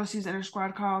 what's LSU's inter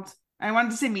squad called? I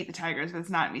wanted to say Meet the Tigers, but it's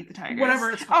not Meet the Tigers.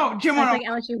 Whatever it's called. Oh, Gym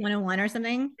 101. Like LSU 101 or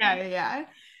something? Yeah.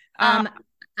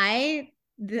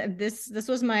 This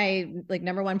was my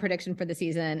number one prediction for the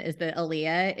season is that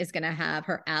Aaliyah is going to have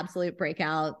her absolute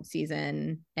breakout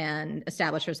season and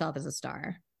establish herself as a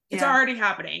star. It's already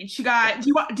happening. She got,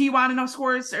 do you want to know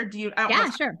scores or do you? Yeah,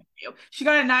 sure. She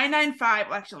got a 9.95.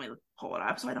 Well, actually, let me pull it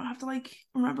up so I don't have to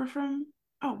remember from.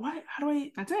 Oh, what? How do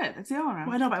I? That's it. That's the all around.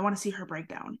 Well, I know, but I want to see her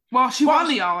breakdown. Well, she won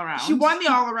the all around. She won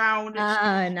the all around.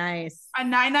 Nice. A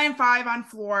 9.95 on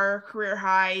floor, career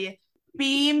high.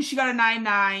 Beam, she got a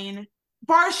 9.9.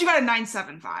 Bars, she got a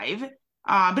 9.75.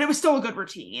 But it was still a good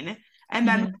routine. And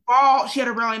then vault, she had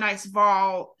a really nice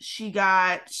vault. She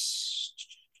got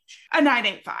a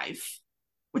 9.85,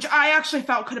 which I actually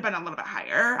felt could have been a little bit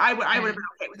higher. I would have been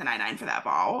okay with a 9.9 for that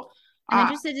vault. I'm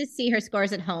interested to see her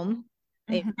scores at home.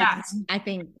 Yes. I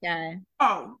think I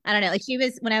don't know. Like she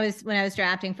was when I was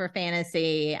drafting for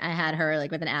fantasy, I had her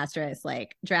like with an asterisk,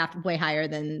 like draft way higher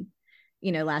than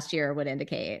last year would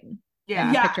indicate. Yeah.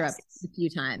 And picked her up a few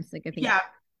times. Like I think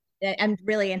I'm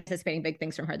really anticipating big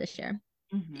things from her this year.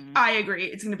 Mm-hmm. I agree.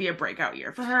 It's going to be a breakout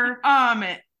year for her.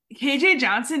 KJ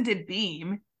Johnson did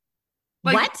Beam.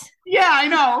 Like, what? Yeah, I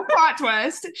know. Plot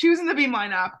twist. She was in the Beam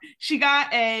lineup. She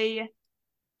got a.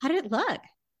 How did it look?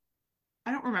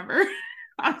 I don't remember.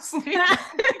 Honestly.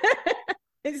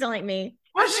 It's not like me.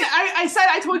 Well,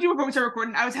 I told you before we started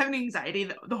recording, I was having anxiety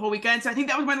the whole weekend. So I think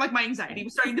that was when like my anxiety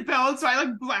was starting to build. So I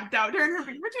like blacked out during her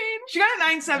Beam routine. She got a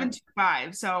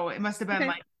 9.725. So it must have been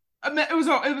like, it was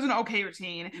an okay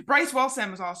routine. Bryce Wilson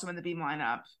was also in the Beam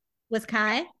lineup. Was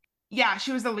Kai? Yeah,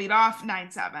 she was the leadoff,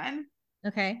 9.7.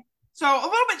 Okay. So a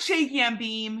little bit shaky on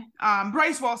Beam.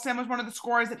 Bryce Wilson was one of the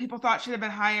scores that people thought should have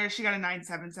been higher. She got a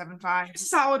 9.775. It's a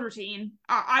solid routine.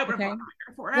 I would have gone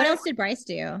higher for it. What else did Bryce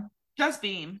do? Just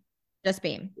Beam. Just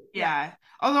Beam. Yeah.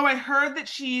 Although I heard that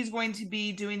she's going to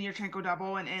be doing the Yurchenko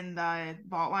double and in the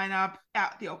vault lineup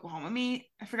at the Oklahoma meet.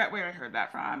 I forgot where I heard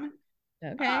that from.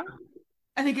 Okay.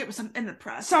 I think it was in the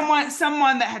press. Someone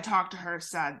that had talked to her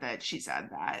said that she said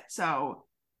that. So.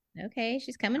 Okay,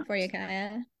 she's coming for you,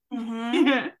 Kaya.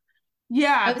 Mm-hmm.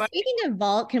 Yeah. Speaking of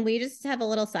vault, can we just have a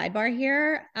little sidebar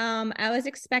here? I was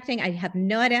expecting, I have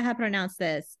no idea how to pronounce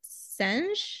this.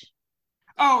 Chenge?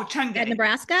 Oh, Chenge. At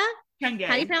Nebraska? Chenge.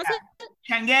 How do you pronounce it?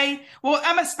 Chenge. Well,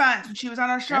 Emma Spence, when she was on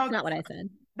our show. That's not what I said.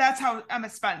 That's how Emma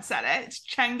Spence said it. It's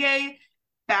Chenge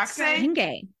Bakse.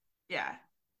 Chenge. Yeah.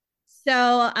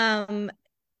 So,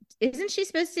 isn't she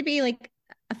supposed to be like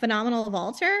a phenomenal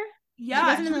vaulter?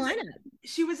 Yeah. She wasn't in the lineup.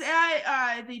 She was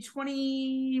at the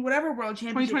 2021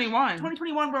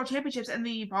 World Championships and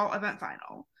the vault event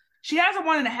final. She has a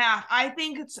 1.5. I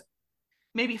think it's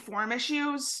maybe form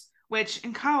issues, which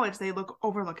in college they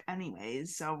overlook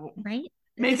anyways. So make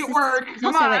it work.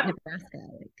 Come on. At Nebraska.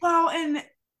 Well, and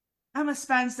Emma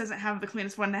Spence doesn't have the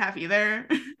cleanest 1.5 either.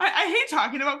 I hate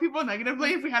talking about people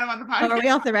negatively if we had them on the podcast. Are we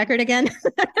off the record again?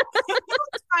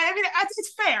 I mean,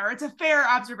 it's fair. It's a fair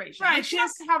observation. Right. She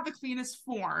has to have the cleanest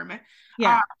form.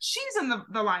 Yeah. She's in the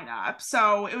lineup.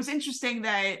 So it was interesting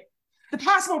that the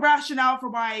possible rationale for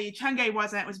why Chenge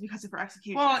wasn't was because of her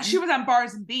execution. Well, she was on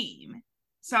bars and beam.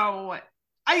 So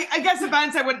I guess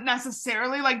events I wouldn't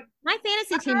necessarily like. My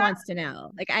fantasy team wants to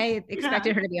know. Like, I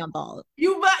expected her to be on vault.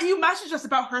 You messaged us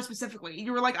about her specifically.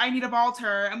 You were like, I need a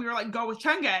vaulter. And we were like, go with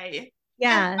Chenge.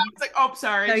 Yeah. And I was like, oh,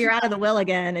 sorry. So you're out of the will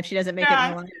again if she doesn't make it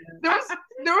in the lineup.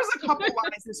 There was a couple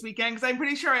lies this weekend because I'm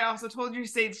pretty sure I also told you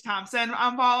Sage Thompson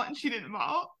on vault and she didn't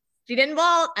vault. She didn't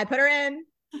vault. I put her in.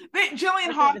 But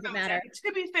Jillian Hoffman,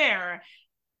 to be fair,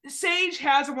 Sage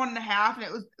has a 1.5 and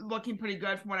it was looking pretty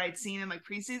good from what I'd seen in like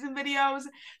preseason videos.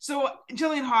 So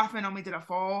Jillian Hoffman only did a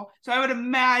full. So I would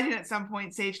imagine at some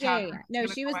point Sage Thompson. No,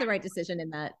 she was the right decision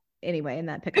in that. Anyway, in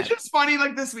that pickup. It's just funny,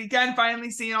 like this weekend, finally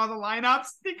seeing all the lineups,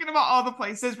 thinking about all the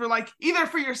places where, like, either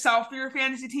for yourself, for your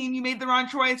fantasy team, you made the wrong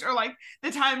choice, or like the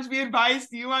times we advised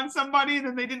you on somebody,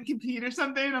 then they didn't compete or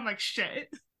something. And I'm like, shit.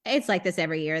 It's like this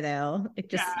every year, though. It's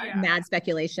just mad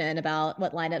speculation about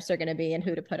what lineups are going to be and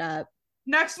who to put up.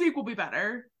 Next week will be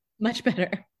better. Much better.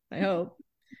 I hope.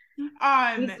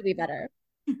 Needs to be better.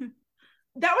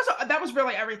 That was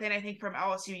really everything I think from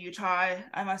LSU Utah.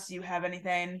 Unless you have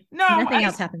anything. No, nothing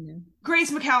else happened there.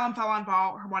 Grace McCallum fell on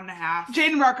vault, her 1.5.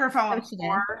 Jaden Rucker fell on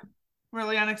 4.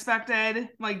 Really unexpected.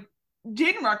 Like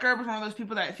Jaden Rucker was one of those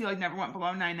people that I feel like never went below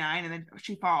 9.9, and then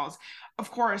she falls.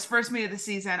 Of course, first meet of the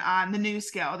season on the new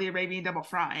scale, the Arabian double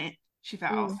front. She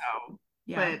fell. So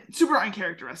yeah, but super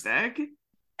uncharacteristic.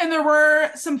 And there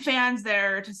were some fans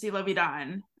there to see Livy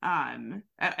Dunn. I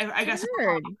guess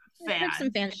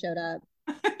some fans showed up.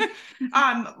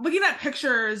 Looking at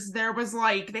pictures, there was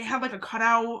like they had like a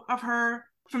cutout of her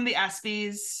from the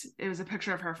ESPYs. It was a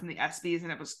picture of her from the ESPYs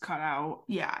and it was cut out.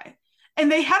 Yeah.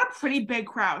 And they had a pretty big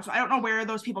crowd. So I don't know where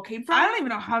those people came from. I don't even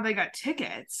know how they got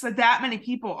tickets. Like that many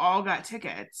people all got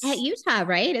tickets. At Utah,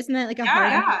 right? Isn't that like a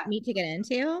hard meet to get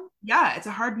into? Yeah, it's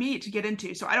a hard meet to get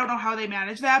into. So I don't know how they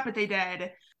managed that, but they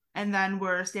did. And then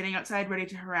we're standing outside ready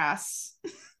to harass.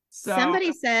 So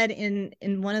somebody said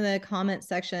in one of the comment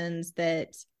sections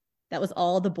that was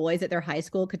all the boys at their high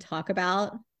school could talk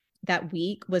about that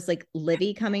week was like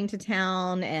Livy coming to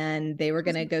town and they were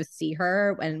going to go see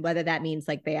her, and whether that means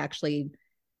like they actually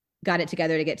got it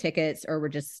together to get tickets or were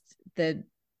just the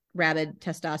rabid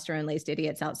testosterone laced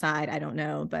idiots outside. I don't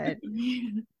know. But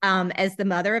as the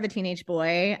mother of a teenage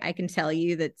boy, I can tell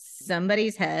you that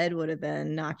somebody's head would have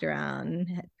been knocked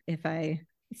around if I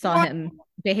saw him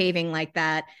behaving like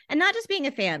that, and not just being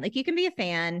a fan. Like, you can be a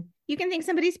fan, you can think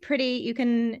somebody's pretty, you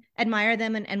can admire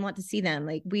them and want to see them.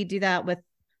 Like, we do that with,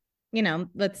 you know,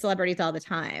 with celebrities all the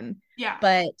time. Yeah.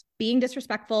 But being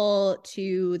disrespectful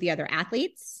to the other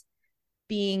athletes,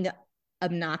 being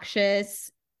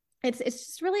obnoxious, it's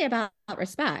just really about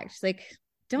respect. Like,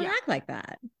 don't act like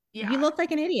that. You look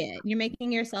like an idiot. You're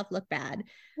making yourself look bad.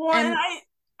 Well, and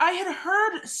I had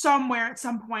heard somewhere at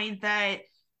some point that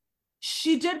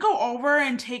she did go over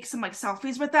and take some like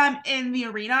selfies with them in the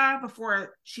arena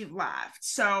before she left.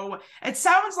 So it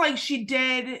sounds like she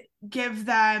did give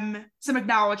them some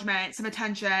acknowledgement, some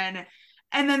attention,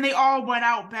 and then they all went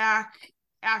out back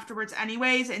afterwards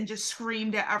anyways and just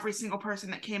screamed at every single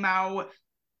person that came out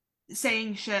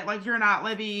saying shit like, "You're not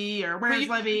Livy," or "Where's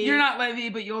Livy? You're not Livy,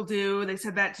 but you'll do." They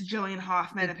said that to Jillian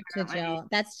Hoffman, apparently.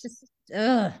 That's just,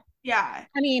 ugh. Yeah.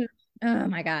 I mean, oh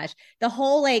my gosh. The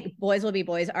whole like boys will be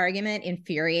boys argument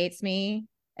infuriates me,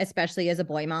 especially as a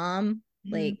boy mom.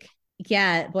 Mm-hmm. Like,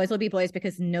 yeah, boys will be boys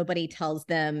because nobody tells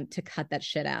them to cut that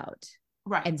shit out.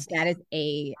 Right. And that is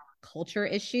a culture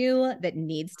issue that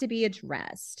needs to be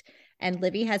addressed. And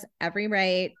Livy has every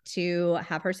right to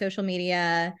have her social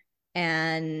media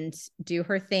and do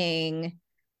her thing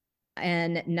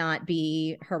and not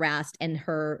be harassed, and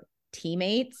her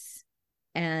teammates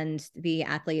and the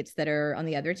athletes that are on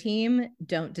the other team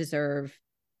don't deserve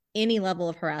any level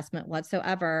of harassment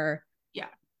whatsoever. Yeah.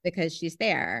 Because she's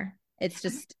there. It's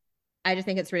just, I just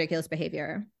think it's ridiculous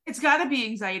behavior. It's got to be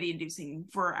anxiety inducing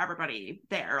for everybody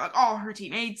there, like all her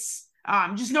teammates.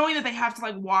 Just knowing that they have to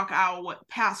like walk out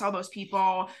past all those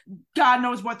people, God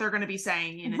knows what they're going to be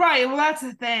saying. Right. Well, that's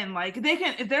the thing. Like, they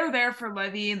can, if they're there for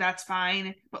Livy, that's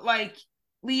fine. But like,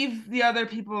 leave the other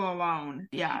people alone.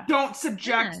 Yeah. Don't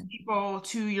subject people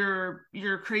to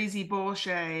your crazy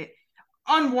bullshit.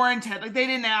 Unwarranted. Like, they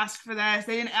didn't ask for this.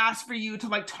 They didn't ask for you to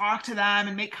like talk to them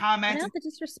and make comments. Not the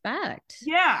disrespect.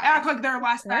 Yeah. Act like they're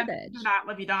less than, not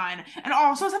Livy Dunne. And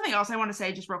also something else I want to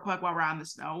say just real quick while we're on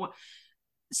this note.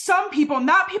 Some people,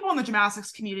 not people in the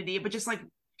gymnastics community, but just like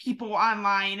people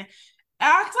online,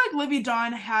 act like Livy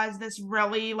Dunne has this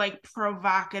really like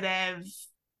provocative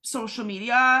social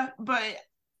media. But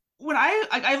when I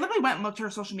literally went and looked at her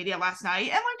social media last night,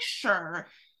 and like, sure,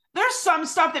 there's some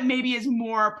stuff that maybe is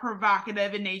more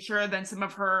provocative in nature than some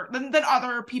of her than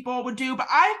other people would do, but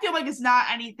I feel like it's not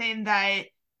anything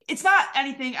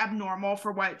abnormal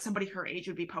for what somebody her age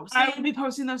would be posting. I would be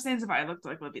posting those things if I looked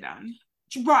like Livy Dunne.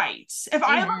 Right. If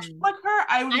I looked like her,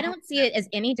 I don't see it as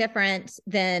any different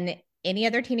than any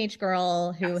other teenage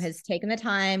girl who has taken the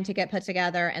time to get put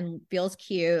together and feels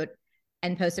cute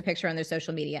and post a picture on their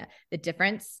social media. The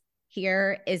difference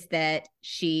here is that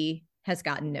she has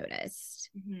gotten noticed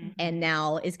and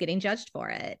now is getting judged for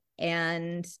it.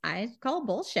 And I call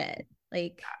bullshit.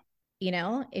 Like, you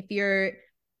know, if you're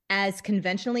as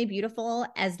conventionally beautiful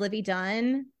as Livy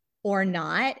Dunne or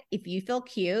not, if you feel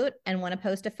cute and want to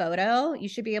post a photo, you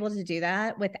should be able to do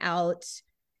that without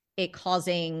it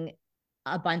causing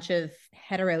a bunch of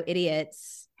hetero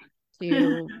idiots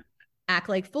to act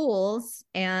like fools.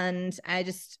 And I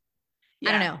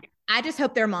don't know. I just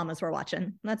hope their mamas were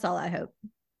watching. That's all I hope.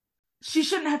 She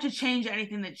shouldn't have to change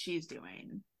anything that she's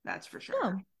doing. That's for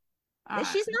sure. No.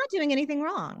 She's not doing anything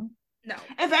wrong. No.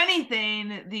 If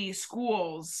anything, the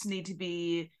schools need to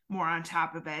be more on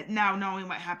top of it. Now, knowing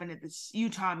what happened at this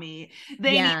Utah meet,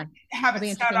 they need to have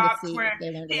it set up where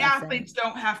the athletes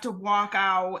don't have to walk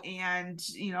out and,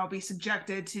 you know, be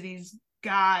subjected to these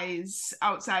guys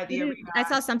outside the arena. I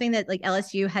saw something that like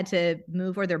LSU had to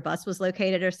move where their bus was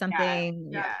located or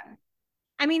something. Yeah.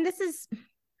 I mean,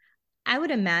 I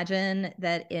would imagine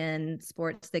that in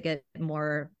sports that get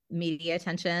more media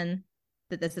attention,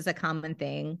 that this is a common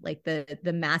thing. Like the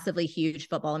massively huge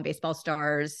football and baseball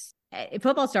stars,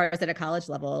 football stars at a college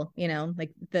level, you know,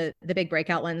 like the big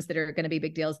breakout ones that are going to be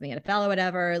big deals in the NFL or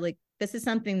whatever. Like this is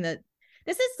something that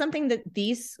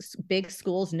these big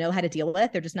schools know how to deal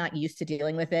with. They're just not used to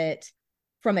dealing with it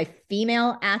from a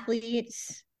female athlete,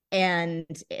 and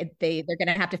they're going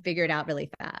to have to figure it out really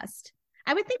fast.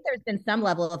 I would think there's been some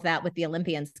level of that with the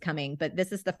Olympians coming, but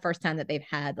this is the first time that they've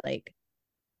had like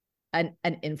an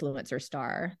influencer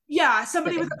star. Yeah,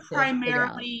 somebody with a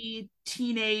primarily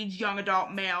teenage young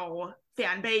adult male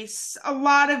fan base. A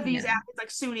lot of these athletes, like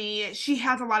Suni, she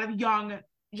has a lot of young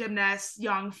gymnasts,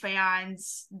 young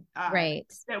fans. Right.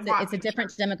 It's a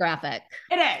different demographic.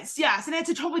 It is, yes. And it's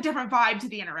a totally different vibe to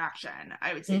the interaction,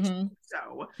 I would say.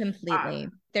 So completely.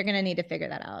 They're going to need to figure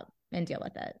that out and deal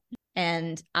with it.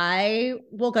 And I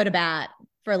will go to bat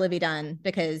for Livy Dunne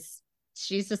because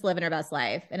she's just living her best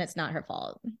life and it's not her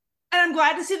fault. And I'm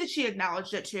glad to see that she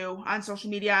acknowledged it too on social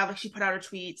media. Like she put out a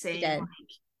tweet saying,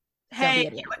 like,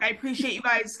 hey, like, I appreciate you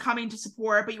guys coming to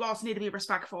support, but you also need to be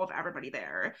respectful of everybody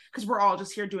there because we're all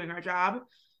just here doing our job.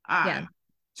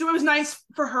 So it was nice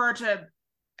for her to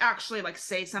actually like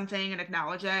say something and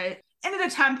acknowledge it in an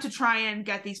attempt to try and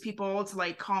get these people to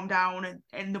like calm down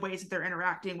in the ways that they're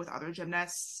interacting with other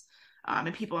gymnasts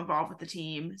and people involved with the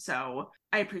team. So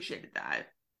I appreciated that.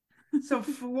 So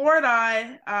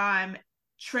Florida,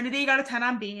 Trinity got a 10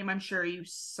 on beam. I'm sure you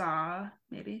saw,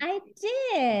 maybe. I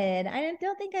did. I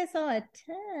don't think I saw a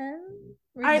 10.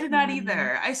 I did not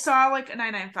either. I saw like a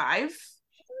 995.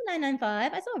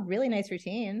 995. I saw a really nice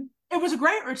routine. It was a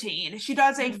great routine. She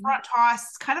does a front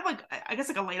toss, kind of like, I guess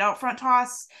like a laid out front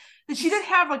toss. And she did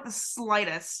have like the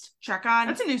slightest check on.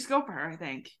 That's a new skill for her, I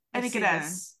think. I think it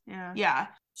is. Yeah.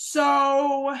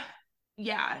 So,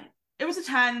 yeah, it was a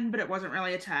 10, but it wasn't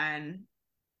really a 10.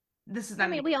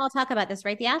 We all talk about this,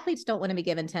 right? The athletes don't want to be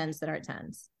given 10s that aren't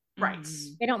 10s. Right.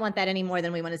 They don't want that any more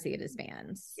than we want to see it as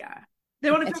fans. Yeah. They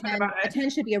want to talk about it. A 10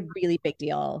 should be a really big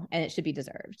deal and it should be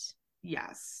deserved.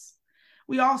 Yes.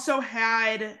 We also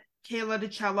had Kayla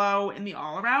DiCello in the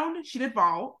all-around. She did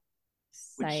vault.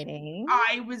 Exciting.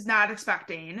 I was not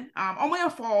expecting. Only a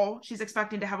full. She's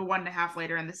expecting to have a 1.5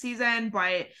 later in the season,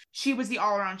 but she was the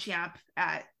all-around champ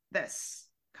at this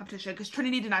competition because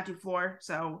Trinity did not do floor,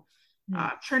 so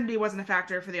Trinity wasn't a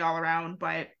factor for the all-around.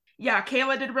 But yeah,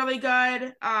 Kayla did really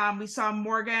good. We saw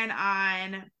Morgan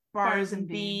on bars and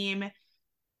beam.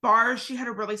 Bars, she had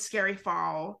a really scary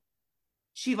fall.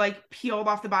 She like peeled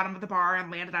off the bottom of the bar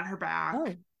and landed on her back.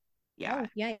 Yeah.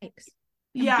 Yikes.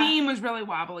 And beam was really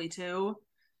wobbly too.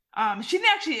 She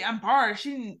didn't actually on bar.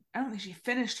 I don't think she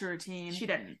finished her routine. She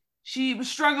didn't. She was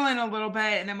struggling a little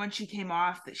bit, and then when she came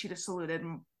off, that she just saluted,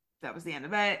 and that was the end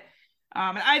of it.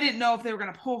 And I didn't know if they were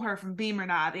going to pull her from beam or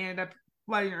not. They ended up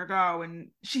letting her go, and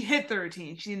she hit the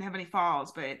routine. She didn't have any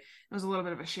falls, but it was a little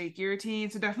bit of a shaky routine,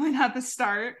 so definitely not the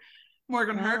start.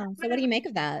 Morgan hurt. So what do you make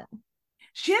of that?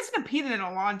 She hasn't competed in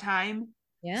a long time.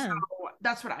 Yeah. So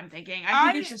that's what I'm thinking.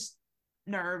 I think it's just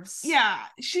nerves. Yeah,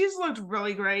 she's looked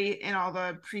really great in all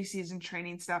the preseason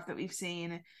training stuff that we've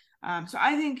seen. So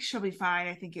I think she'll be fine.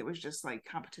 I think it was just like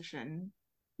competition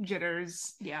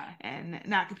jitters. Yeah. And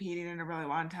not competing in a really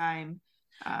long time.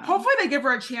 Hopefully they give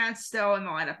her a chance still in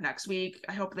the lineup next week.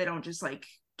 I hope they don't just like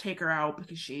take her out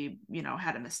because she,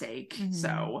 had a mistake.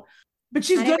 So, but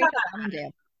she's good at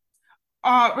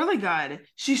that. Really good.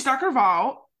 She stuck her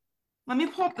vault. Let me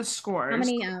pull up the scores. How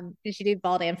many did she do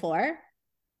vault and floor?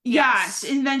 Yes.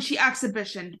 And then she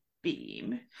exhibition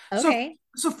beam. Okay.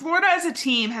 So Florida as a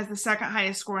team has the second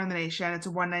highest score in the nation. It's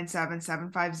a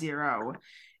 197.750.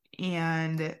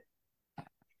 And of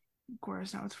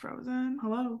course now it's frozen.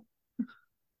 Hello.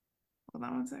 Hold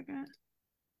on one second.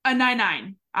 A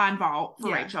 9.9 on vault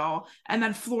for Rachel. And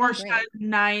then floor she got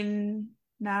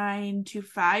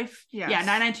 9.925. Yes. Yeah,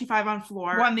 9.925 on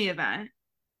floor. Won the event.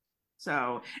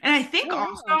 So, and I think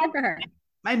also good for her.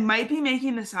 I might be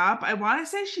making this up. I want to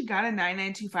say she got a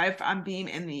 9.925 on beam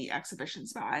in the exhibition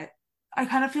spot. I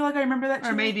kind of feel like I remember that too.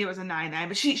 Or maybe it was a 9.9,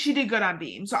 but she did good on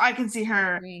beam. So I can see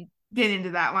her getting into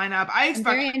that lineup. I'm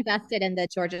very invested in the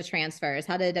Georgia transfers.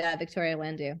 How did Victoria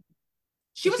Wynn do?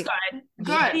 She was good.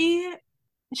 Good.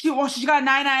 She got a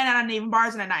 9.9 on uneven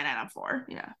bars and a 9.9 on floor.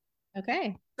 Yeah.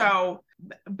 Okay. So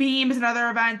beam is another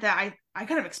event that I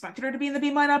kind of expected her to be in the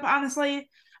beam lineup, honestly.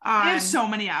 They have so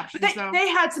many options. They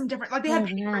had some different, like they had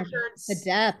Peyton Richards. The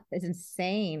depth is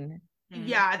insane.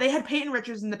 Yeah, they had Peyton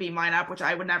Richards in the beam lineup, which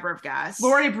I would never have guessed.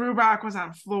 Lori Brubach was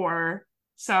on floor.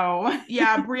 So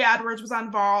yeah, Brie Edwards was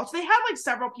on vault. So they had like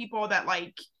several people that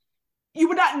like you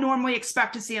would not normally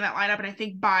expect to see in that lineup. And I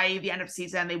think by the end of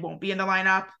season, they won't be in the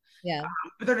lineup. Yeah.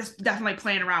 But they're just definitely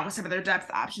playing around with some of their depth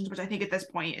options, which I think at this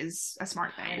point is a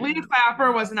smart thing. Leah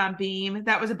Clapper wasn't on beam.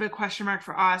 That was a big question mark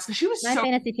for us because she was My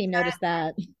fantasy team noticed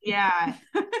that. Yeah.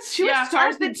 She was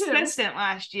so consistent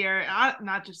last year.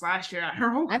 Not just last year. Her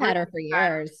whole I've had her for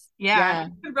years. Yeah.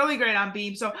 Really great on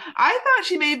beam. So I thought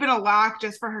she may have been a lock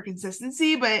just for her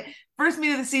consistency, but first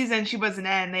meet of the season, she wasn't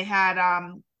in. They had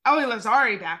Ellie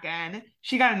Lazari back in.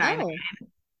 She got a 9.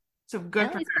 So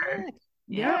good for her. Back.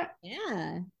 Yeah.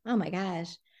 Yeah. Oh my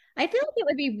gosh. I feel like it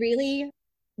would be really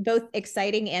both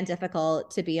exciting and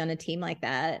difficult to be on a team like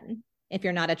that if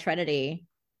you're not a Trinity.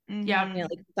 Yeah.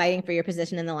 Like fighting for your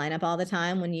position in the lineup all the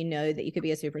time when you know that you could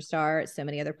be a superstar at so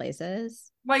many other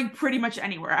places. Like pretty much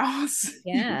anywhere else.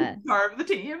 Yeah. Star of the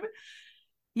team.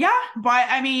 Yeah. But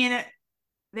I mean,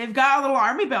 they've got a little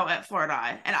army built at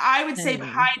Florida. And I would say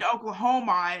behind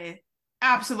Oklahoma,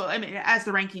 absolutely. I mean, as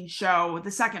the rankings show, the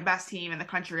second best team in the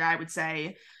country, I would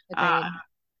say. And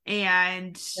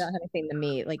And don't have anything to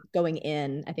meet. Like going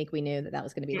in, I think we knew that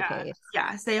was going to be the case.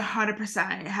 Yes, they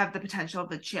 100% have the potential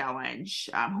to challenge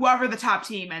whoever the top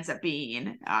team ends up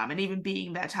being, and even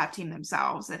being that top team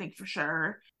themselves, I think for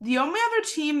sure. The only other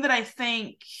team that I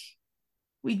think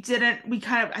we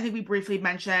briefly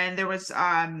mentioned, there was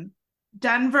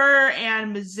Denver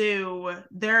and Mizzou.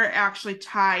 They're actually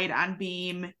tied on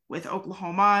beam with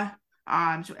Oklahoma,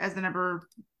 so as the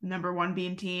number one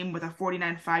beam team with a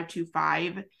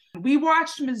 49.525. We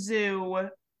watched Mizzou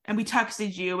and we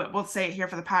texted you, but we'll say it here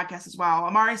for the podcast as well.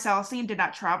 Amari Celestine did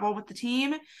not travel with the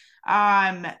team.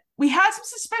 We had some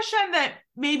suspicion that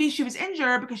maybe she was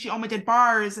injured because she only did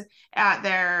bars at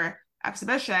their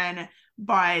exhibition,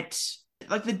 but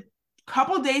like the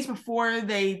couple of days before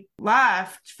they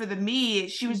left for the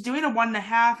meet, she was doing a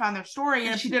 1.5 on their story,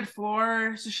 and she did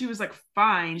floor, so she was like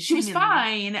fine. She was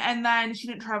fine, and then she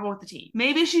didn't travel with the team.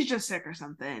 Maybe she's just sick or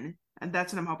something, and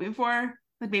that's what I'm hoping for.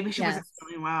 Like maybe she wasn't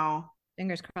feeling well.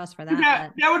 Fingers crossed for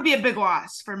that. That would be a big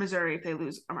loss for Missouri if they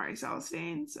lose Amari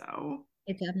Celestine. So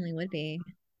it definitely would be.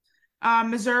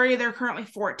 Missouri, they're currently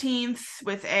 14th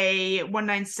with a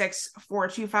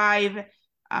 196.425.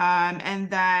 And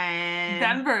then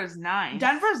Denver's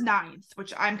 9th,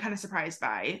 which I'm kind of surprised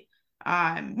by.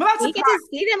 Well, that's we get to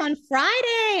see them on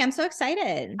Friday. I'm so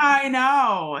excited. I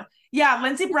know. Yeah,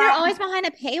 Lindsey Brown. They're always behind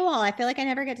a paywall. I feel like I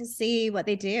never get to see what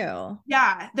they do.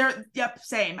 Yeah,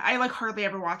 same. I like hardly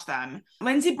ever watch them.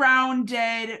 Lindsey Brown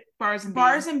did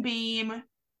bars and beam.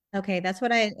 Okay, that's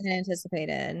what I had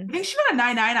anticipated. I think she got a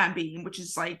 9.9 on beam, which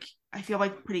is like I feel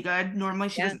like pretty good. Normally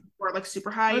she doesn't score like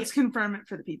super high. Let's confirm it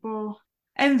for the people.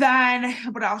 And then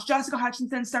what else? Jessica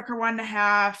Hutchinson stuck her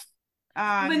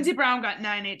 1.5. Lindsey Brown got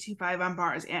 9.825 on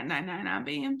bars and 9.9 on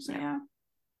beam. So yeah.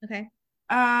 Okay.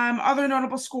 Other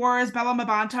notable scores: Bella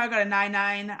Mabanta got a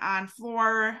 9.9 on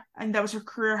floor, and that was her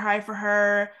career high for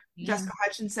her. Jessica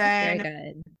Hutchinson. Very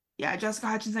good. Yeah, Jessica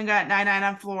Hutchinson got 9.9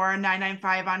 on floor,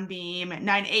 9.95 on beam,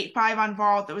 9.85 on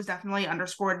vault. That was definitely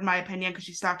underscored in my opinion because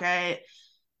she stuck it.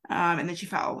 And then she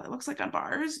fell, it looks like, on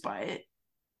bars, but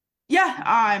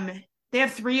yeah, they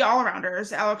have 3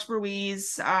 all-arounders: Alex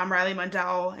Ruiz, Riley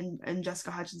Mundell, and Jessica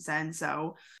Hutchinson.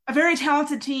 So a very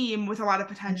talented team with a lot of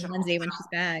potential. And Lindsay when she's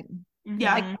back.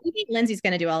 Yeah. I think Lindsay's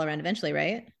going to do all-around eventually,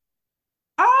 right?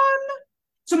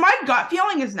 So my gut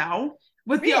feeling is no.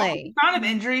 With the amount of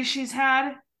injuries she's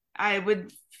had, I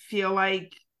would feel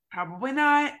like probably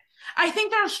not. I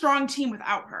think they're a strong team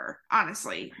without her,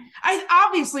 honestly. I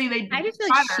just feel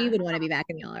like she would want to be back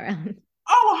in the all-around.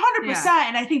 Oh, 100%. Yeah.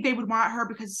 And I think they would want her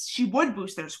because she would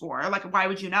boost their score. Like, why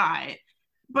would you not?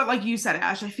 But like you said,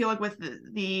 Ash, I feel like with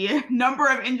the number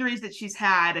of injuries that she's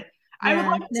had, I would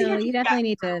like to see her. You definitely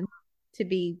need to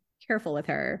be careful with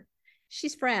her.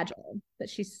 She's fragile, but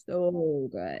she's so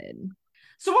good.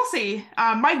 So we'll see.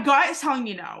 My gut is telling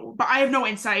me no, but I have no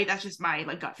insight. That's just my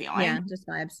gut feeling. Yeah, just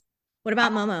vibes. What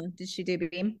about Momo? Did she do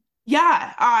beam?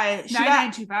 Yeah. She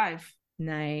 9.925.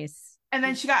 Nice. And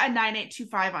then she got a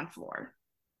 9.825 on floor.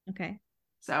 Okay.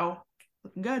 So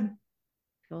looking good.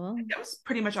 Cool. That was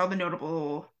pretty much all the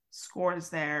notable scores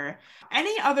there.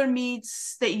 Any other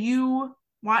meets that you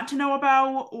want to know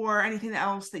about, or anything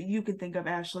else that you could think of,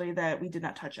 Ashley, that we did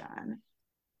not touch on?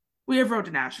 We have Road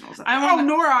to Nationals.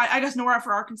 Nora. I guess Nora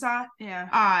for Arkansas.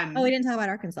 Yeah. We didn't talk about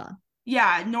Arkansas.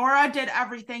 Yeah, Nora did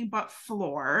everything but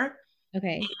floor.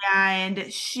 Okay.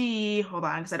 And she, hold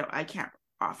on, because I can't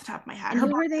off the top of my head. Who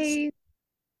were they?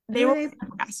 They were in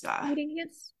Nebraska.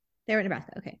 They were in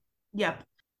Nebraska. Okay. Yep.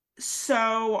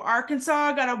 So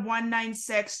Arkansas got a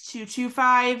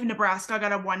 196.225. Nebraska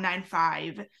got a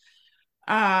 195.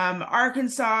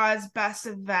 Arkansas's best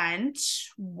event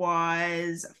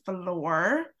was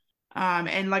floor.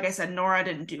 And like I said, Nora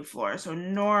didn't do floor. So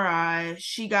Nora,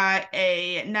 she got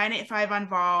a 9.85 on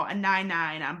vault, a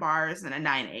 9.9 on bars, and a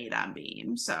 9.8 on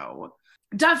beam. So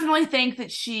definitely think that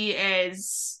she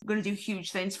is going to do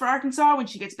huge things for Arkansas when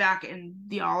she gets back in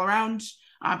the all-around.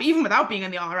 But even without being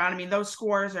in the all-around, I mean, those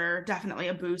scores are definitely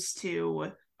a boost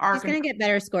to Arkansas. She's going to get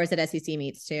better scores at SEC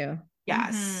meets too.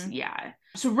 Yes, yeah.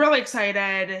 So really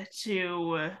excited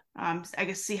to, I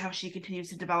guess, see how she continues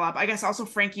to develop. I guess also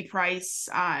Frankie Price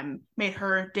made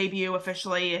her debut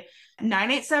officially,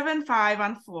 9.875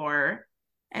 on floor,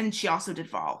 and she also did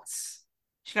vaults.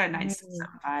 She got a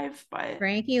 9.675, but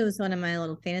Frankie was one of my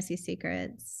little fantasy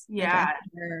secrets. Yeah,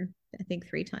 I think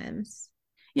 3 times.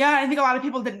 Yeah, I think a lot of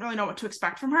people didn't really know what to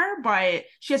expect from her, but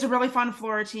she has a really fun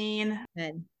floor routine.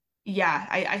 Good. Yeah,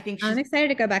 I think I'm excited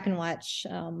to go back and watch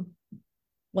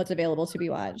what's available to be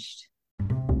watched.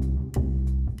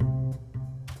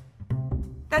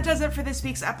 That does it for this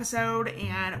week's episode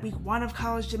and week 1 of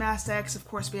college gymnastics. Of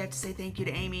course, we have to say thank you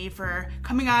to Amy for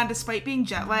coming on despite being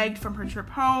jet lagged from her trip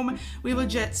home. We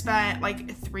legit spent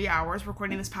like 3 hours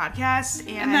recording this podcast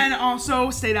and then also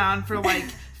stayed on for like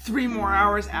 3 more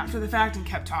hours after the fact and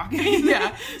kept talking.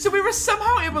 Yeah. So we were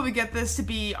somehow able to get this to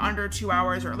be under 2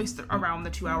 hours, or at least around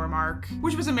the 2-hour mark,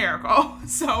 which was a miracle.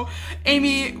 So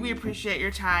Amy, we appreciate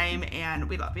your time and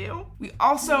we love you. We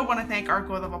also want to thank our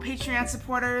Gold Level Patreon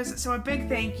supporters. So a big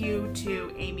thank you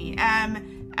to Amy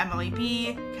M, Emily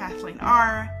B, Kathleen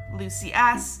R, Lucy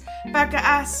S, Becca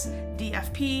S,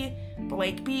 DFP,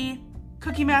 Blake B,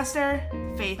 Cookie Master,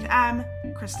 Faith M,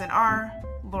 Kristen R,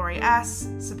 Lori S,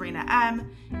 Sabrina M,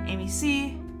 Amy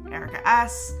C, Erica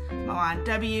S, Milan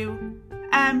W,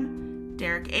 M,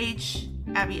 Derek H,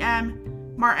 Abby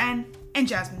M, Martin, and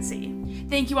Jasmine C.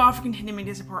 Thank you all for continuing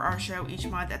to support our show each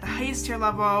month at the highest tier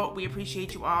level. We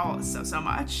appreciate you all so, so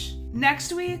much.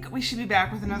 Next week, we should be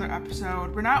back with another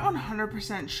episode. We're not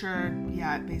 100% sure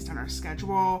yet based on our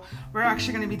schedule. We're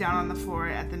actually going to be down on the floor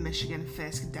at the Michigan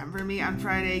Fisk Denver meet on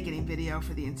Friday, getting video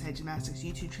for the Inside Gymnastics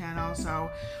YouTube channel.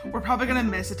 So we're probably going to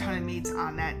miss a ton of meets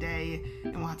on that day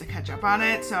and we'll have to catch up on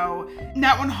it. So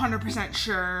not 100%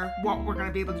 sure what we're going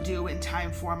to be able to do in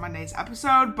time for Monday's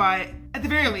episode, but at the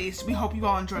very least, we hope you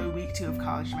all enjoy week 2 of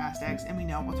college gymnastics and we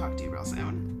know we'll talk to you real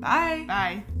soon.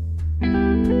 Bye.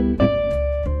 Bye.